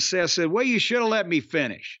that's when Seth said, well, you should have let me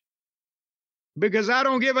finish. Because I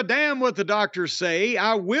don't give a damn what the doctors say.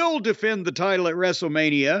 I will defend the title at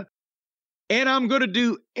WrestleMania. And I'm going to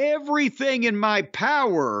do everything in my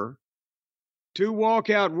power to walk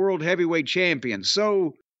out World Heavyweight Champion.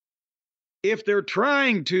 So if they're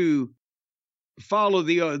trying to follow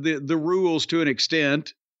the rules to an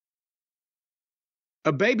extent,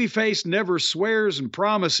 a babyface never swears and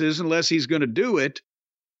promises unless he's going to do it.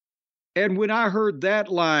 And when I heard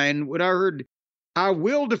that line, I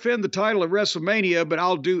will defend the title at WrestleMania, but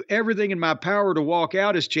I'll do everything in my power to walk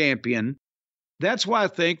out as champion. That's why I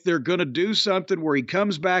think they're going to do something where he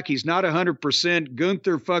comes back. He's not 100%.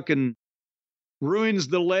 Gunther fucking ruins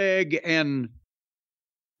the leg and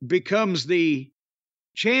becomes the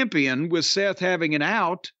champion with Seth having an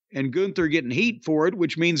out and Gunther getting heat for it,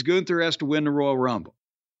 which means Gunther has to win the Royal Rumble.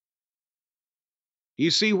 You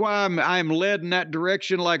see why I'm led in that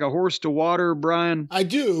direction like a horse to water, Brian? I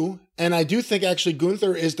do, and I do think actually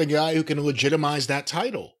Gunther is the guy who can legitimize that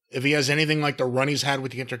title. If he has anything like the run he's had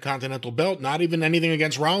with the Intercontinental belt, not even anything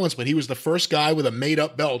against Rollins, but he was the first guy with a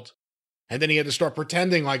made-up belt, and then he had to start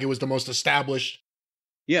pretending like it was the most established,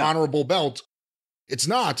 honorable belt. It's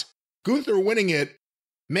not. Gunther winning it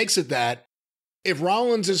makes it that. If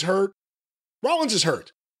Rollins is hurt, Rollins is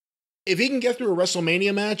hurt. If he can get through a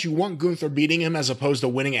WrestleMania match, you want Gunther beating him as opposed to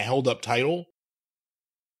winning a held-up title.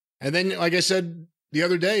 And then, like I said the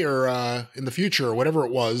other day or in the future or whatever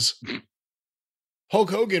it was, Hulk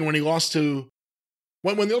Hogan, when he lost to...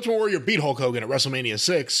 When the Ultimate Warrior beat Hulk Hogan at WrestleMania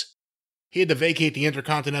 6, he had to vacate the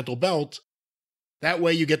Intercontinental belt. That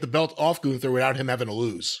way you get the belt off Gunther without him having to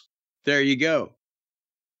lose. There you go.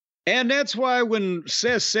 And that's why when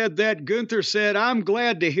Seth said that, Gunther said, I'm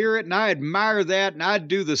glad to hear it, and I admire that, and I'd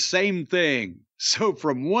do the same thing. So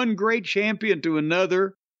from one great champion to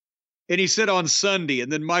another, and he said on Sunday,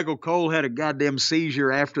 and then Michael Cole had a goddamn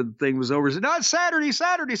seizure after the thing was over. He said, no, it's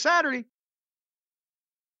Saturday.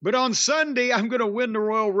 But on Sunday, I'm going to win the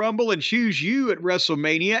Royal Rumble and choose you at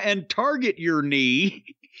WrestleMania and target your knee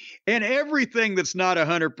and everything that's not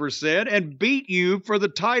 100% and beat you for the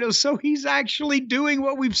title. So he's actually doing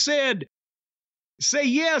what we've said. Say,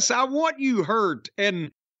 yes, I want you hurt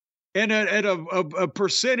and at a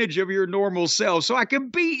percentage of your normal self so I can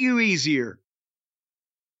beat you easier.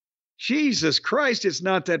 Jesus Christ, it's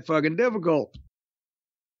not that fucking difficult.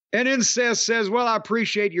 And then Seth says, well, I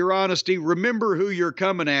appreciate your honesty. Remember who you're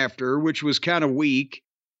coming after, which was kind of weak.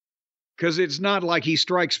 Because it's not like he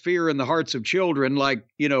strikes fear in the hearts of children like,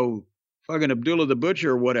 fucking Abdullah the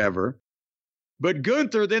Butcher or whatever. But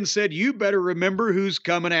Gunther then said, you better remember who's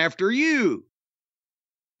coming after you.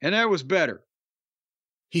 And that was better.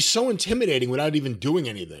 He's so intimidating without even doing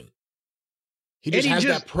anything. He just has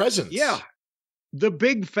that presence. Yeah. The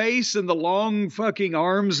big face and the long fucking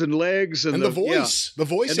arms and legs. And the voice. Yeah. The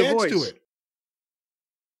voice adds to it.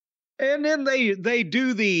 And then they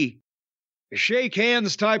do the shake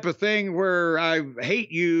hands type of thing where I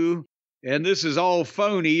hate you and this is all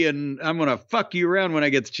phony and I'm going to fuck you around when I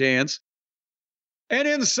get the chance. And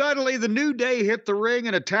then suddenly the New Day hit the ring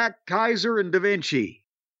and attack Kaiser and Da Vinci.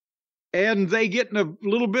 And they get in a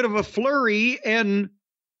little bit of a flurry and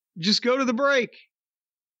just go to the break.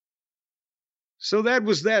 So that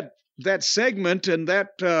was that segment and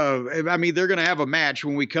that, they're going to have a match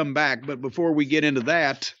when we come back. But before we get into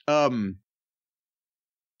that,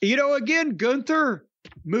 again, Gunther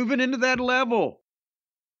moving into that level.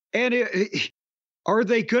 And are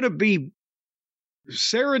they going to be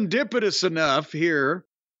serendipitous enough here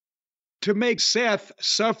to make Seth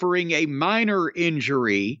suffering a minor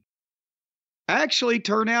injury actually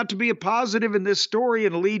turn out to be a positive in this story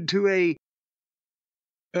and lead to a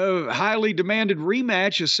highly demanded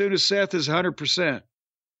rematch as soon as Seth is 100%?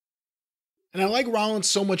 And I like Rollins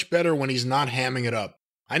so much better when he's not hamming it up.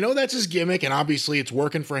 I know that's his gimmick, and obviously it's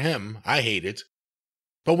working for him. I hate it.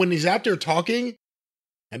 But when he's out there talking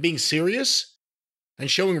and being serious and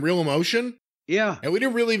showing real emotion, yeah. And we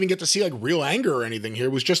didn't really even get to see like real anger or anything here.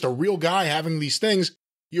 It was just a real guy having these things.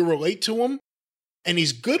 You relate to him, and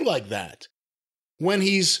he's good like that. When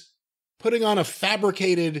he's putting on a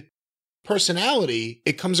fabricated personality,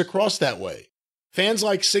 it comes across that way. Fans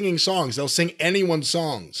like singing songs. They'll sing anyone's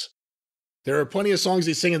songs. There are plenty of songs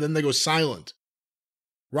they sing and then they go silent.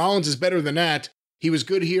 Rollins is better than that. He was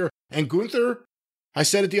good here. And Gunther, I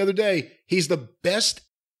said it the other day, he's the best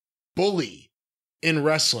bully in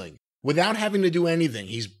wrestling without having to do anything.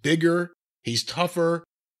 He's bigger, he's tougher,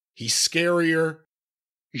 he's scarier.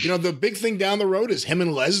 You know, the big thing down the road is him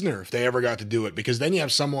and Lesnar, if they ever got to do it, because then you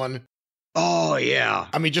have someone. Oh, yeah.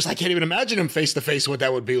 I mean, I can't even imagine him face to face what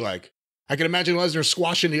that would be like. I can imagine Lesnar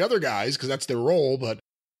squashing the other guys because that's their role, but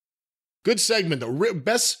good segment. The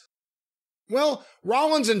best. Well,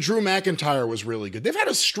 Rollins and Drew McIntyre was really good. They've had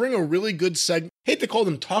a string of really good segments. Hate to call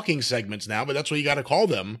them talking segments now, but that's what you got to call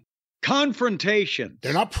them. Confrontation.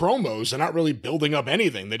 They're not promos. They're not really building up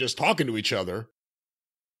anything. They're just talking to each other.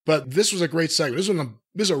 But this was a great segment.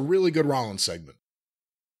 This is a really good Rollins segment.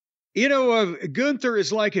 You know, Gunther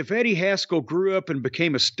is like if Eddie Haskell grew up and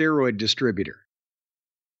became a steroid distributor.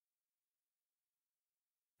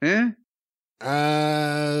 Eh? No.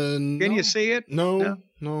 Can you see it? No.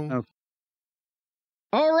 Okay.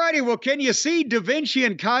 All righty. Well, can you see Da Vinci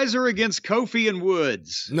and Kaiser against Kofi and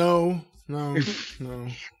Woods? No.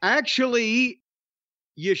 Actually,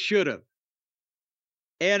 you should have.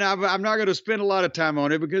 And I'm not going to spend a lot of time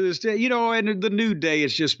on it because it's, you know, and the New Day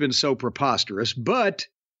has just been so preposterous. But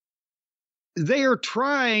they are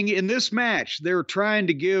trying in this match, they're trying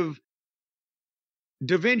to give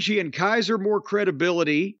Da Vinci and Kaiser more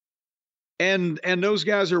credibility. And those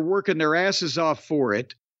guys are working their asses off for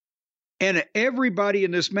it. And everybody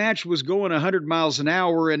in this match was going 100 miles an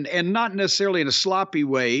hour and not necessarily in a sloppy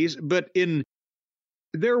ways, but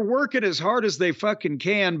they're working as hard as they fucking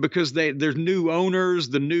can because there's new owners,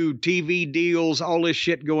 the new TV deals, all this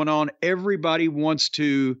shit going on. Everybody wants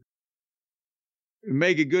to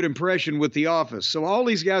make a good impression with The Office. So all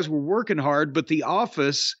these guys were working hard, but The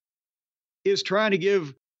Office is trying to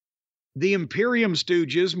give the Imperium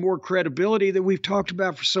Stooges more credibility that we've talked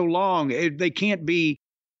about for so long. They can't be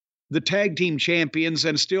the tag team champions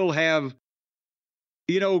and still have,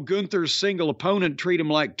 you know, Gunther's single opponent treat them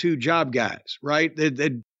like two job guys, right?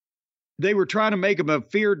 They were trying to make them a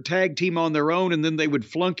feared tag team on their own, and then they would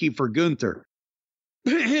flunky for Gunther.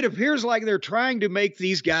 It appears like they're trying to make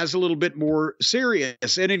these guys a little bit more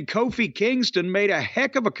serious. And in Kofi Kingston made a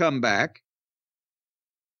heck of a comeback.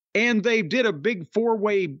 And they did a big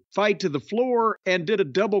four-way fight to the floor and did a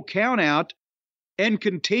double countout and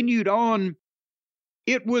continued on.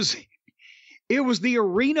 It was the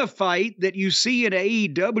arena fight that you see in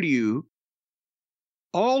AEW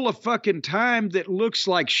all the fucking time that looks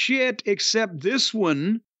like shit, except this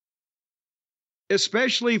one,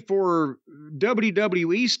 especially for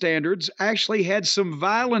WWE standards, actually had some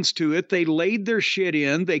violence to it. They laid their shit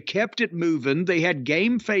in. They kept it moving. They had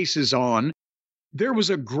game faces on. There was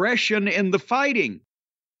aggression in the fighting.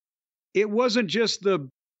 It wasn't just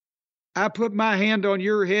I put my hand on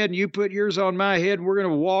your head and you put yours on my head and we're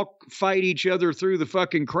going to fight each other through the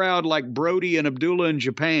fucking crowd like Brody and Abdullah in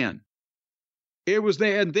Japan. It was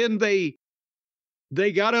there. And then they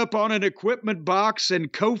got up on an equipment box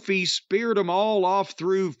and Kofi speared them all off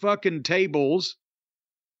through fucking tables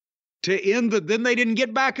to end then they didn't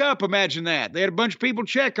get back up. Imagine that. They had a bunch of people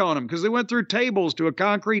check on them because they went through tables to a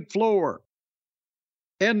concrete floor.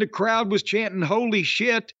 And the crowd was chanting, holy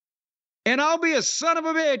shit. And I'll be a son of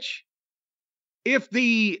a bitch if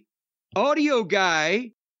the audio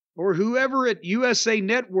guy or whoever at USA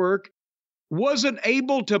Network wasn't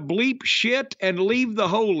able to bleep shit and leave the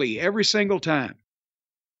holy every single time.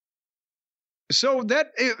 So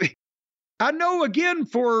I know, again,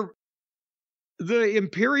 for the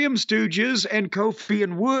Imperium Stooges and Kofi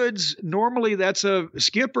and Woods, normally that's a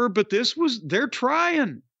skipper, but they're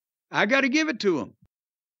trying. I got to give it to them.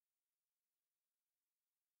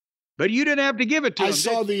 But you didn't have to give it to him.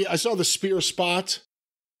 I saw the spear spot,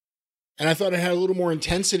 and I thought it had a little more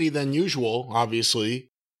intensity than usual, obviously.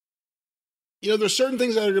 You know, there's certain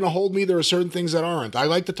things that are going to hold me. There are certain things that aren't. I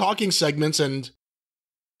like the talking segments, and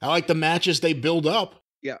I like the matches they build up.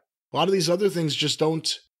 Yeah. A lot of these other things just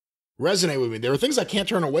don't resonate with me. There are things I can't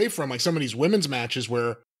turn away from, like some of these women's matches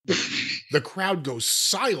where the crowd goes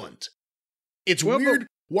silent. It's weird.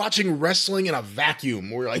 Watching wrestling in a vacuum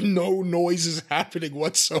where like no noise is happening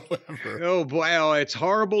whatsoever. Oh, boy, it's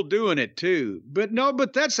horrible doing it too. But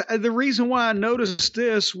that's the reason why I noticed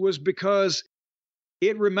this was because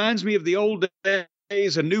it reminds me of the old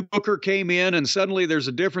days. A new booker came in and suddenly there's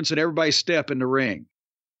a difference in everybody's step in the ring.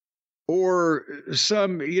 Or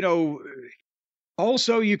some, you know,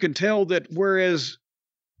 also you can tell that whereas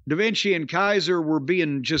Da Vinci and Kaiser were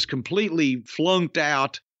being just completely flunked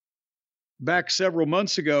out back several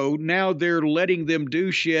months ago, now they're letting them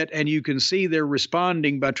do shit, and you can see they're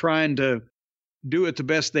responding by trying to do it the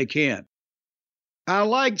best they can. I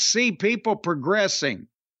like to see people progressing.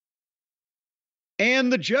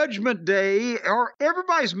 And the Judgment Day,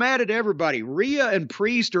 everybody's mad at everybody. Rhea and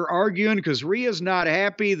Priest are arguing because Rhea's not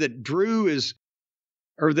happy that Drew is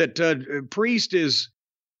or that Priest is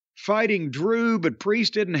fighting Drew, but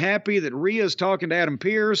Priest isn't happy that Rhea's talking to Adam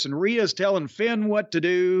Pearce and Rhea's telling Finn what to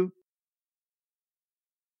do.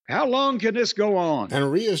 How long can this go on?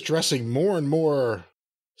 And Rhea's dressing more and more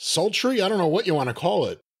sultry. I don't know what you want to call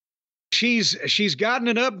it. She's gotten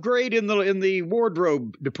an upgrade in the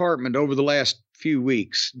wardrobe department over the last few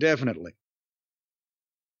weeks, definitely.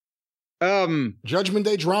 Judgment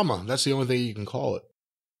Day drama. That's the only thing you can call it.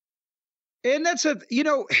 And that's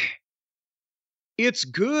it's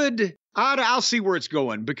good. I'll see where it's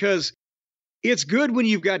going, because it's good when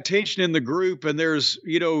you've got tension in the group and there's,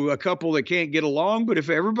 a couple that can't get along. But if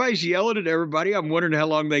everybody's yelling at everybody, I'm wondering how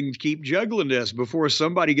long they can keep juggling this before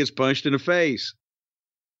somebody gets punched in the face.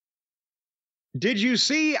 Did you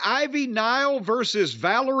see Ivy Nile versus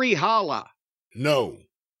Valerie Hala? No.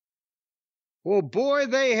 Well, boy,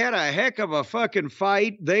 they had a heck of a fucking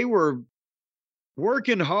fight. They were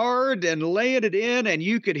working hard and laying it in, and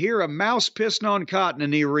you could hear a mouse pissing on cotton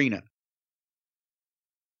in the arena.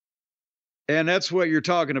 And that's what you're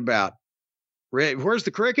talking about. Where's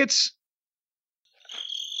the crickets?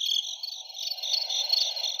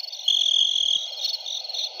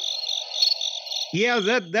 Yeah,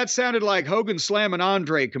 that sounded like Hogan slamming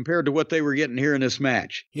Andre compared to what they were getting here in this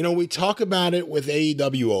match. We talk about it with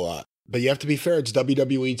AEW a lot, but you have to be fair, it's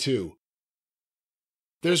WWE too.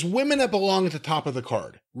 There's women that belong at the top of the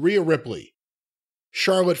card. Rhea Ripley,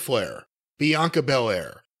 Charlotte Flair, Bianca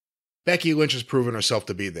Belair. Becky Lynch has proven herself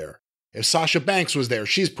to be there. If Sasha Banks was there,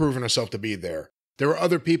 she's proven herself to be there. There are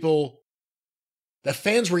other people that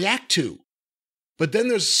fans react to. But then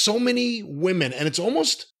there's so many women, and it's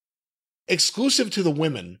almost exclusive to the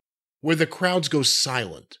women, where the crowds go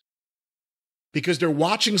silent. Because they're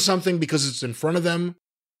watching something because it's in front of them,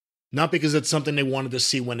 not because it's something they wanted to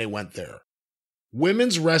see when they went there.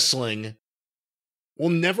 Women's wrestling will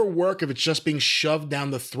never work if it's just being shoved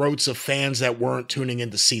down the throats of fans that weren't tuning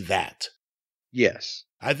in to see that. Yes.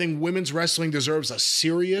 I think women's wrestling deserves a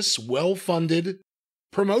serious, well-funded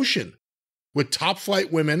promotion with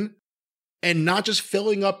top-flight women and not just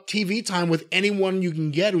filling up TV time with anyone you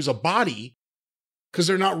can get who's a body because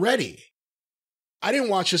they're not ready. I didn't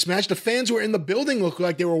watch this match. The fans who were in the building looked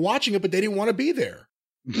like they were watching it, but they didn't want to be there.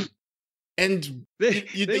 And they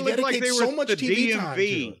dedicate so much TV time to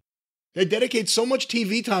it. They dedicate so much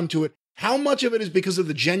TV time to it. How much of it is because of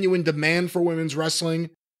the genuine demand for women's wrestling,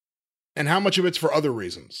 and how much of it's for other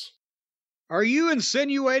reasons? Are you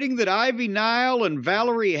insinuating that Ivy Nile and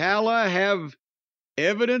Valerie Hala have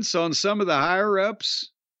evidence on some of the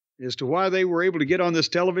higher-ups as to why they were able to get on this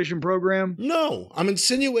television program? No, I'm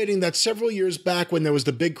insinuating that several years back when there was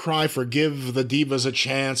the big cry for give the divas a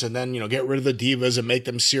chance and then, get rid of the divas and make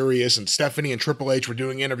them serious, and Stephanie and Triple H were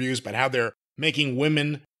doing interviews about how they're making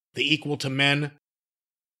women the equal to men.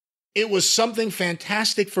 It was something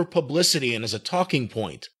fantastic for publicity and as a talking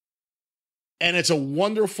point. And it's a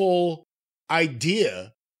wonderful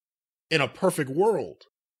idea in a perfect world.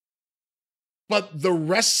 But the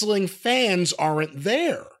wrestling fans aren't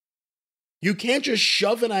there. You can't just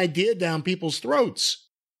shove an idea down people's throats.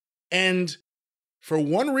 And for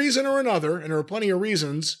one reason or another, and there are plenty of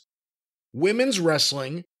reasons, women's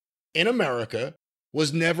wrestling in America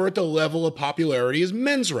was never at the level of popularity as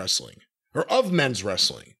men's wrestling, or of men's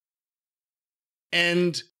wrestling.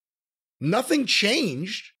 And nothing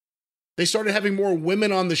changed. They started having more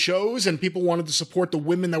women on the shows, and people wanted to support the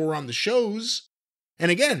women that were on the shows.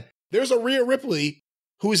 And again, there's a Rhea Ripley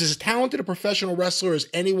who is as talented a professional wrestler as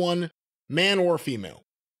anyone, man or female.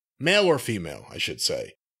 Male or female, I should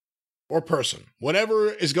say. Or person.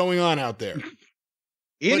 Whatever is going on out there.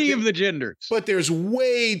 Any of the genders. But there's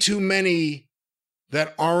way too many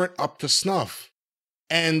that aren't up to snuff.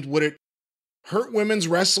 And would it hurt women's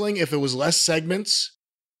wrestling if it was less segments,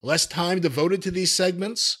 less time devoted to these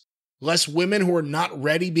segments, less women who are not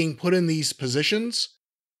ready being put in these positions,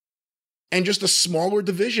 and just a smaller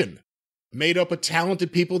division made up of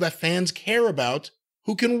talented people that fans care about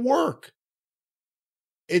who can work?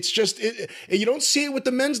 It's just, you don't see it with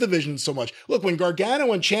the men's division so much. Look, when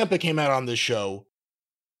Gargano and Ciampa came out on this show,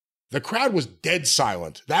 the crowd was dead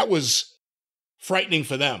silent. That was frightening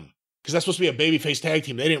for them, because that's supposed to be a babyface tag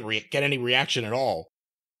team. They didn't get any reaction at all.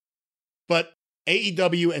 But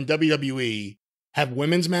AEW and WWE have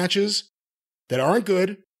women's matches that aren't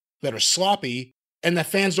good, that are sloppy, and that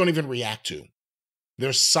fans don't even react to.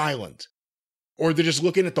 They're silent. Or they're just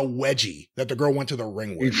looking at the wedgie that the girl went to the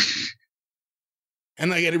ring with.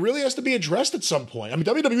 And it really has to be addressed at some point. I mean,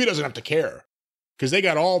 WWE doesn't have to care, because they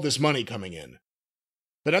got all this money coming in.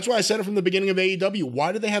 But that's why I said it from the beginning of AEW.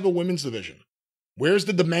 Why do they have a women's division? Where's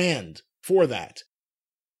the demand for that?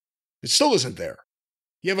 It still isn't there.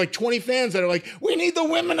 You have like 20 fans that are like, we need the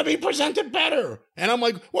women to be presented better. And I'm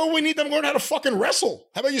like, well, we need them to learn how to fucking wrestle.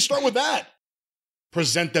 How about you start with that?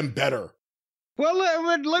 Present them better. Well,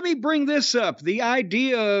 let me bring this up. The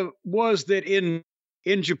idea was that in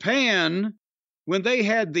Japan, when they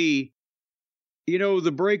had the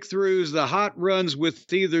breakthroughs, the hot runs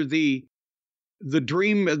with either the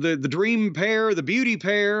dream pair, the beauty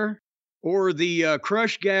pair, or the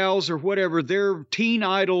crush gals or whatever, they're teen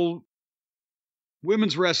idol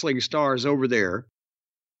women's wrestling stars over there,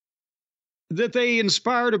 that they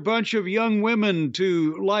inspired a bunch of young women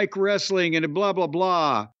to like wrestling and blah, blah,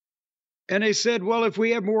 blah. And they said, well, if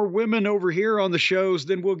we have more women over here on the shows,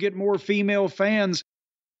 then we'll get more female fans.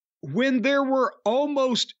 When there were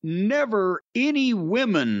almost never any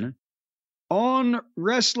women on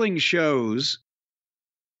wrestling shows,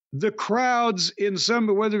 the crowds in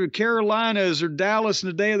some, whether it Carolinas or Dallas in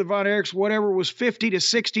the day of the Von Erichs, whatever, was 50 to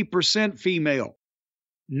 60% female.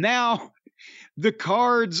 Now the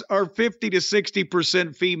cards are 50 to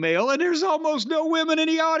 60% female, and there's almost no women in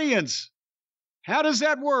the audience. How does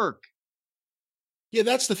that work? Yeah,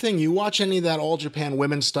 that's the thing. You watch any of that All Japan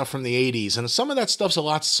women's stuff from the 80s, and some of that stuff's a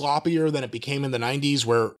lot sloppier than it became in the 90s,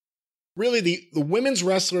 where really the women's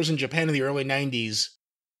wrestlers in Japan in the early 90s,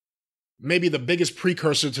 maybe the biggest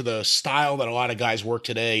precursor to the style that a lot of guys work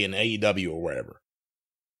today in AEW or whatever.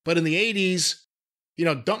 But in the 80s,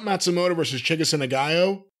 Dump Matsumoto versus Chigusa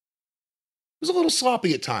Nagayo, it was a little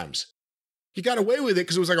sloppy at times. You got away with it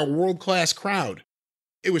because it was like a world-class crowd.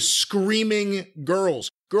 It was screaming girls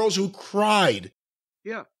who cried.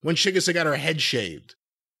 Yeah. When Chigusa got her head shaved.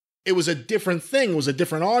 It was a different thing. It was a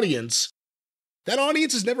different audience. That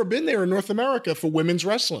audience has never been there in North America for women's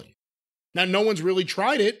wrestling. Now, no one's really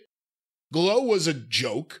tried it. Glow was a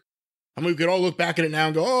joke. I mean, we could all look back at it now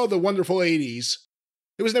and go, oh, the wonderful 80s.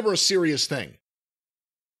 It was never a serious thing.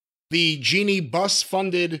 The Jeannie Buss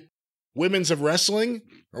funded Women's of Wrestling,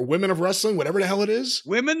 or Women of Wrestling, whatever the hell it is. The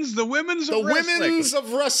Women's of Wrestling. The Women's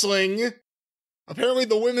of Wrestling. Apparently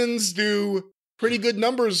the women's do pretty good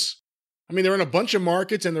numbers. I mean, they're in a bunch of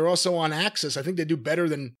markets and they're also on Axis. I think they do better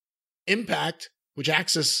than Impact, which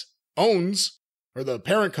Axis owns, or the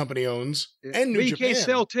parent company owns, and New Japan. But you can't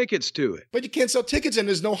sell tickets to it. But you can't sell tickets and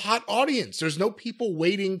there's no hot audience. There's no people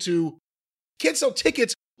waiting to... Can't sell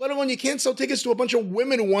tickets, let alone you can't sell tickets to a bunch of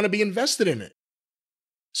women who want to be invested in it.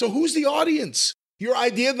 So who's the audience? Your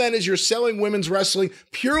idea then is you're selling women's wrestling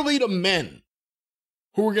purely to men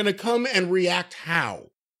who are going to come and react how?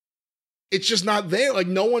 It's just not there. Like,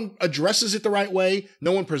 no one addresses it the right way.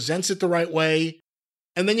 No one presents it the right way.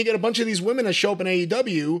 And then you get a bunch of these women that show up in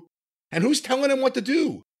AEW, and who's telling them what to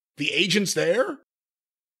do? The agents there?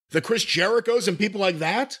 The Chris Jerichos and people like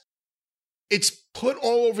that? It's put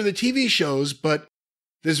all over the TV shows, but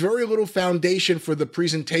there's very little foundation for the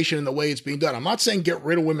presentation and the way it's being done. I'm not saying get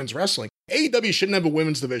rid of women's wrestling. AEW shouldn't have a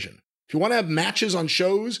women's division. If you want to have matches on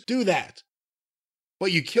shows, do that.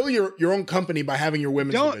 But you kill your own company by having your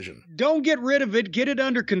women's division. Don't get rid of it. Get it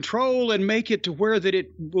under control and make it to where that it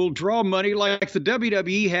will draw money like the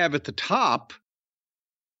WWE have at the top.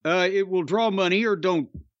 It will draw money, or don't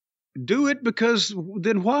do it, because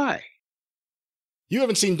then why? You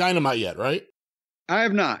haven't seen Dynamite yet, right? I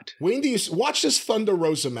have not. When do you watch this Thunder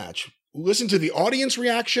Rosa match? Listen to the audience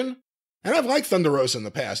reaction. And I've liked Thunder Rosa in the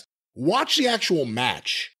past. Watch the actual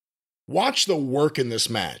match. Watch the work in this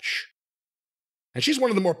match. And she's one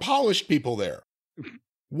of the more polished people there.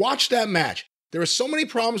 Watch that match. There are so many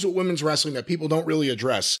problems with women's wrestling that people don't really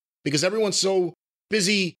address because everyone's so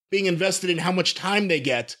busy being invested in how much time they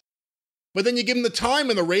get. But then you give them the time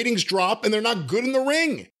and the ratings drop and they're not good in the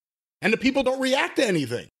ring. And the people don't react to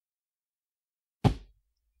anything.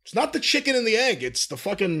 It's not the chicken and the egg. It's the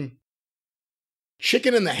fucking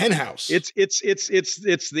chicken in the hen house. It's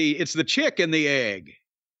the chick and the egg.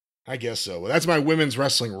 I guess so. That's my women's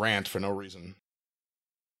wrestling rant for no reason.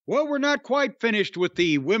 Well, we're not quite finished with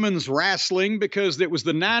the women's wrestling because it was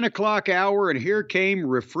the 9 o'clock hour and here came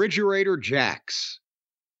Refrigerator Jax.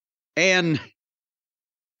 And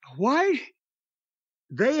why?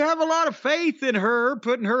 They have a lot of faith in her,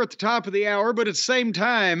 putting her at the top of the hour, but at the same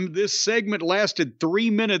time, this segment lasted 3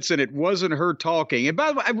 minutes and it wasn't her talking. And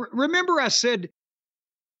by the way, remember I said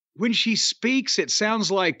when she speaks, it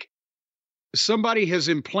sounds like somebody has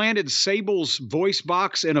implanted Sable's voice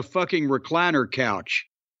box in a fucking recliner couch.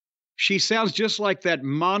 She sounds just like that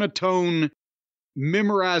monotone,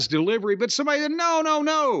 memorized delivery, but somebody said,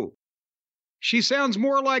 no. She sounds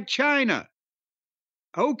more like China.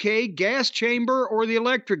 Okay, gas chamber or the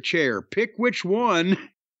electric chair. Pick which one.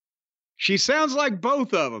 She sounds like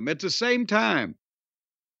both of them at the same time.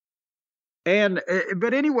 And,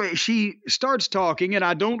 but anyway, she starts talking and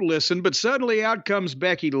I don't listen, but suddenly out comes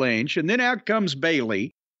Becky Lynch and then out comes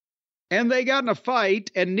Bayley. And they got in a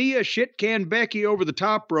fight and Nia shit-canned Becky over the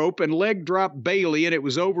top rope and leg dropped Bayley and it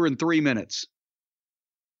was over in 3 minutes.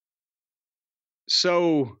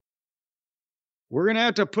 So we're going to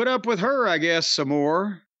have to put up with her, I guess, some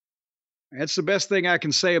more. That's the best thing I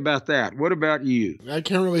can say about that. What about you? I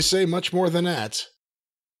can't really say much more than that.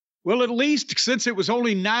 Well, at least since it was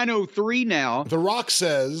only 9:03 now. The Rock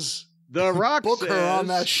says, The Rock book says, her on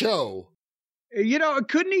that show. You know,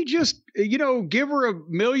 couldn't he just, give her $1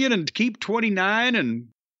 million and keep 29 and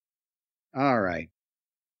all right.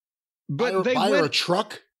 But buy her a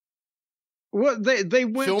truck? Well, they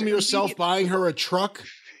went. Film yourself buying her a truck?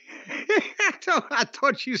 I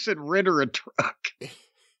thought you said rent her a truck.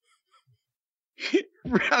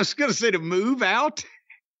 I was going to say to move out.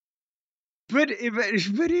 But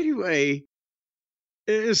anyway,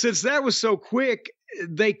 since that was so quick,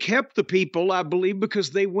 they kept the people, I believe,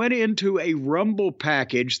 because they went into a Rumble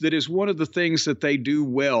package that is one of the things that they do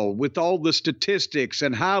well with all the statistics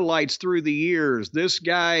and highlights through the years. This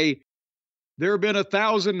guy, there have been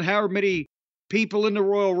 1,000, however many people in the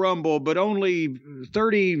Royal Rumble, but only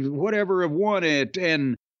 30 whatever have won it.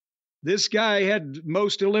 And this guy had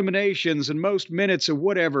most eliminations and most minutes of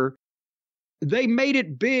whatever. They made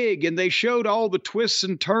it big and they showed all the twists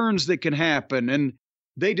and turns that can happen. And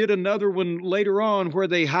they did another one later on where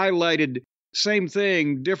they highlighted same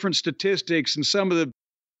thing, different statistics and some of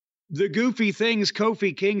the goofy things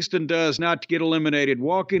Kofi Kingston does not to get eliminated,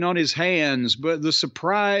 walking on his hands, but the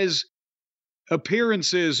surprise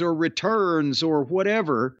appearances or returns or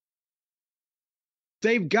whatever.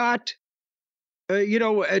 They've got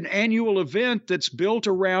an annual event that's built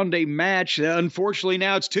around a match. Unfortunately,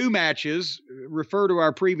 now it's 2 matches. Refer to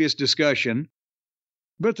our previous discussion.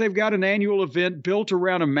 But they've got an annual event built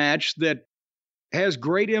around a match that has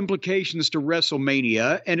great implications to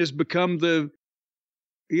WrestleMania and has become the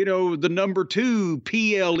number 2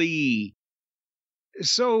 PLE.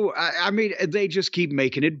 So, I mean, they just keep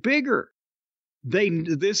making it bigger.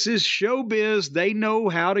 This is showbiz. They know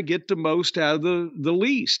how to get the most out of the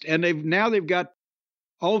least. And they've got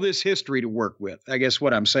all this history to work with, I guess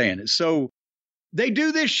what I'm saying is. So they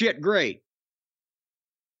do this shit great.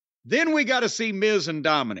 Then we got to see Miz and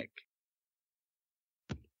Dominic.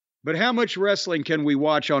 But how much wrestling can we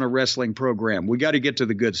watch on a wrestling program? We got to get to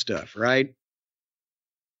the good stuff, right?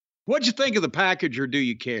 What'd you think of the package, or do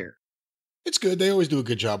you care? It's good. They always do a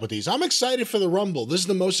good job with these. I'm excited for the Rumble. This is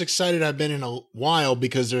the most excited I've been in a while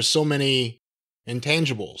because there's so many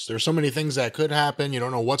intangibles. There's so many things that could happen. You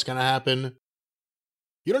don't know what's going to happen.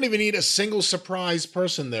 You don't even need a single surprise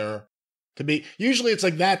person there to be. Usually it's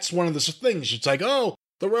like that's one of the things. It's like, oh,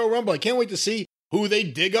 the Royal Rumble. I can't wait to see who they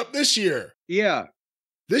dig up this year. Yeah.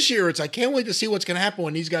 This year, I can't wait to see what's going to happen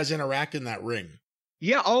when these guys interact in that ring.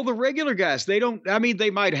 Yeah, all the regular guys, they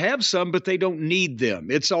might have some, but they don't need them.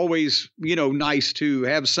 It's always, nice to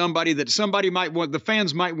have somebody that the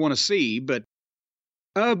fans might want to see. But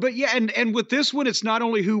yeah, and with this one, it's not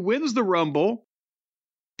only who wins the Rumble,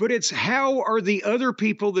 but it's how are the other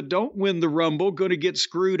people that don't win the Rumble going to get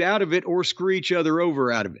screwed out of it or screw each other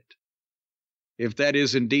over out of it? If that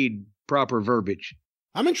is indeed proper verbiage.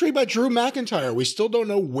 I'm intrigued by Drew McIntyre. We still don't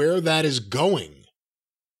know where that is going.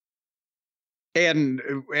 And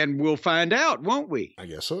we'll find out, won't we? I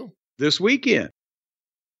guess so. This weekend.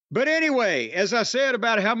 But anyway, as I said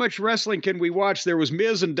about how much wrestling can we watch, there was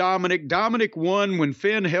Miz and Dominic. Dominic won when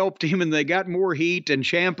Finn helped him and they got more heat, and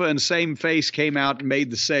Ciampa and Same Face came out and made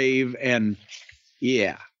the save, and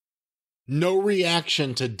yeah. No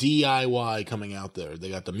reaction to DIY coming out there. They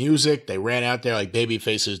got the music. They ran out there like baby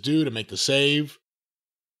faces do to make the save.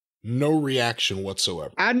 No reaction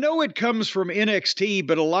whatsoever. I know it comes from NXT,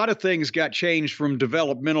 but a lot of things got changed from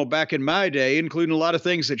developmental back in my day, including a lot of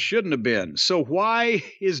things that shouldn't have been. So why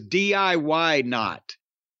is DIY not?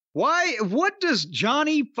 Why? What does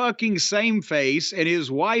Johnny fucking Same Face and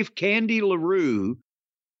his wife Candy LaRue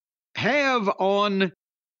have on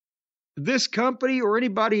this company or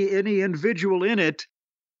any individual in it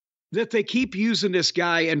that they keep using this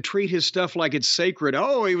guy and treat his stuff like it's sacred?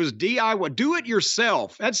 Oh, he was DIY. Do it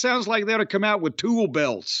yourself. That sounds like they ought to come out with tool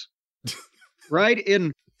belts. Right?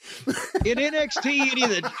 In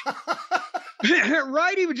NXT,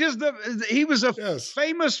 right? He was a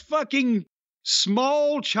famous fucking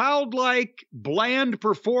small, childlike, bland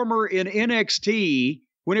performer in NXT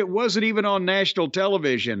when it wasn't even on national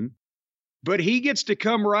television. But he gets to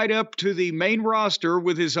come right up to the main roster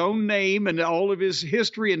with his own name and all of his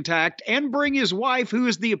history intact, and bring his wife, who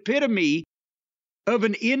is the epitome of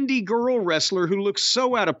an indie girl wrestler who looks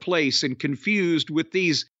so out of place and confused with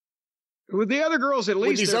these With the other girls, at least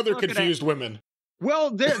with these other confused women.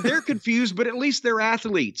 Well, they're confused, but at least they're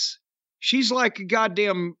athletes. She's like a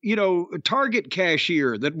goddamn, Target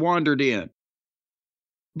cashier that wandered in.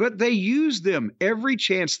 But they use them every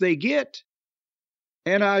chance they get.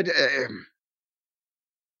 And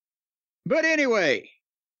but anyway,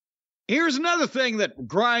 here's another thing that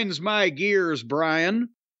grinds my gears, Brian.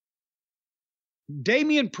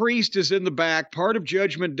 Damian Priest is in the back, part of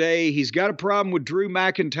Judgment Day. He's got a problem with Drew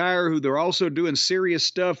McIntyre, who they're also doing serious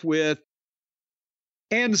stuff with.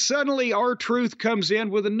 And suddenly R-Truth comes in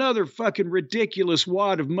with another fucking ridiculous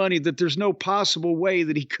wad of money that there's no possible way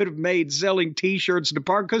that he could have made selling T-shirts in the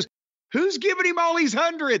park. Because who's giving him all these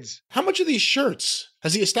hundreds? How much are these shirts?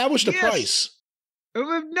 Has he established a price?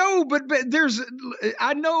 No, but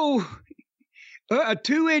I know a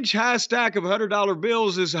 2-inch high stack of $100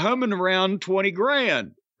 bills is humming around 20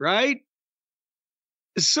 grand, right?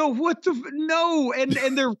 So what no,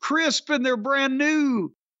 and they're crisp and they're brand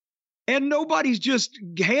new. And nobody's just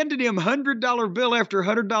handed him $100 bill after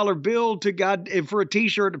 $100 bill for a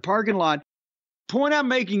T-shirt in the parking lot. Point I'm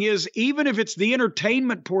making is, even if it's the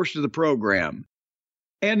entertainment portion of the program,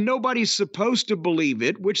 and nobody's supposed to believe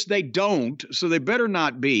it, which they don't, so they better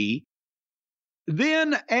not be,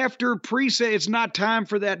 then after Priest says it's not time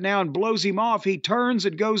for that now and blows him off, he turns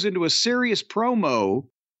and goes into a serious promo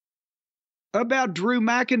about Drew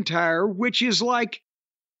McIntyre, which is like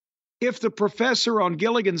if the professor on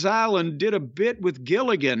Gilligan's Island did a bit with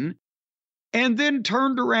Gilligan and then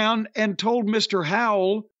turned around and told Mr.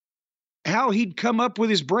 Howell how he'd come up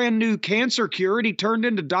with his brand new cancer cure and he turned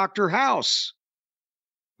into Dr. House.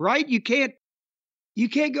 Right? You can't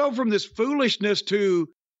go from this foolishness to,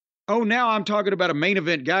 oh, now I'm talking about a main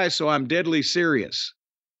event guy, so I'm deadly serious.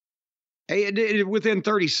 Within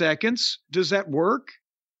 30 seconds, does that work?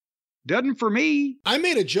 Doesn't for me. I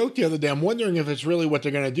made a joke the other day. I'm wondering if it's really what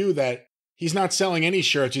they're going to do, that he's not selling any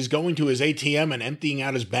shirts. He's going to his ATM and emptying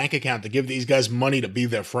out his bank account to give these guys money to be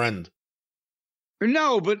their friend.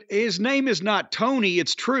 No, but his name is not Tony.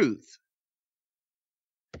 It's Truth.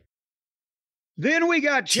 Then we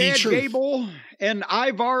got Chad Gable and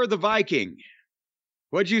Ivar the Viking.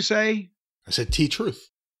 What'd you say? I said T-Truth.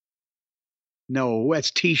 No, that's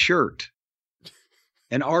T-shirt.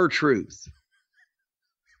 And R-Truth.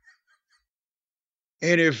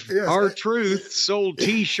 And if R-Truth sold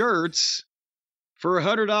T-shirts for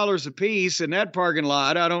 $100 a piece in that parking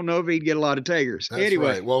lot, I don't know if he'd get a lot of takers. That's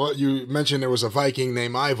anyway. Right. Well, you mentioned there was a Viking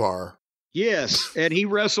named Ivar. Yes, and he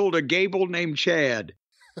wrestled a Gable named Chad.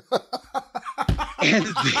 And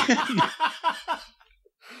then,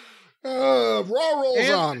 Raw rolls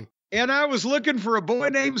on. And I was looking for a boy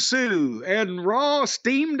named Sue, and Raw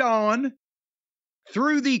steamed on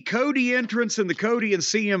through the Cody entrance and the Cody and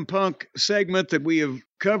CM Punk segment that we have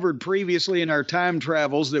covered previously in our time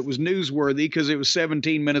travels that was newsworthy because it was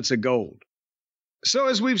 17 minutes of gold. So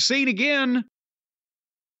as we've seen again,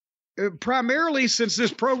 primarily since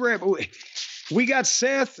this program, we got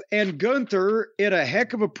Seth and Gunther in a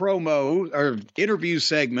heck of a promo or interview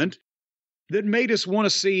segment that made us want to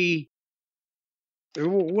see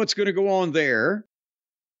what's going to go on there.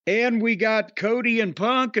 And we got Cody and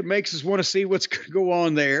Punk. It makes us want to see what's going to go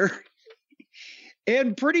on there.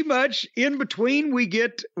 And pretty much in between, we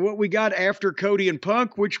get what we got after Cody and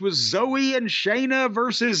Punk, which was Zoe and Shayna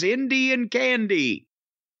versus Indy and Candy.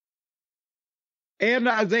 And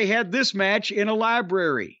they had this match in a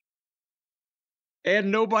library.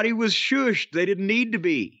 And nobody was shushed. They didn't need to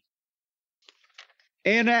be.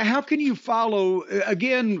 And how can you follow,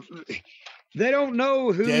 again, they don't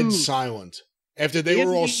know who. Dead silent. After they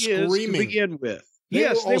were all screaming. To begin with. They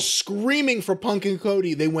were all screaming for Punk and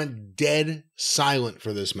Cody. They went dead silent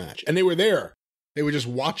for this match. And they were there. They were just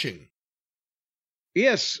watching.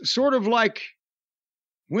 Yes, sort of like,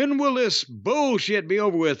 when will this bullshit be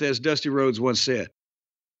over with, as Dusty Rhodes once said.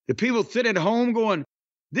 The people sitting at home going,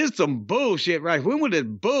 this is some bullshit, right? When will this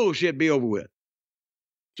bullshit be over with?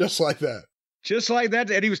 Just like that. Just like that.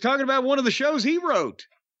 And he was talking about one of the shows he wrote.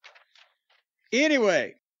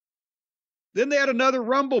 Anyway. Then they had another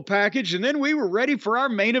Rumble package, and then we were ready for our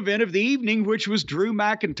main event of the evening, which was Drew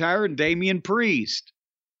McIntyre and Damian Priest.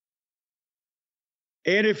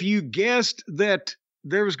 And if you guessed that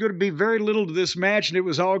there was going to be very little to this match and it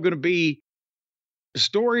was all going to be a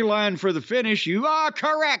storyline for the finish, you are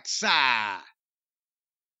correct, sir.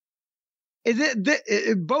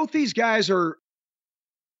 Both these guys are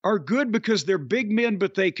good because they're big men,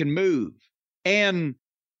 but they can move. And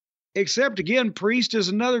except, again, Priest is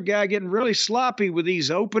another guy getting really sloppy with these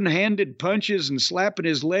open-handed punches and slapping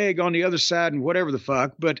his leg on the other side and whatever the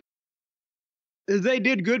fuck. But they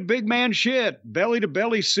did good big man shit.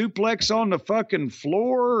 Belly-to-belly suplex on the fucking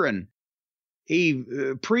floor and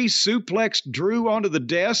Priest suplexed Drew onto the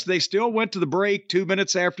desk. They still went to the break 2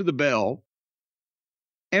 minutes after the bell.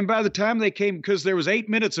 And by the time they came, because there was 8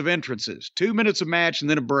 minutes of entrances, 2 minutes of match, and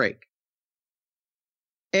then a break.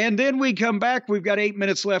 And then we come back. We've got 8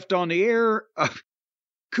 minutes left on the air.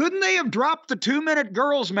 Couldn't they have dropped the 2-minute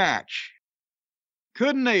girls match?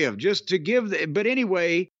 Couldn't they have? Just to give but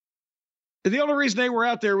anyway, the only reason they were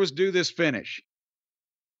out there was do this finish.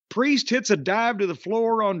 Priest hits a dive to the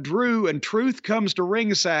floor on Drew, and Truth comes to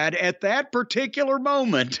ringside at that particular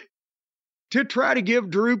moment to try to give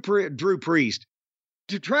Drew Priest,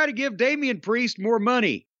 to try to give Damian Priest more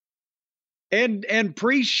money. And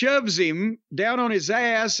Priest shoves him down on his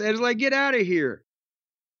ass and is like, get out of here.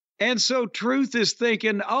 And so Truth is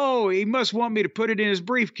thinking, oh, he must want me to put it in his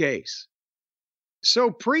briefcase.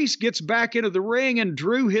 So Priest gets back into the ring, and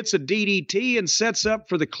Drew hits a DDT and sets up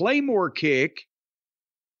for the Claymore kick.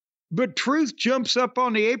 But Truth jumps up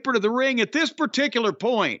on the apron of the ring at this particular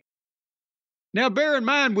point. Now, bear in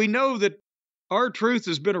mind, we know that R-Truth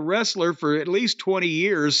has been a wrestler for at least 20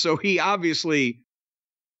 years, so he obviously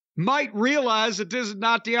might realize that this is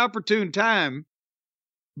not the opportune time.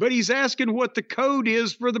 But he's asking what the code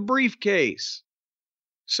is for the briefcase.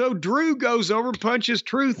 So Drew goes over, punches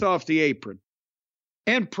Truth off the apron.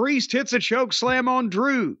 And Priest hits a choke slam on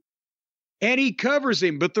Drew. And he covers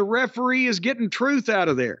him, but the referee is getting Truth out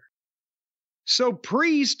of there. So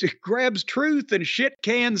Priest grabs Truth and shit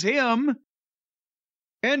cans him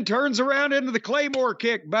and turns around into the Claymore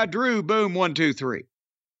kick by Drew. Boom, 1, 2, 3.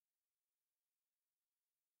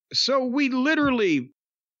 So we literally,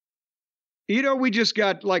 we just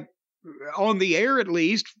got, like, on the air at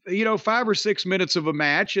least, 5 or 6 minutes of a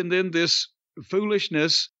match, and then this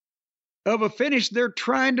foolishness of a finish. They're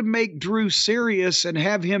trying to make Drew serious and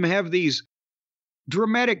have him have these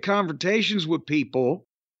dramatic confrontations with people.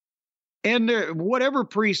 And whatever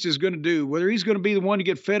Priest is going to do, whether he's going to be the one to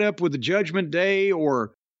get fed up with the Judgment Day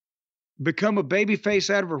or become a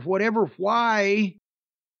babyface out of it, whatever, why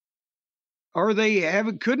are they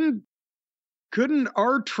having, couldn't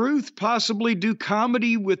R-Truth possibly do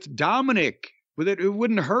comedy with Dominic? With it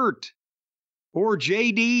wouldn't hurt. Or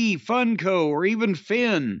JD, Funko, or even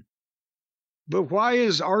Finn. But why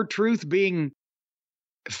is R-Truth being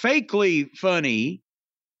fakely funny,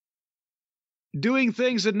 doing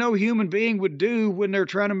things that no human being would do when they're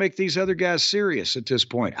trying to make these other guys serious at this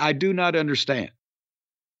point? I do not understand.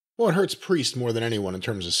 Well, it hurts Priest more than anyone in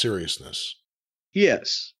terms of seriousness.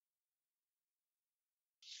 Yes.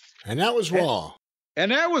 And that was Raw.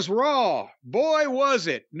 And that was Raw. Boy, was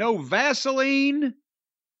it. No Vaseline,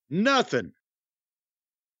 nothing.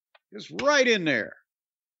 Just right in there.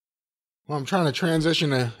 Well, I'm trying to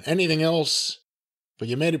transition to anything else, but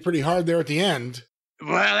you made it pretty hard there at the end.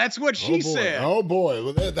 Well, that's what she said. Oh, boy.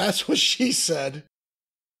 Well, that's what she said.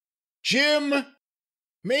 Jim,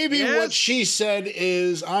 maybe what she said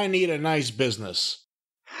is, I need a nice business.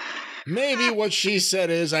 Maybe what she said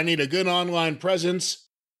is, I need a good online presence,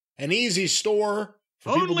 an easy store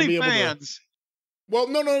for people to be able to... Well,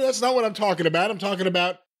 no, that's not what I'm talking about. I'm talking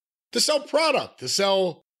about to sell product, to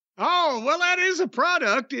sell... Oh, well, that is a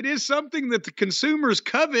product. It is something that the consumers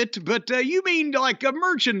covet, but you mean like a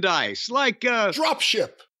merchandise, like... drop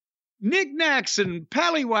ship. Knickknacks and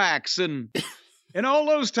pallywhacks and all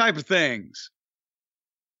those type of things.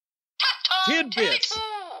 Tidbits.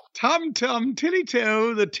 Tum-tum,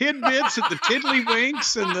 tilly-toe, the tidbits and the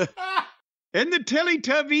tiddlywinks and the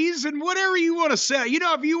Teletubbies and whatever you want to sell.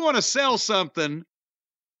 If you want to sell something,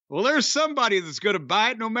 well, there's somebody that's going to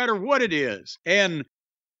buy it no matter what it is.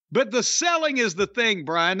 But the selling is the thing,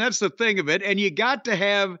 Brian. That's the thing of it. And you got to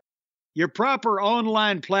have your proper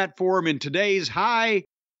online platform in today's high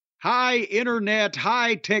internet,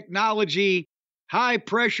 high technology, high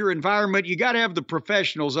pressure environment. You got to have the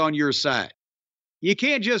professionals on your side. You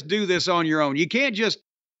can't just do this on your own. You can't just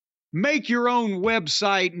make your own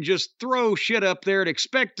website and just throw shit up there and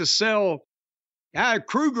expect to sell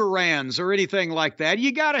Krugerrands or anything like that.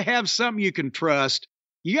 You got to have something you can trust.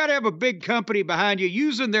 You got to have a big company behind you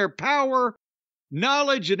using their power,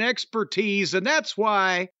 knowledge, and expertise. And that's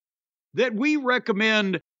why that we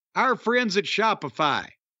recommend our friends at Shopify.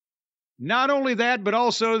 Not only that, but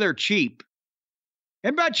also they're cheap.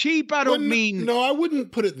 And by cheap, I don't mean... No, I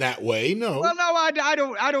wouldn't put it that way, no. Well, no,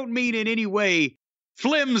 I don't mean in any way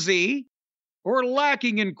flimsy or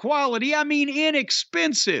lacking in quality. I mean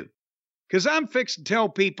inexpensive. Because I'm fixing to tell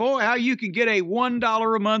people how you can get a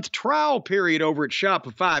 $1 a month trial period over at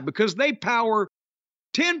Shopify because they power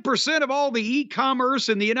 10% of all the e-commerce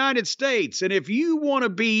in the United States. And if you want to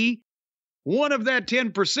be one of that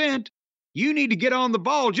 10%, you need to get on the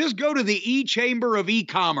ball. Just go to the e-chamber of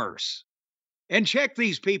e-commerce and check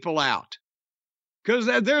these people out. because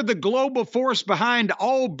they're the global force behind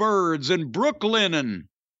Allbirds and Brooklinen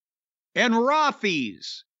and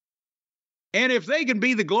Rothy's. And if they can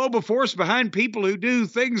be the global force behind people who do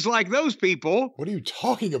things like those people. What are you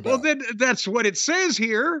talking about? Well, then that's what it says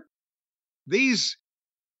here. These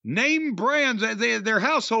name brands, they're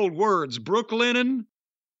household words. Brooklinen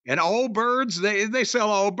and Allbirds, they sell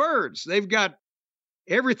Allbirds. They've got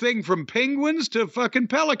everything from penguins to fucking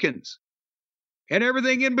pelicans. And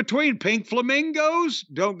everything in between. Pink flamingos,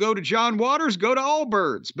 don't go to John Waters, go to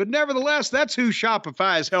Allbirds. But nevertheless, that's who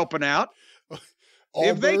Shopify is helping out.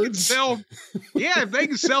 If they can sell, if they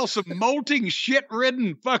can sell some molting,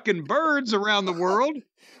 shit-ridden fucking birds around the world,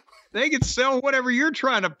 they can sell whatever you're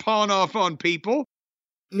trying to pawn off on people.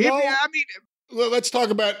 No, let's talk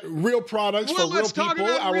about real products for real people.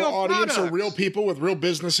 Our audience are real people with real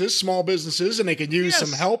businesses, small businesses, and they can use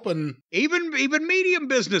some help. And even medium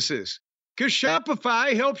businesses. Because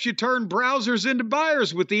Shopify helps you turn browsers into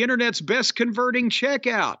buyers with the internet's best converting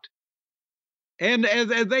checkout. And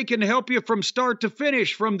they can help you from start to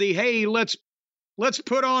finish, from the, hey, let's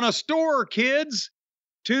put on a store, kids,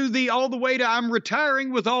 to the all the way to I'm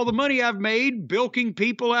retiring with all the money I've made, bilking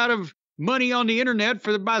people out of money on the internet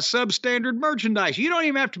for my substandard merchandise. You don't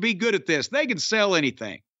even have to be good at this. They can sell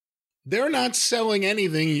anything. They're not selling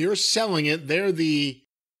anything. You're selling it. They're the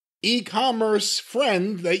e-commerce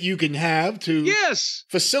friend that you can have to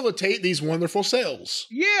facilitate these wonderful sales.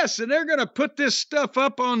 Yes, and they're going to put this stuff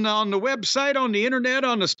up on the website, on the internet,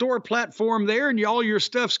 on the store platform there, and all your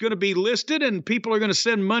stuff's going to be listed, and people are going to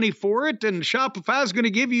send money for it, and Shopify's going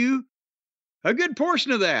to give you a good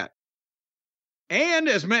portion of that. And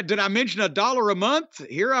did I mention $1 a month?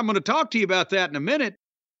 Here, I'm going to talk to you about that in a minute,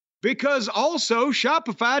 because also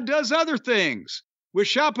Shopify does other things. With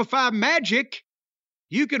Shopify Magic,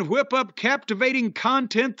 you can whip up captivating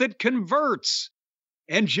content that converts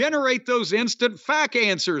and generate those instant FAQ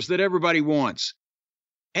answers that everybody wants.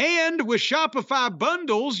 And with Shopify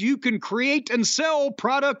bundles, you can create and sell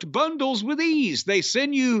product bundles with ease. They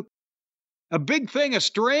send you a big thing of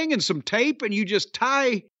string and some tape, and you just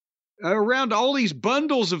tie around all these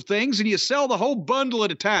bundles of things, and you sell the whole bundle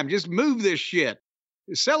at a time. Just move this shit.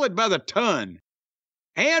 Sell it by the ton.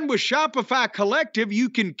 And with Shopify Collective, you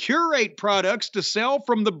can curate products to sell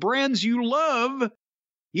from the brands you love.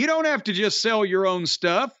 You don't have to just sell your own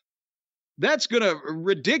stuff. That's going to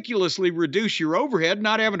ridiculously reduce your overhead,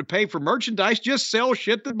 not having to pay for merchandise. Just sell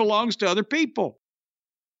shit that belongs to other people.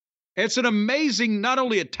 It's an amazing, not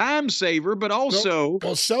only a time saver, but also...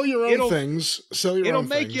 Well, sell your own things. Sell your own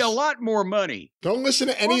things. It'll make you a lot more money. Don't listen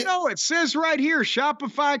to any... Well, no, it says right here,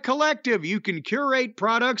 Shopify Collective. You can curate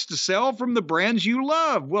products to sell from the brands you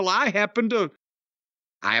love. Well, I happen to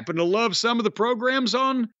love some of the programs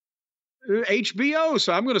on HBO,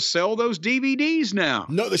 so I'm going to sell those DVDs now.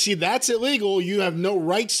 No, see, that's illegal. You have no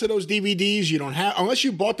rights to those DVDs. You don't have... Unless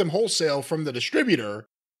you bought them wholesale from the distributor,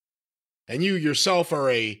 and you yourself are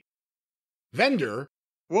a vendor.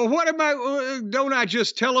 Well, what am I? Don't I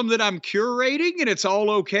just tell them that I'm curating and it's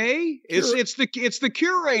all okay? It's the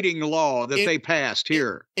curating law that they passed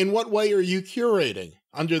here. In what way are you curating?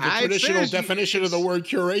 Under the traditional definition of the word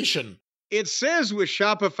curation. It says with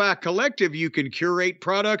Shopify Collective, you can curate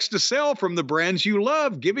products to sell from the brands you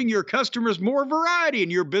love, giving your customers more variety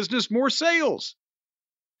and your business more sales.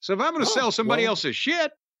 So if I'm going to sell somebody else's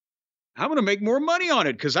shit, I'm going to make more money on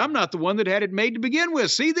it because I'm not the one that had it made to begin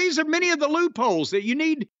with. See, these are many of the loopholes that you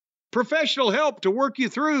need professional help to work you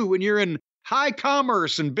through when you're in high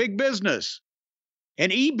commerce and big business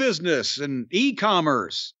and e-business and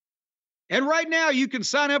e-commerce. And right now you can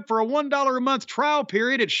sign up for a $1 a month trial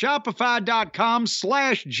period at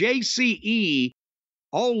shopify.com/JCE,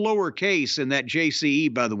 all lowercase in that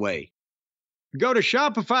JCE, by the way. Go to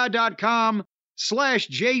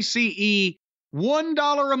shopify.com/JCE,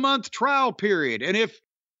 $1 a month trial period. And if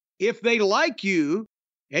they like you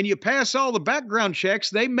and you pass all the background checks,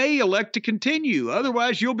 they may elect to continue.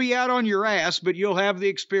 Otherwise, you'll be out on your ass, but you'll have the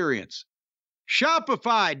experience.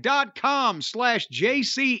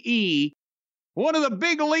 Shopify.com/JCE, one of the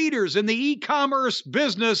big leaders in the e-commerce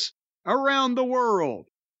business around the world.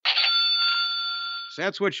 So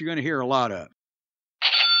that's what you're going to hear a lot of.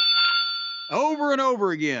 Over and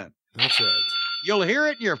over again. That's right. You'll hear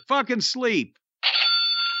it in your fucking sleep.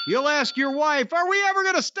 You'll ask your wife, are we ever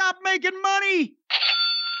going to stop making money?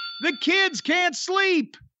 The kids can't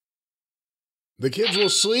sleep. The kids will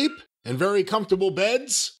sleep in very comfortable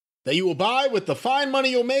beds that you will buy with the fine money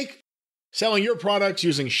you'll make selling your products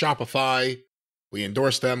using Shopify. We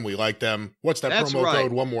endorse them. We like them. What's that promo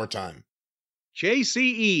code one more time?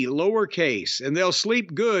 JCE, lowercase, and they'll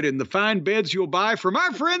sleep good in the fine beds you'll buy from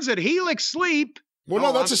our friends at Helix Sleep. Well,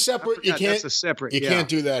 no, that's a separate. You can't. That's a separate. You can't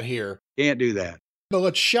do that here. Can't do that. But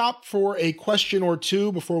let's shop for a question or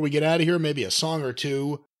two before we get out of here. Maybe a song or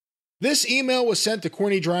two. This email was sent to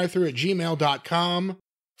cornydrivethru@gmail.com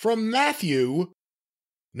from Matthew.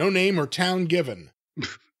 No name or town given.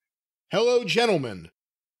 Hello, gentlemen.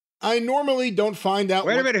 I normally don't find out.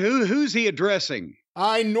 Wait a minute. Who's he addressing?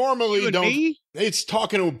 I normally don't. Me? It's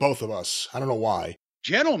talking to both of us. I don't know why.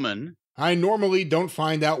 Gentlemen. I normally don't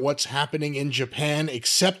find out what's happening in Japan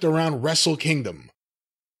except around Wrestle Kingdom,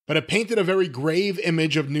 but it painted a very grave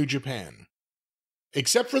image of New Japan.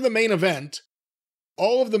 Except for the main event,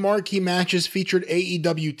 all of the marquee matches featured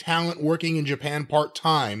AEW talent working in Japan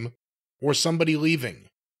part-time or somebody leaving.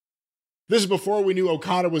 This is before we knew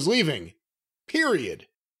Okada was leaving. Period.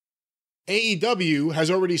 AEW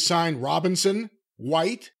has already signed Robinson,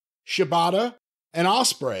 White, Shibata, and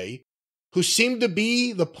Ospreay, who seemed to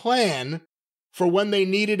be the plan for when they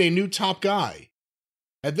needed a new top guy.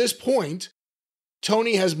 At this point,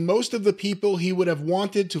 Tony has most of the people he would have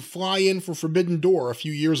wanted to fly in for Forbidden Door a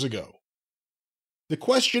few years ago. The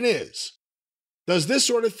question is, does this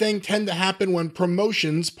sort of thing tend to happen when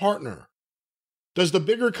promotions partner? Does the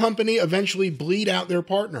bigger company eventually bleed out their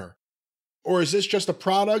partner? Or is this just a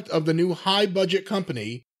product of the new high-budget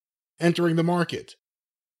company entering the market?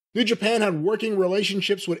 New Japan had working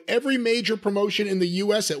relationships with every major promotion in the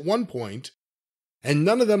US at one point, and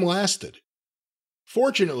none of them lasted.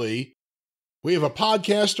 Fortunately, we have a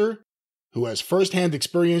podcaster who has first-hand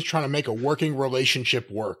experience trying to make a working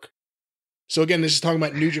relationship work. So again, this is talking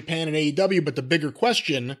about New Japan and AEW, but the bigger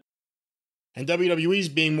question, and WWE's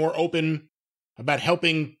being more open about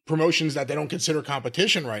helping promotions that they don't consider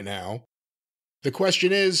competition right now. The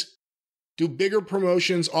question is, do bigger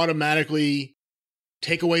promotions automatically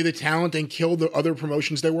take away the talent and kill the other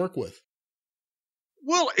promotions they work with?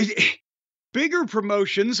 Well, bigger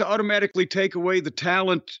promotions automatically take away the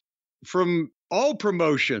talent from all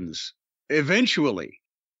promotions eventually.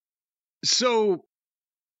 So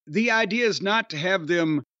the idea is not to have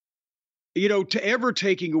them, to ever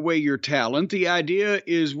taking away your talent. The idea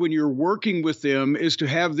is when you're working with them is to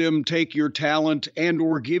have them take your talent and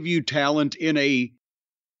or give you talent in a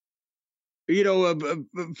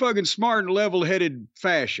fucking smart and level-headed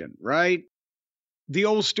fashion, right? The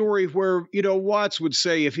old story where, Watts would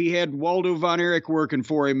say if he had Waldo Von Erich working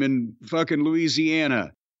for him in fucking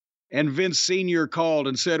Louisiana and Vince Sr. called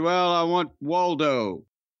and said, well, I want Waldo.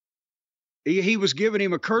 He was giving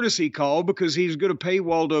him a courtesy call because he was going to pay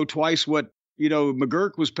Waldo twice what,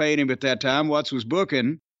 McGurk was paying him at that time. Watts was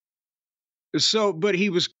booking. So, but he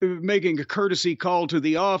was making a courtesy call to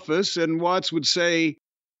the office, and Watts would say,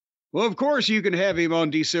 well, of course you can have him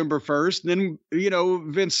on December 1st. Then,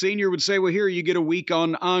 Vince Sr. would say, well, here you get a week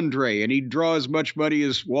on Andre, and he'd draw as much money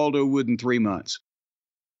as Waldo would in 3 months.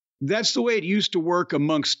 That's the way it used to work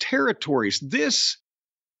amongst territories. This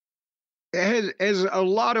has there's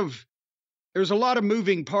a lot of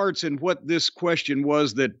moving parts in what this question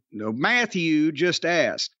was that Matthew just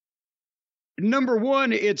asked. Number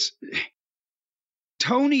one, it's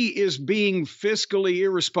Tony is being fiscally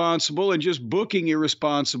irresponsible and just booking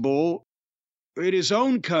irresponsible in his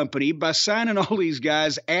own company by signing all these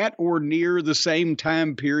guys at or near the same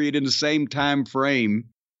time period in the same time frame.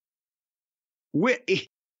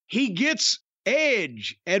 He gets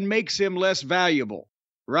edge and makes him less valuable,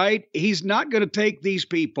 right? He's not going to take these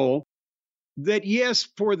people that, yes,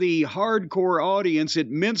 for the hardcore audience, it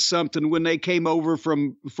meant something when they came over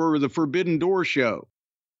for the Forbidden Door show.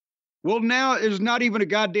 Well, now there's not even a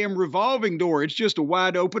goddamn revolving door. It's just a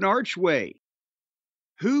wide open archway.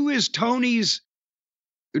 Who is Tony's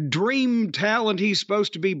dream talent he's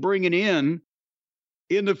supposed to be bringing in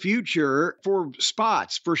the future for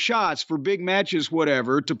spots, for shots, for big matches,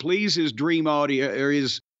 whatever, to please his dream audience or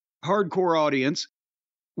his hardcore audience,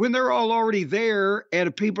 when they're all already there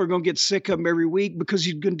and people are going to get sick of him every week because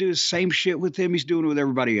he's going to do the same shit with him he's doing with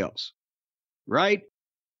everybody else, right?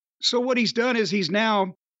 So what he's done is he's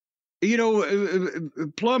now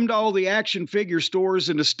plumbed all the action figure stores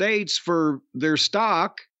in the States for their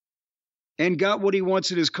stock and got what he wants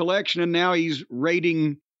in his collection. And now he's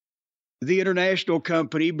raiding the international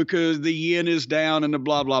company because the yen is down and the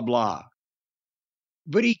blah, blah, blah.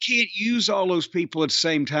 But he can't use all those people at the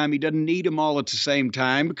same time. He doesn't need them all at the same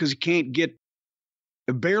time because he can't get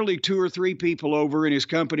barely 2 or 3 people over in his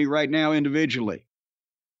company right now individually.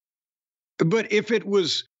 But if it were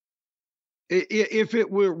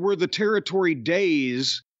the territory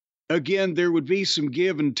days, again, there would be some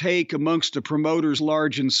give and take amongst the promoters,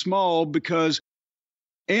 large and small,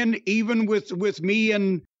 and even with me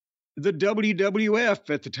and the WWF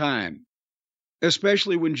at the time,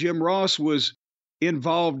 especially when Jim Ross was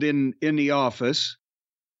involved in the office,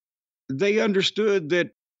 they understood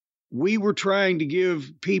that we were trying to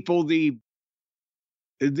give people the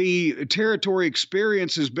territory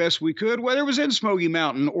experience as best we could, whether it was in Smoky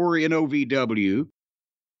Mountain or in OVW,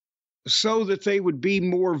 so that they would be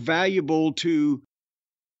more valuable to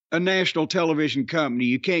a national television company.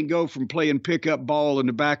 You can't go from playing pickup ball in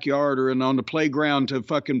the backyard or on the playground to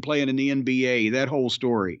fucking playing in the NBA, that whole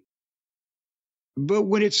story. But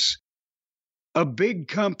when it's a big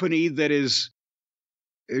company that is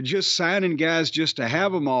just signing guys just to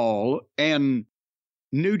have them all, and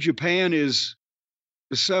New Japan is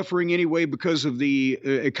suffering anyway because of the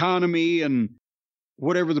economy and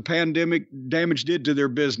whatever the pandemic damage did to their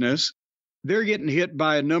business, they're getting hit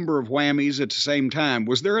by a number of whammies at the same time.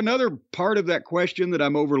 Was there another part of that question that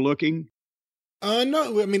I'm overlooking?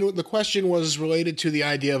 No, I mean, the question was related to the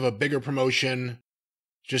idea of a bigger promotion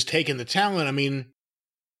just taking the talent. I mean,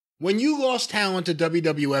 when you lost talent to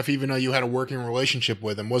WWF, even though you had a working relationship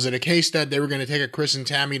with them, was it a case that they were going to take a Chris and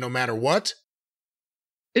Tammy no matter what?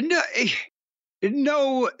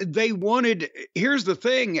 No, they wanted. Here's the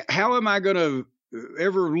thing. How am I going to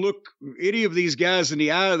ever look any of these guys in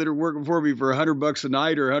the eye that are working for me for $100 a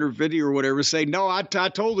night or 150 or whatever, say, no, I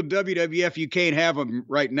told the WWF you can't have them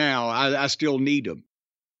right now. I still need them.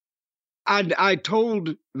 I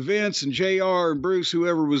told Vince and JR and Bruce,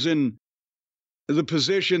 whoever was in the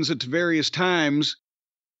positions at the various times,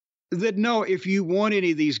 that no, if you want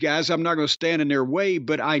any of these guys, I'm not going to stand in their way,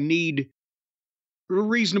 but I need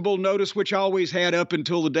reasonable notice, which I always had up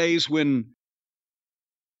until the days when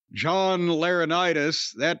John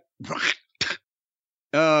Laurinaitis, that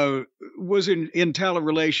was in talent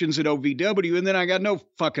relations at OVW, and then I got no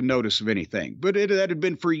fucking notice of anything. But that had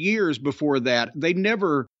been for years before that. They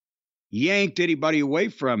never yanked anybody away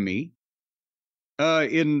from me.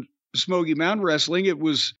 In Smoky Mountain Wrestling, it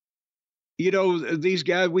was, these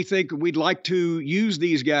guys, we think we'd like to use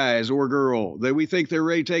these guys or girl, that we think they're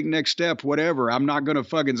ready to take next step, whatever. I'm not going to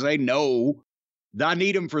fucking say no. I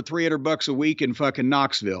need them for $300 a week in fucking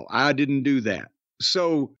Knoxville. I didn't do that.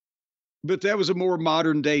 So, but that was a more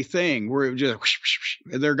modern day thing where it was just,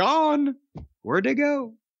 they're gone. Where'd they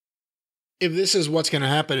go? If this is what's going to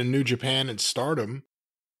happen in New Japan and Stardom,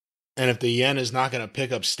 and if the yen is not going to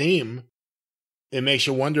pick up steam, it makes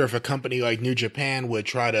you wonder if a company like New Japan would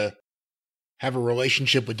try to have a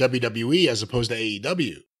relationship with WWE as opposed to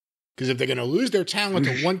AEW. Because if they're going to lose their talent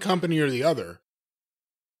to one company or the other,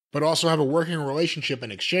 but also have a working relationship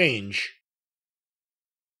in exchange,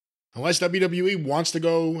 unless WWE wants to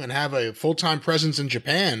go and have a full-time presence in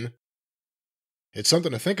Japan, it's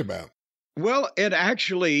something to think about. Well, and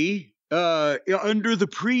actually, under the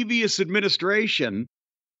previous administration,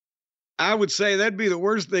 I would say that'd be the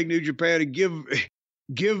worst thing, New Japan, to give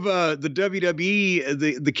the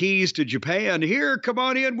WWE the keys to Japan. Here, come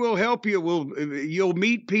on in, we'll help you. You'll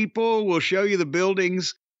meet people, we'll show you the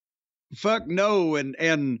buildings. Fuck no. And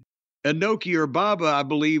Inoki or Baba, I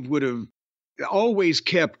believe, would have always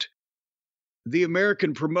kept the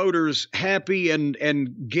American promoters happy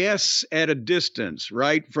and guests at a distance,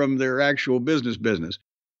 right, from their actual business.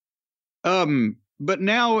 But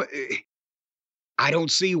now I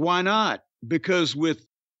don't see why not, because with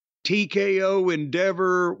TKO,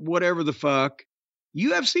 Endeavor, whatever the fuck,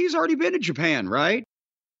 UFC's already been to Japan, right?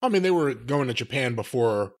 I mean, they were going to Japan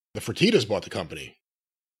before the Fertittas bought the company.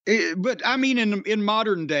 But I mean, in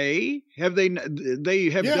modern day, have they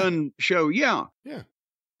have done show? Yeah.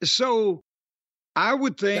 So I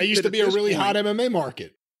would think that used to be a really hot MMA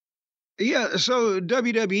market. Yeah. So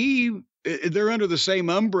WWE, they're under the same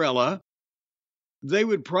umbrella. They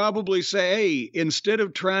would probably say, hey, instead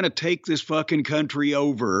of trying to take this fucking country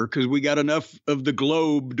over because we got enough of the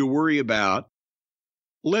globe to worry about,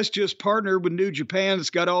 let's just partner with New Japan. It's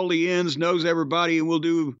got all the ends, knows everybody, and we'll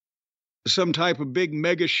do some type of big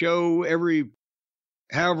mega show every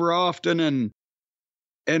however often, and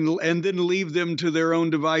then leave them to their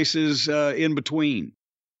own devices in between.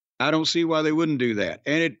 I don't see why they wouldn't do that.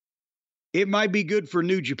 And it might be good for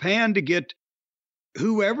New Japan to get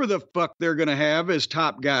whoever the fuck they're going to have as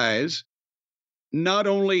top guys, not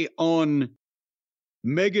only on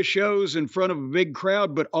mega shows in front of a big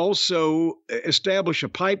crowd, but also establish a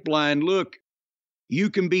pipeline. Look, you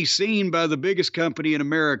can be seen by the biggest company in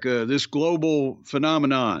America, this global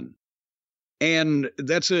phenomenon. And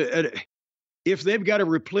that's if they've got to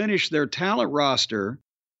replenish their talent roster,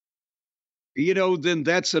 then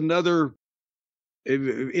that's another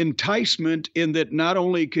enticement in that not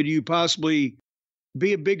only could you possibly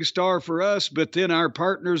be a big star for us, but then our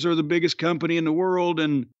partners are the biggest company in the world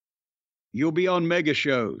and you'll be on mega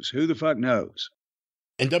shows. Who the fuck knows?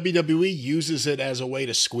 And WWE uses it as a way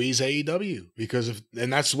to squeeze AEW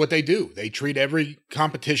and that's what they do. They treat every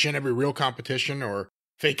competition, every real competition or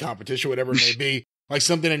fake competition, whatever it may be, like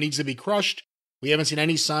something that needs to be crushed. We haven't seen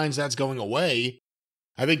any signs that's going away.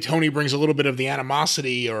 I think Tony brings a little bit of the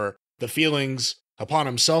animosity or the feelings upon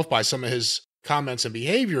himself by some of his comments and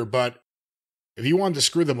behavior, but if you wanted to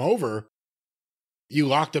screw them over, you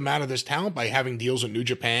locked them out of this talent by having deals with New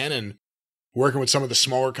Japan and working with some of the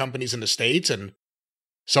smaller companies in the States and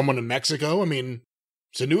someone in Mexico. I mean,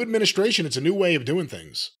 it's a new administration. It's a new way of doing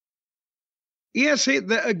things. Yes.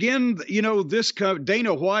 Again, this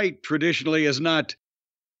Dana White traditionally has not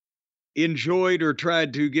enjoyed or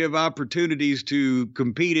tried to give opportunities to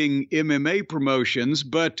competing MMA promotions,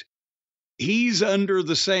 but he's under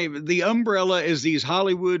the umbrella as these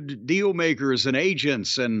Hollywood deal makers and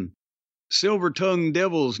agents and silver-tongued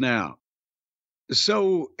devils now.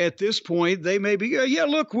 So at this point, they may be,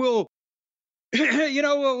 look, we'll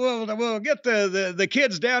get the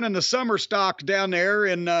kids down in the summer stock down there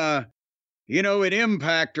in in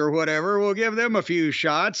Impact or whatever. We'll give them a few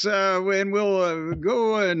shots, and we'll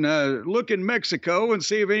go and look in Mexico and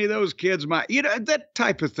see if any of those kids might, that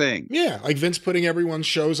type of thing. Yeah, like Vince putting everyone's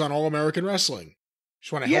shows on All American Wrestling.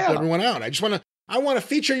 Just want to help everyone out. I want to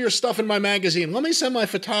feature your stuff in my magazine. Let me send my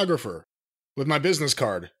photographer with my business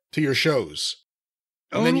card to your shows.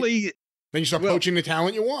 And then you start poaching the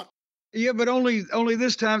talent you want. Yeah, but only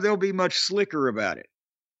this time they'll be much slicker about it,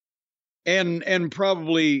 and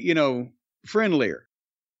probably friendlier.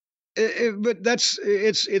 But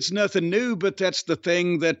it's nothing new. But that's the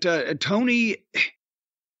thing that Tony,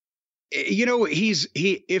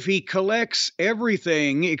 if he collects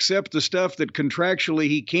everything except the stuff that contractually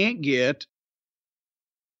he can't get,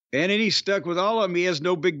 and then he's stuck with all of them. He has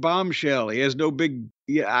no big bombshell. He has no big.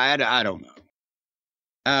 I don't know.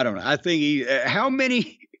 I think how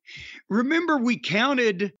many. Remember, we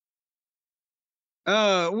counted,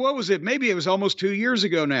 what was it? Maybe it was almost 2 years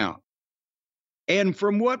ago now. And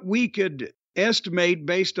from what we could estimate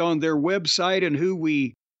based on their website and who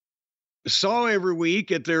we saw every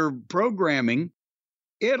week at their programming,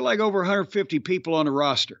 it had like over 150 people on the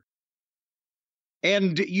roster.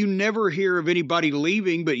 And you never hear of anybody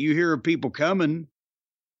leaving, but you hear of people coming.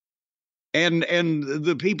 And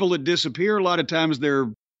the people that disappear, a lot of times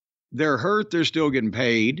they're hurt, they're still getting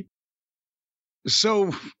paid.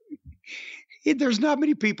 So there's not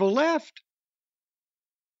many people left.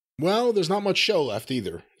 Well, there's not much show left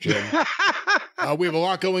either, Jim. We have a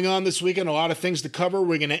lot going on this weekend, a lot of things to cover.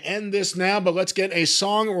 We're going to end this now, but let's get a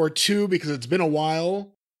song or two because it's been a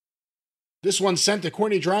while. This one's sent to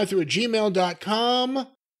CornyDriveThru@gmail.com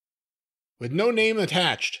with no name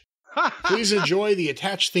attached. Please enjoy the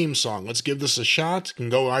attached theme song. Let's give this a shot. It can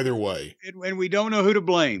go either way. And we don't know who to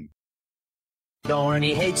blame.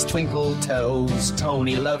 Corny hates twinkle toes.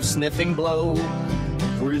 Tony loves sniffing blow.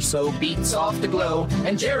 Russo beats off the glow.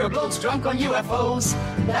 And Jared blows drunk on UFOs.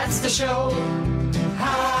 That's the show.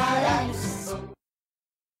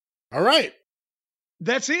 All right.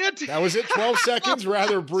 That's it? That was it. 12 seconds.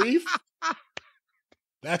 Rather brief.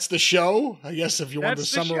 That's the show. I guess if you want to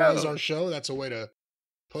summarize our show, that's a way to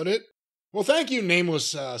put it. Well, thank you,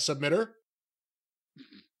 nameless submitter.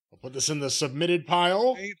 I'll put this in the submitted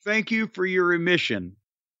pile. Hey, thank you for your remission.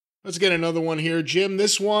 Let's get another one here, Jim.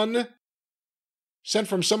 This one sent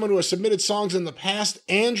from someone who has submitted songs in the past.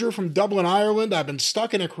 Andrew from Dublin, Ireland. I've been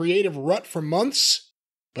stuck in a creative rut for months,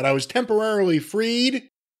 but I was temporarily freed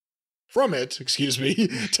from it,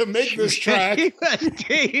 to make this track.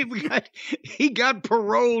 He got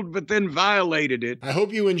paroled, but then violated it. I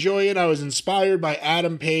hope you enjoy it. I was inspired by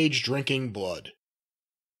Adam Page drinking blood.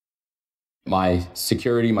 My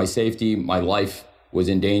security, my safety, my life was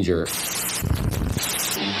in danger.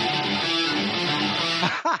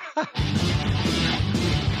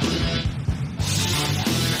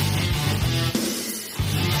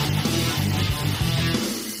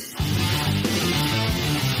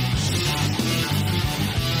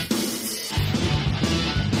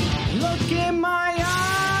 Look in my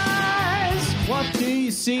eyes, what do you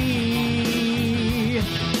see?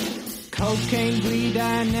 Cocaine, weed,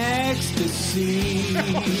 and ecstasy.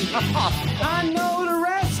 I know the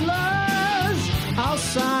wrestlers, I'll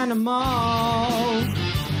sign them all.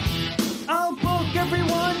 I'll book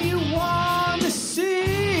everyone you want to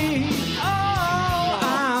see. Oh,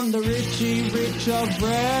 I'm the Richie Rich of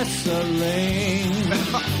wrestling.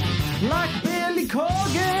 Like Billy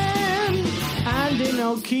Corgan and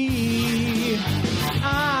Inoki.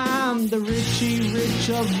 I'm the Richie Rich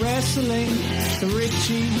of wrestling. The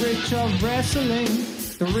Richie Rich of wrestling.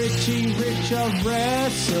 The Richie Rich of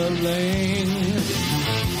wrestling.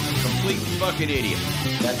 Complete fucking idiot.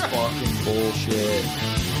 That's fucking bullshit.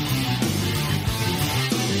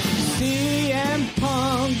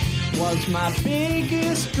 was my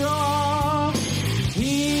biggest draw.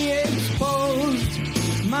 He exposed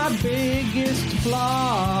my biggest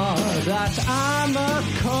flaw, that I'm a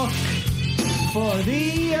cook for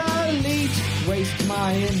the elite. Waste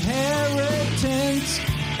my inheritance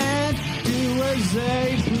and do as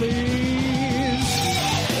they please.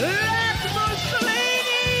 Like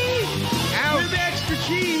Mussolini with extra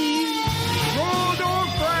cheese, rolled or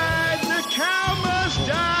fried, the cow must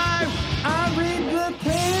die. I read the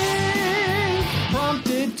thing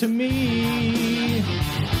prompted to me.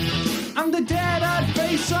 I'm the dead-eyed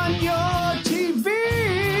face on your TV.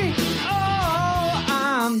 Oh,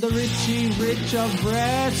 I'm the Richie Rich of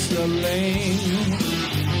wrestling.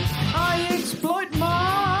 I exploit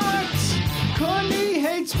marks. Courtney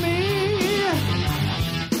hates me.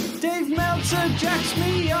 Dave Meltzer jacks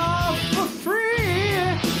me off for free.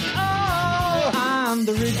 Oh, I'm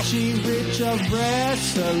the Richie Rich of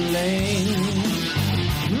wrestling.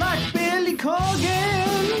 Like Billy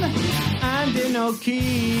Corgan and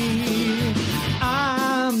Inoki.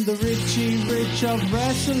 I'm the Richie Rich of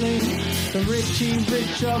wrestling. The Richie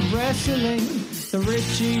Rich of wrestling. The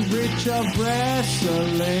Richie Rich of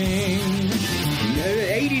wrestling.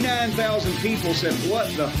 89,000 people said, what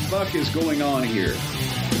the fuck is going on here?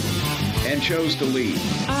 And chose to leave.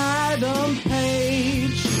 Adam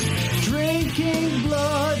Page, drinking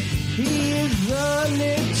blood. He is the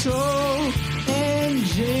little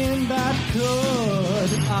engine that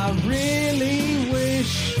could. I really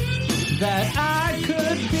wish that I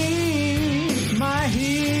could be my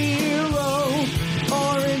hero,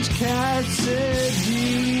 Orange Cassidy.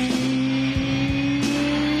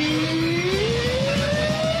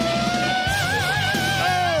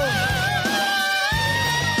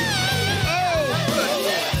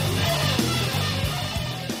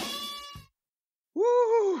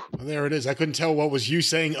 Well, there it is. I couldn't tell what was you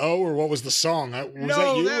saying "oh" or what was the song. Was No,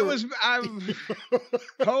 that you? that was.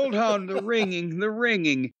 Hold on, the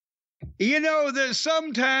ringing. You know that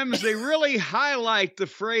sometimes they really highlight the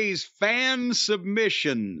phrase "fan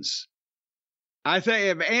submissions." I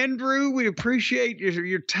think, Andrew, we appreciate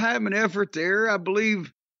your time and effort there. I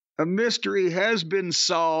believe a mystery has been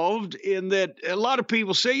solved in that a lot of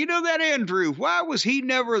people say, you know, that Andrew, why was he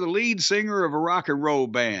never the lead singer of a rock and roll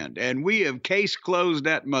band? And we have case closed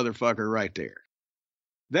that motherfucker right there.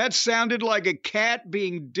 That sounded like a cat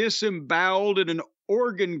being disemboweled in an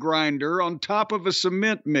organ grinder on top of a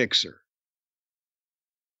cement mixer.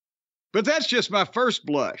 But that's just my first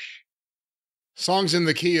blush. Songs in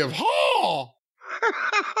the key of "ha."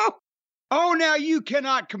 Oh, now you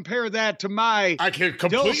cannot compare that to my. I can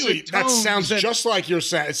completely. That sounds just like your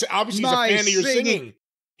sound. Obviously, he's a fan of your singing.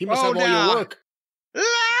 He must have all your work.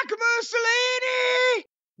 Like Mussolini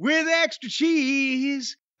with extra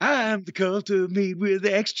cheese. I'm the cult of meat with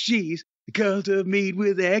extra cheese. The cult of meat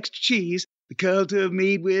with extra cheese. The cult of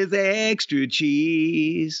meat with extra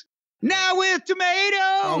cheese. Now with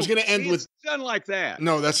tomato. I was going to end with something like that.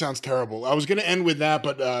 No, that sounds terrible. I was going to end with that,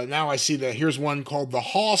 but now I see that here's one called the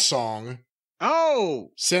Haw Song. Oh,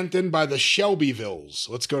 sent in by the Shelbyvilles.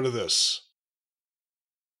 Let's go to this.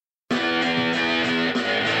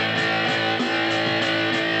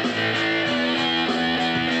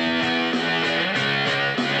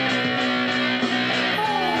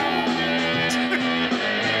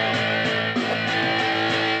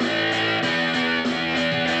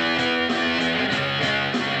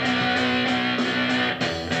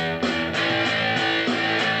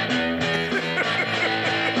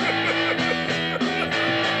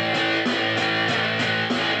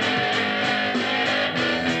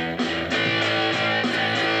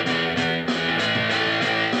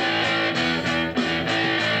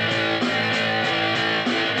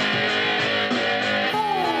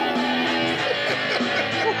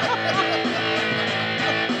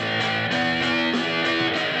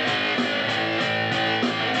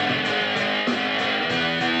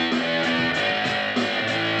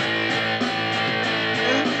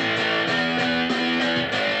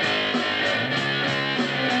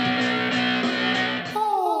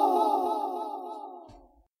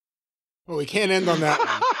 Well, we can't end on that one.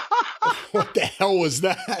 What the hell was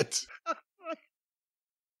that?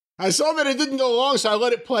 I saw that it didn't go long, so I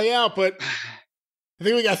let it play out, but I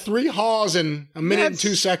think we got 3 haws in a minute and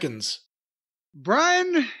 2 seconds.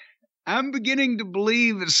 Brian, I'm beginning to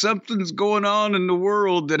believe that something's going on in the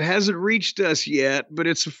world that hasn't reached us yet, but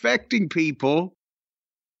it's affecting people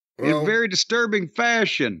in very disturbing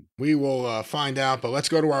fashion. We will find out, but let's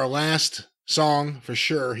go to our last song for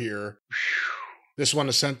sure here. This one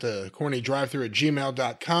is sent to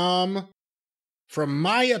cornydrivethru@gmail.com from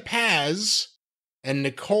Maya Paz and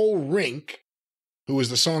Nicole Rink, who is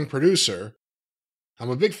the song producer. I'm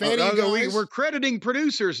a big fan of you guys. We're crediting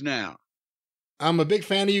producers now. I'm a big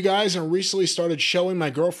fan of you guys and recently started showing my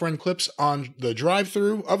girlfriend clips on the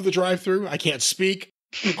drive-thru. I can't speak.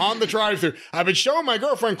 On the drive-thru. I've been showing my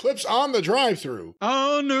girlfriend clips on the drive-thru.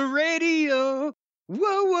 On the radio.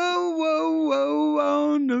 Whoa, whoa, whoa,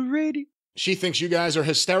 whoa, on the radio. She thinks you guys are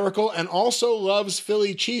hysterical and also loves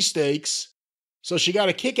Philly cheesesteaks. So she got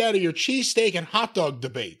a kick out of your cheesesteak and hot dog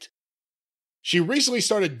debate. She recently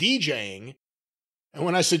started DJing. And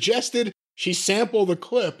when I suggested she sample the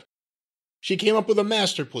clip, she came up with a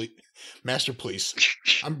masterpiece.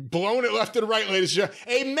 I'm blowing it left and right, ladies and gentlemen.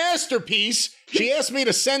 A masterpiece. She asked me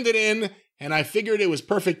to send it in, and I figured it was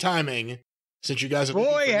perfect timing since you guys are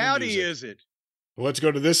Boy, howdy is it. Let's go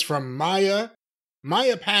to this from Maya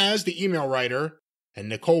Paz, the email writer, and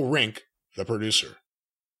Nicole Rink, the producer.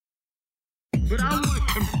 But I want to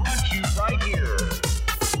confront you right here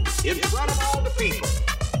in front of all the people.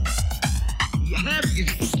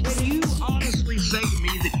 Can you honestly say to me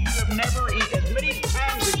that you have never eaten, as many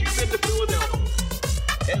times as you've been to Philadelphia,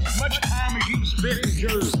 as much time as you've spent in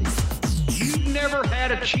Jersey, you've never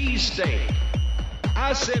had a cheesesteak?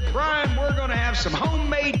 I said, Brian, we're going to have some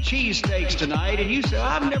homemade cheesesteaks tonight. And you said,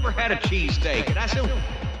 I've never had a cheesesteak. And I said,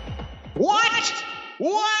 what?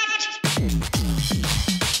 What?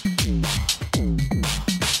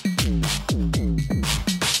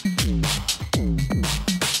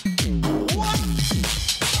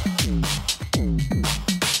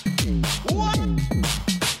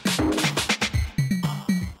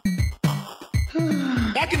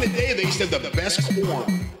 Back in the day, they used to have the best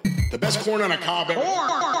corn. The best corn on a cob ever.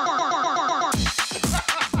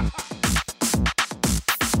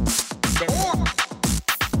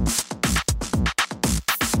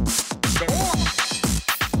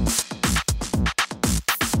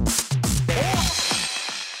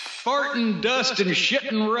 Farting dust and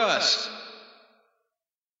shitting rust.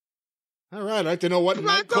 All right, I'd like to know what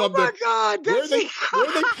nightclub where are they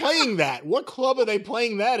playing that? What club are they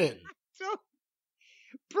playing that in?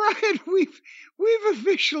 Brian, we've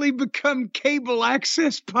officially become cable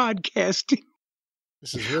access podcasting.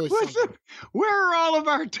 This is really something. Where are all of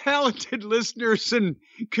our talented listeners and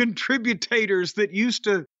contributors that used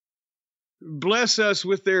to bless us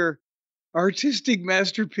with their artistic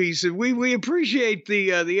masterpiece? And we appreciate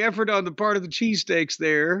the effort on the part of the cheesesteaks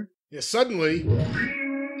there. Yeah, suddenly,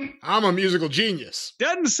 I'm a musical genius.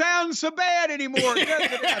 Doesn't sound so bad anymore, does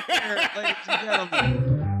it, out there, ladies and gentlemen?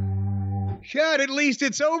 Shut, at least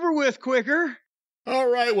it's over with quicker. All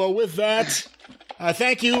right, well, with that,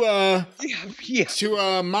 thank you to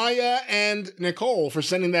Maya and Nicole for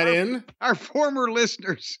sending that in. Our former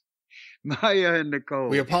listeners, Maya and Nicole.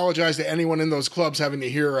 We apologize to anyone in those clubs having to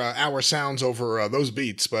hear our sounds over those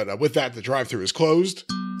beats, but with that, the drive-thru is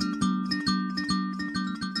closed.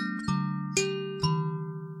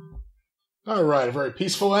 All right, a very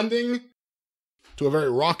peaceful ending to a very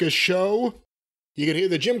raucous show. You can hear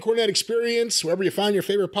the Jim Cornette Experience wherever you find your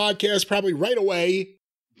favorite podcast, probably right away.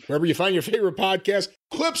 Wherever you find your favorite podcast,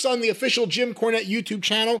 clips on the official Jim Cornette YouTube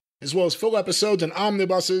channel, as well as full episodes and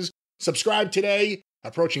omnibuses. Subscribe today,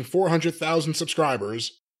 approaching 400,000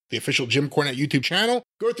 subscribers. The official Jim Cornette YouTube channel.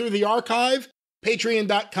 Go through the archive,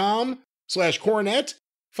 patreon.com/Cornette.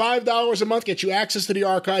 $5 a month gets you access to the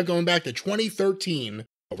archive going back to 2013,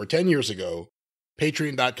 over 10 years ago.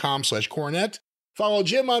 Patreon.com/Cornette. Follow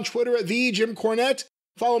Jim on Twitter at @TheJimCornette.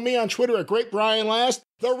 Follow me on Twitter at GreatBrianLast.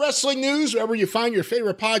 The Wrestling News, wherever you find your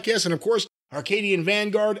favorite podcast. And of course, Arcadian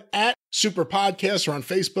Vanguard at Super Podcasts or on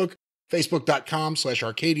Facebook,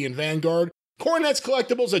 Facebook.com/Arcadian Vanguard. Cornette's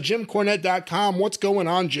Collectibles at JimCornette.com. What's going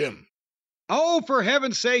on, Jim? Oh, for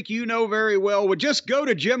heaven's sake, you know very well. Well, just go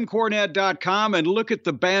to JimCornette.com and look at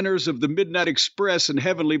the banners of the Midnight Express and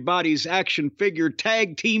Heavenly Bodies action figure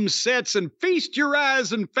tag team sets and feast your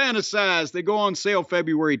eyes and fantasize. They go on sale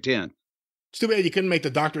February 10th. It's too bad you couldn't make the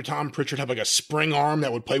Dr. Tom Pritchard have like a spring arm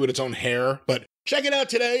that would play with its own hair. But check it out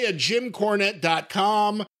today at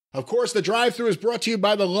JimCornette.com. Of course, the drive-thru is brought to you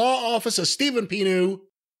by the Law Office of Stephen Pinu.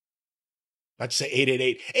 Let's say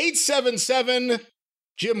 888-877.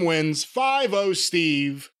 Jim wins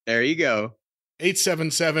 50-Steve. There you go.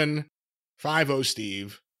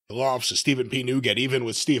 877-50-Steve. The Law Office of Stephen P. New. Get even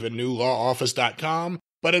with Stephen New. LawOffice.com.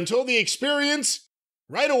 But until the experience,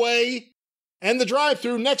 right away, and the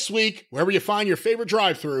drive-thru next week, wherever you find your favorite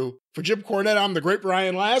drive-thru. For Jim Cornette, I'm the Great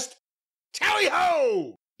Brian Last.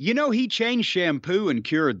 Tally-ho! You know, he changed shampoo and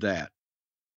cured that.